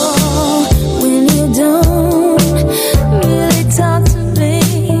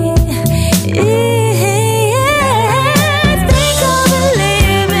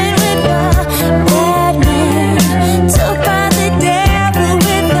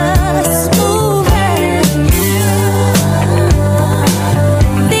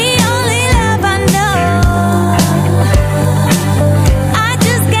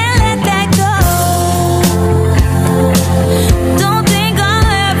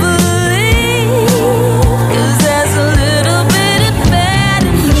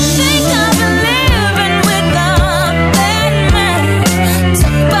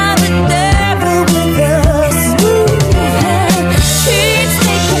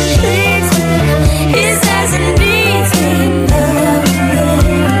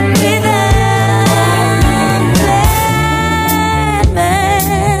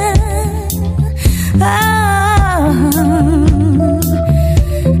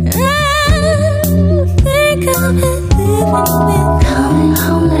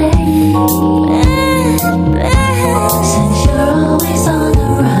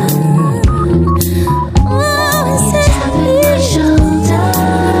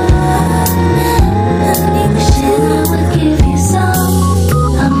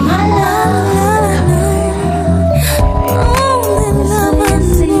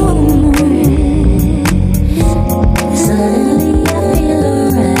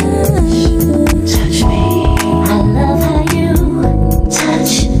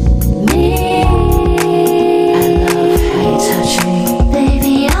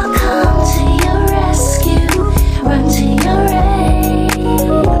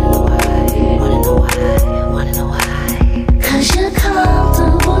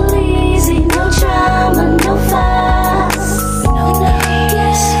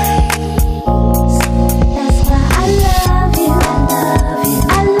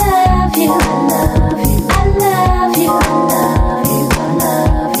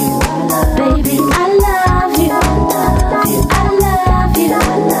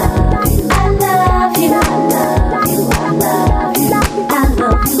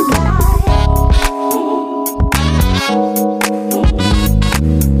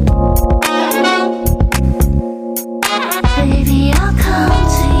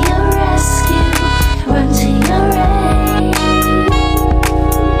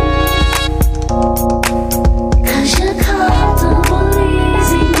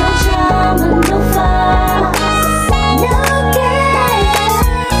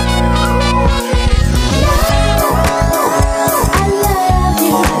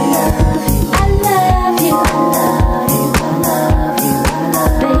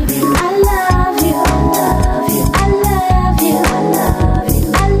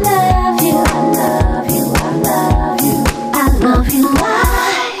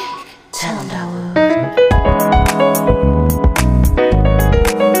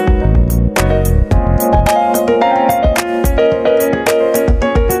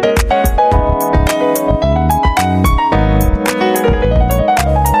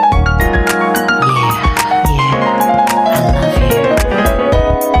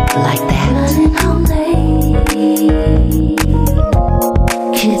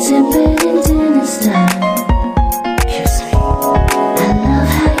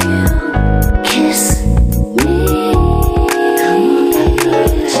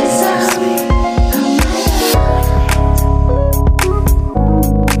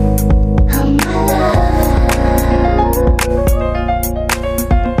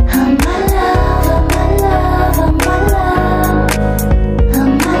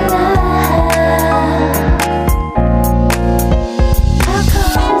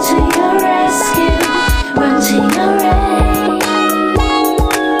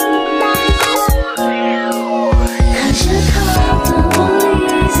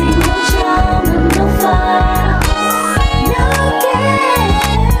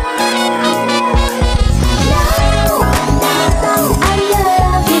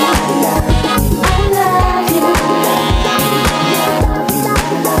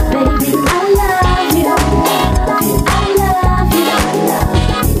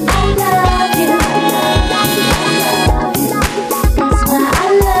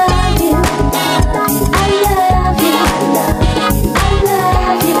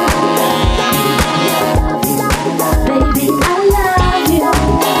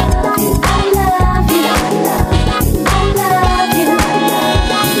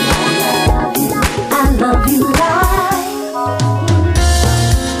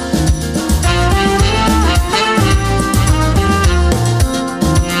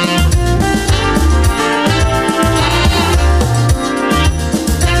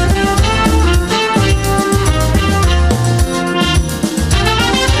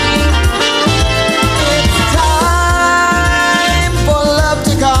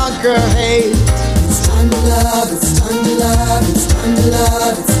like or hate. It's time to love, it's time to love, it's time to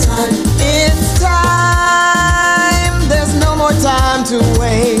love, it's time. It's time, there's no more time to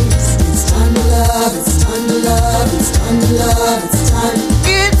waste. It's time to love, it's time to love, it's time to love, it's time.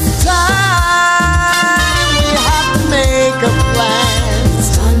 It's time, we have to make a plan. It's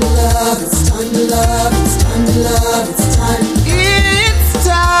time to love, it's time to love, it's time to love, it's time. It's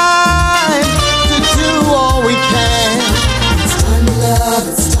time to do all we can. It's time to love,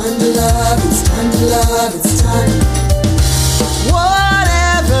 it's time to love, it's time to love, it's time.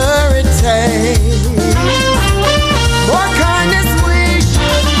 Whatever it takes, more kindness we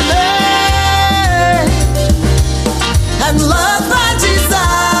should make, and love by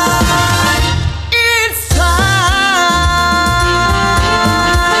design. It's time.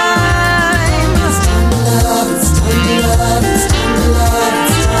 It's time to love, it's time to love, it's time to love,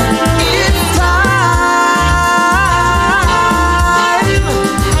 it's time. It's time.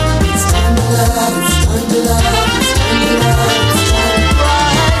 It's time to love, it's time to love, it's time to love, it's time.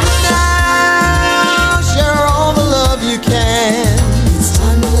 Right now, share all the love you can. It's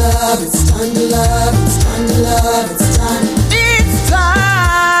time to love, it's time to love, it's time to love, it's time. It's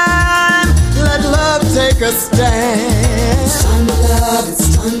time. Let love take a stand. It's time to love, it's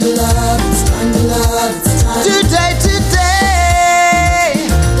time to love, it's time to love, it's time. Today,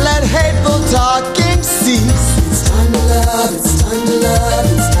 let hateful talking cease. It's time to love, it's time to love,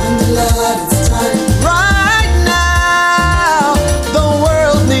 it's time to love, it's time. Right now, the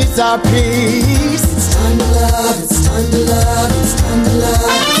world needs our peace. It's time to love, it's time to love, it's time to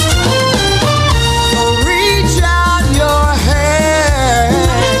love. So reach out your hand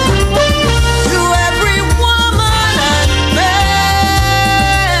to every woman and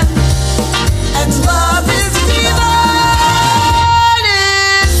man, and love is divine.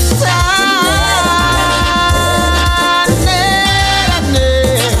 It's time. It's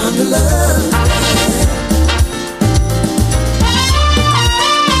time to love.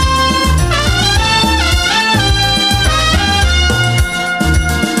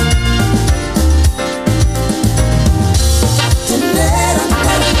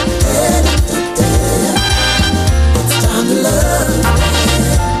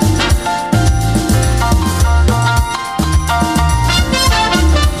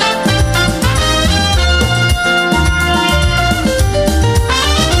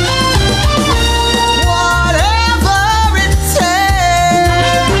 Whatever it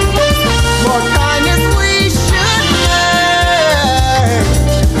takes, more kindness we should make,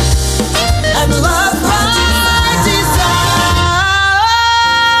 and love by design.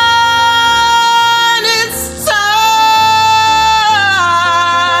 It's time,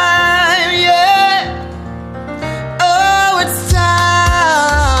 yeah. Oh, it's time.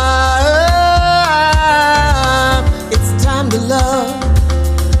 It's time to love.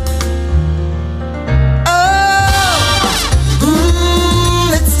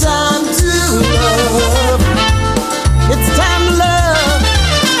 It's time to love. It's time to love.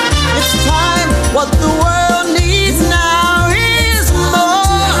 It's time. What the world needs now is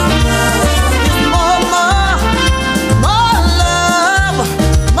more. More love.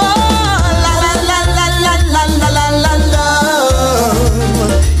 More la la la la la la la la la love.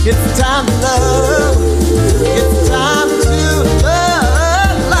 It's time to love. It's time to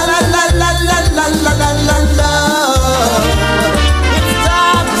love. La la la la la la la la la love. It's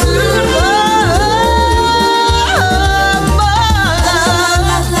time to love.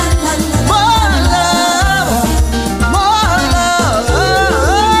 More love. More love. More love.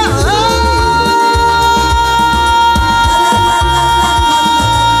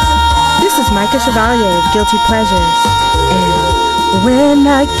 This is Micah Chevalier of Guilty Pleasures, and when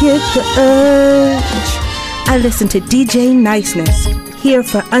I get the urge, I listen to DJ Niceness, here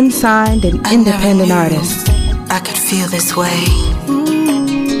for unsigned and independent artists. I could feel this way.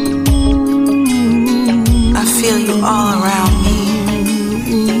 I feel you all around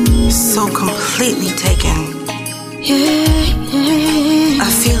me, so completely taken. I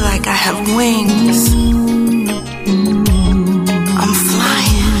feel like I have wings. I'm flying.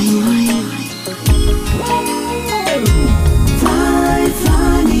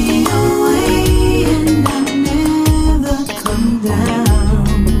 Fly me away and I'll never come down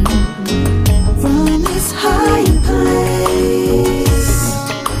from this higher place.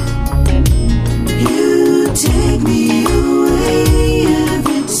 You take me away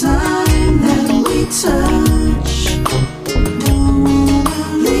every time that we touch. Don't wanna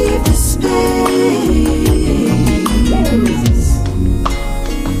leave this space.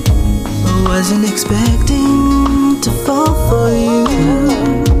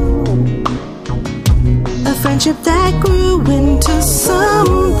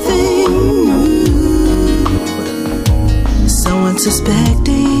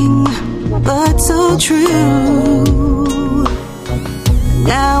 unsuspecting, but so true.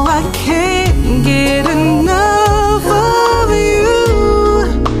 Now I can't get enough of you.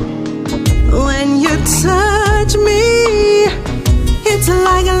 When you touch me, it's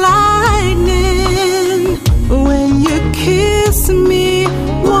like lightning. When you kiss me,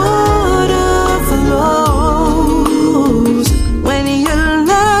 water flows. When you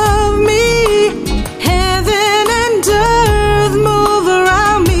love me, heaven and earth move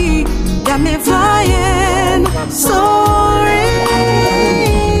around me. Got me flying, soaring.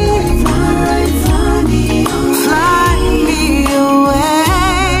 Fly me away.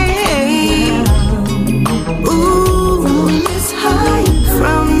 Ooh,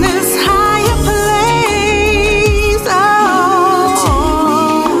 from this higher place. Oh,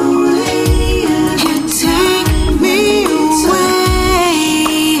 you take me away.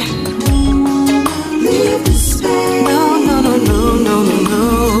 Leave the space. No, no, no, no, no, no, no.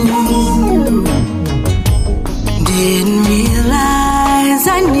 Didn't realize I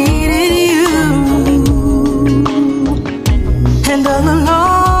needed you, and all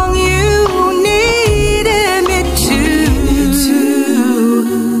along you needed me too.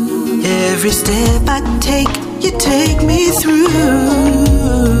 Every step I take, you take me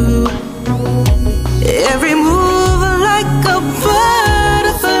through. Every move like a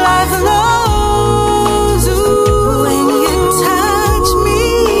butterfly flows. Ooh, when you touch me,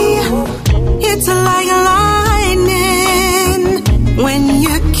 it's like lightning. When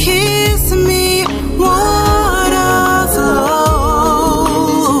you kiss me, water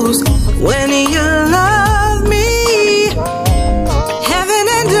flows. When you love me, heaven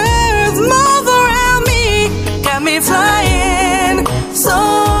and earth move around me. Got me flying,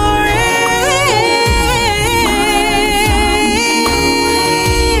 soaring.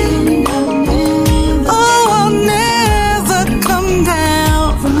 Oh, I'll never come down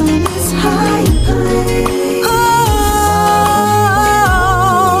from this high place. Oh,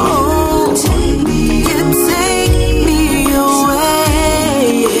 you take me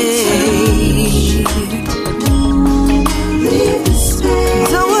away. Leave this place.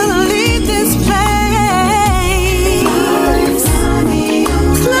 Don't wanna leave this place.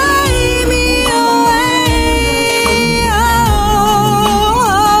 Fly me away.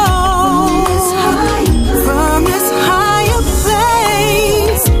 From this higher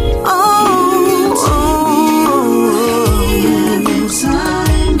place.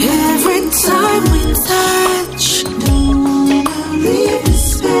 Every time we touch, leave the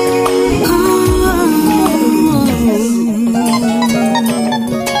space.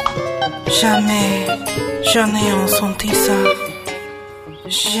 Jamais je n'ai ressenti ça.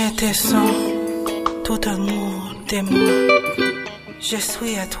 J'étais sans tout amour de moi. Je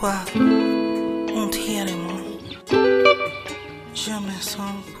suis à toi entièrement. Je me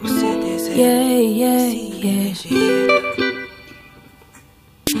sens pousser des ailes.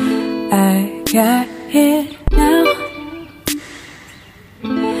 I got it now.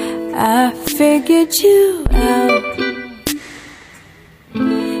 I figured you out.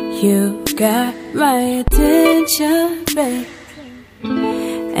 You got my attention, babe.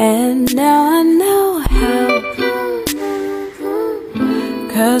 And now I know how.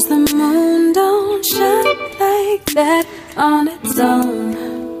 'Cause the moon don't shine like that on its own.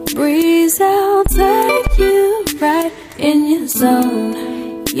 Breeze out, take you right in your zone.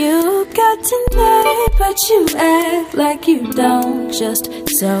 You got tonight, but you act like you don't. Just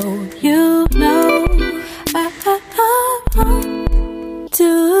so you know, I want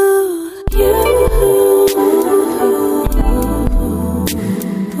to you.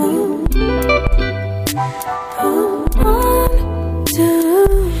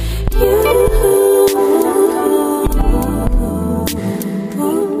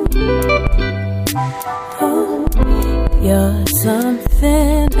 You're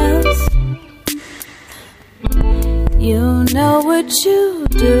something else. You know what you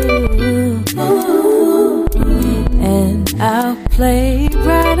do. And I'll play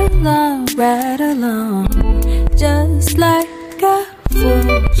right along, just like a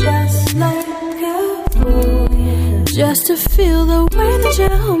fool, just like a fool, just to feel the way that you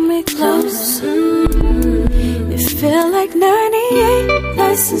hold me close. You feel like 98,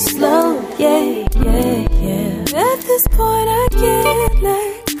 nice and slow, yeah. At this point I can't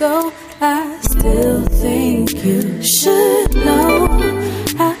let go. I still think you should know.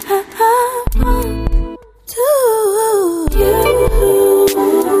 I want to you.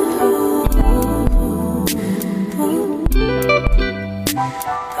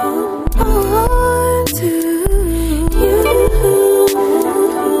 On to you.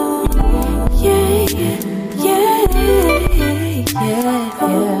 Yeah.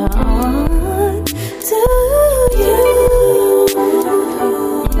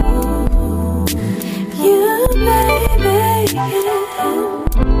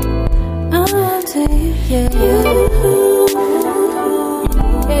 to you,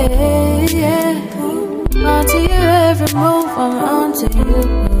 yeah. Onto your every move, I'm onto you,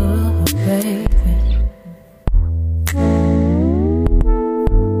 baby.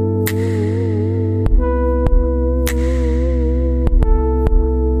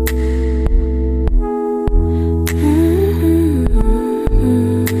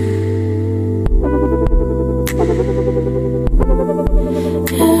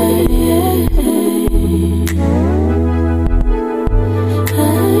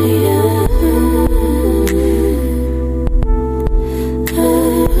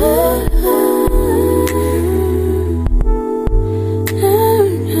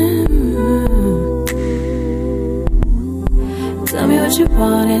 Tell me what you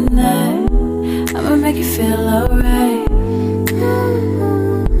want in there. I'ma make you feel alright.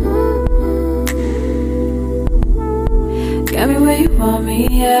 Got me where you want me,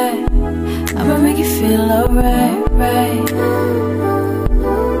 yeah. I'ma make you feel alright, right.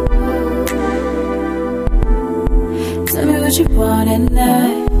 Tell me what you want in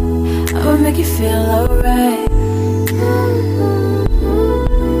there. I'ma make you feel alright.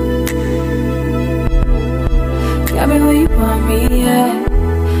 Got me where you want me, yeah.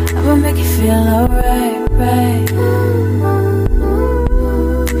 I'ma make you feel alright, right.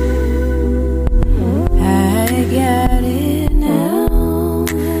 I got it now.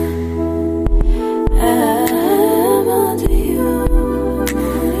 I'm onto you,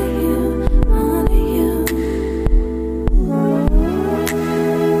 onto you.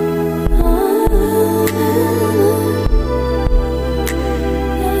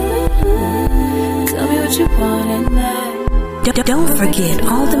 Tell me what you want in there. Don't forget,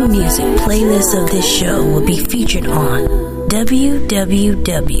 all the music playlists of this show will be featured on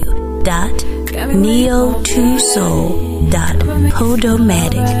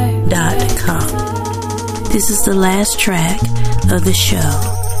www.neo2soul.podomatic.com. This is the last track of the show.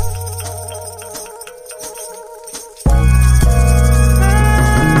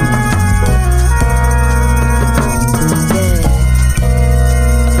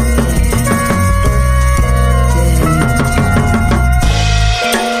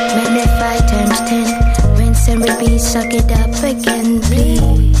 Suck it up again,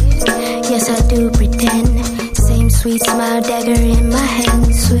 please. Yes, I do pretend. Same sweet smile, dagger in my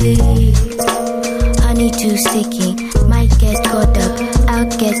hand, sweet. Honey too sticky, might get caught up. I'll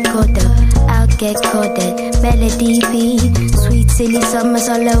get caught up, I'll get caught up. Melody be sweet, silly summers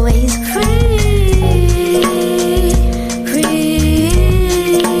always free.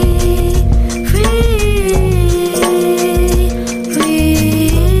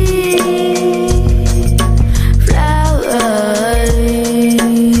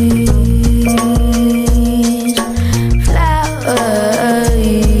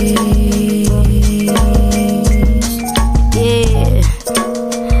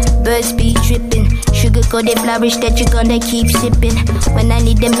 They flourish that you're gonna keep sipping. When I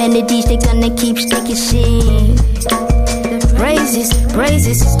need the melodies, they're gonna keep sticking sing. Praises,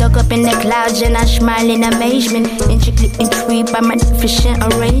 stuck up in the clouds and I smile in amazement. Intricately intrigued by magnificent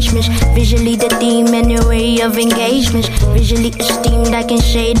arrangements. Visually the theme and the way of engagements. Visually esteemed, I can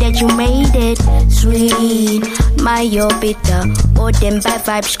say that you made it. Sweet, my bitter. All them bad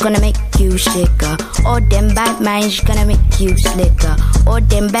vibes gonna make you sicker. All them bad minds gonna make you slicker. All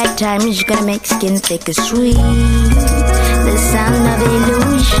them bad times gonna make skin thicker. Sweet, the sound of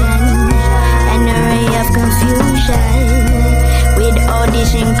illusion, an array of confusion. With all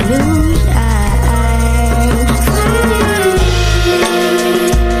this inclusion,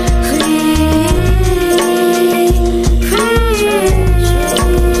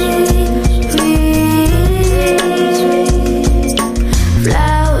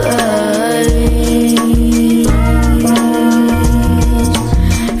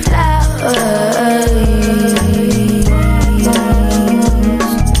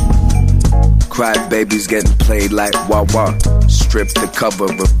 babies getting played like wah-wah. Strip the cover,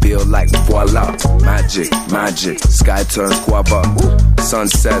 reveal like voila. Magic, sky turns guava.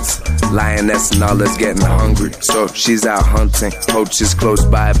 Sunsets, lioness and all is getting hungry. So she's out hunting, poachers close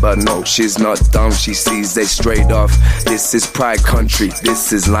by, but no, she's not dumb. She sees they straight off. This is pride country,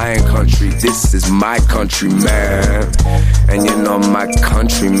 this is lion country. This is my country, man. And you know my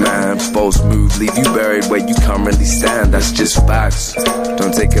country, man. False move, leave you buried where you currently stand. That's just facts,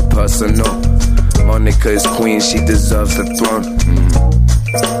 don't take it personal. Monica is queen, she deserves the throne.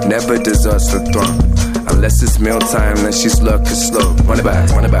 Never deserves the throne. Unless it's mealtime, then she's lurking slow. Run it back.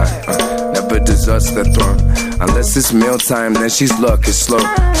 Never deserves the throne. Unless it's mealtime, then she's lurking slow.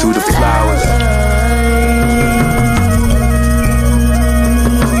 Through the flowers.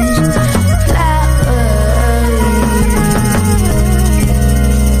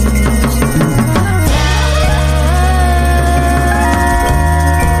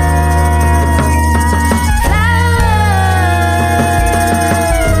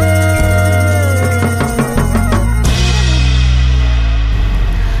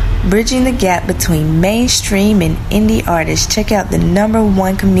 Bridging the gap between mainstream and indie artists, check out the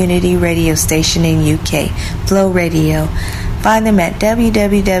 #1 community radio station in UK, Flow Radio. Find them at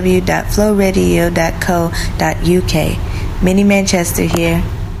www.flowradio.co.uk. Minnie Manchester here.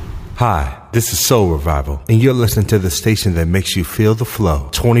 Hi, this is Soul Revival, and you're listening to the station that makes you feel the flow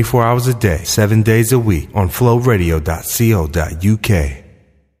 24 hours a day, 7 days a week on flowradio.co.uk.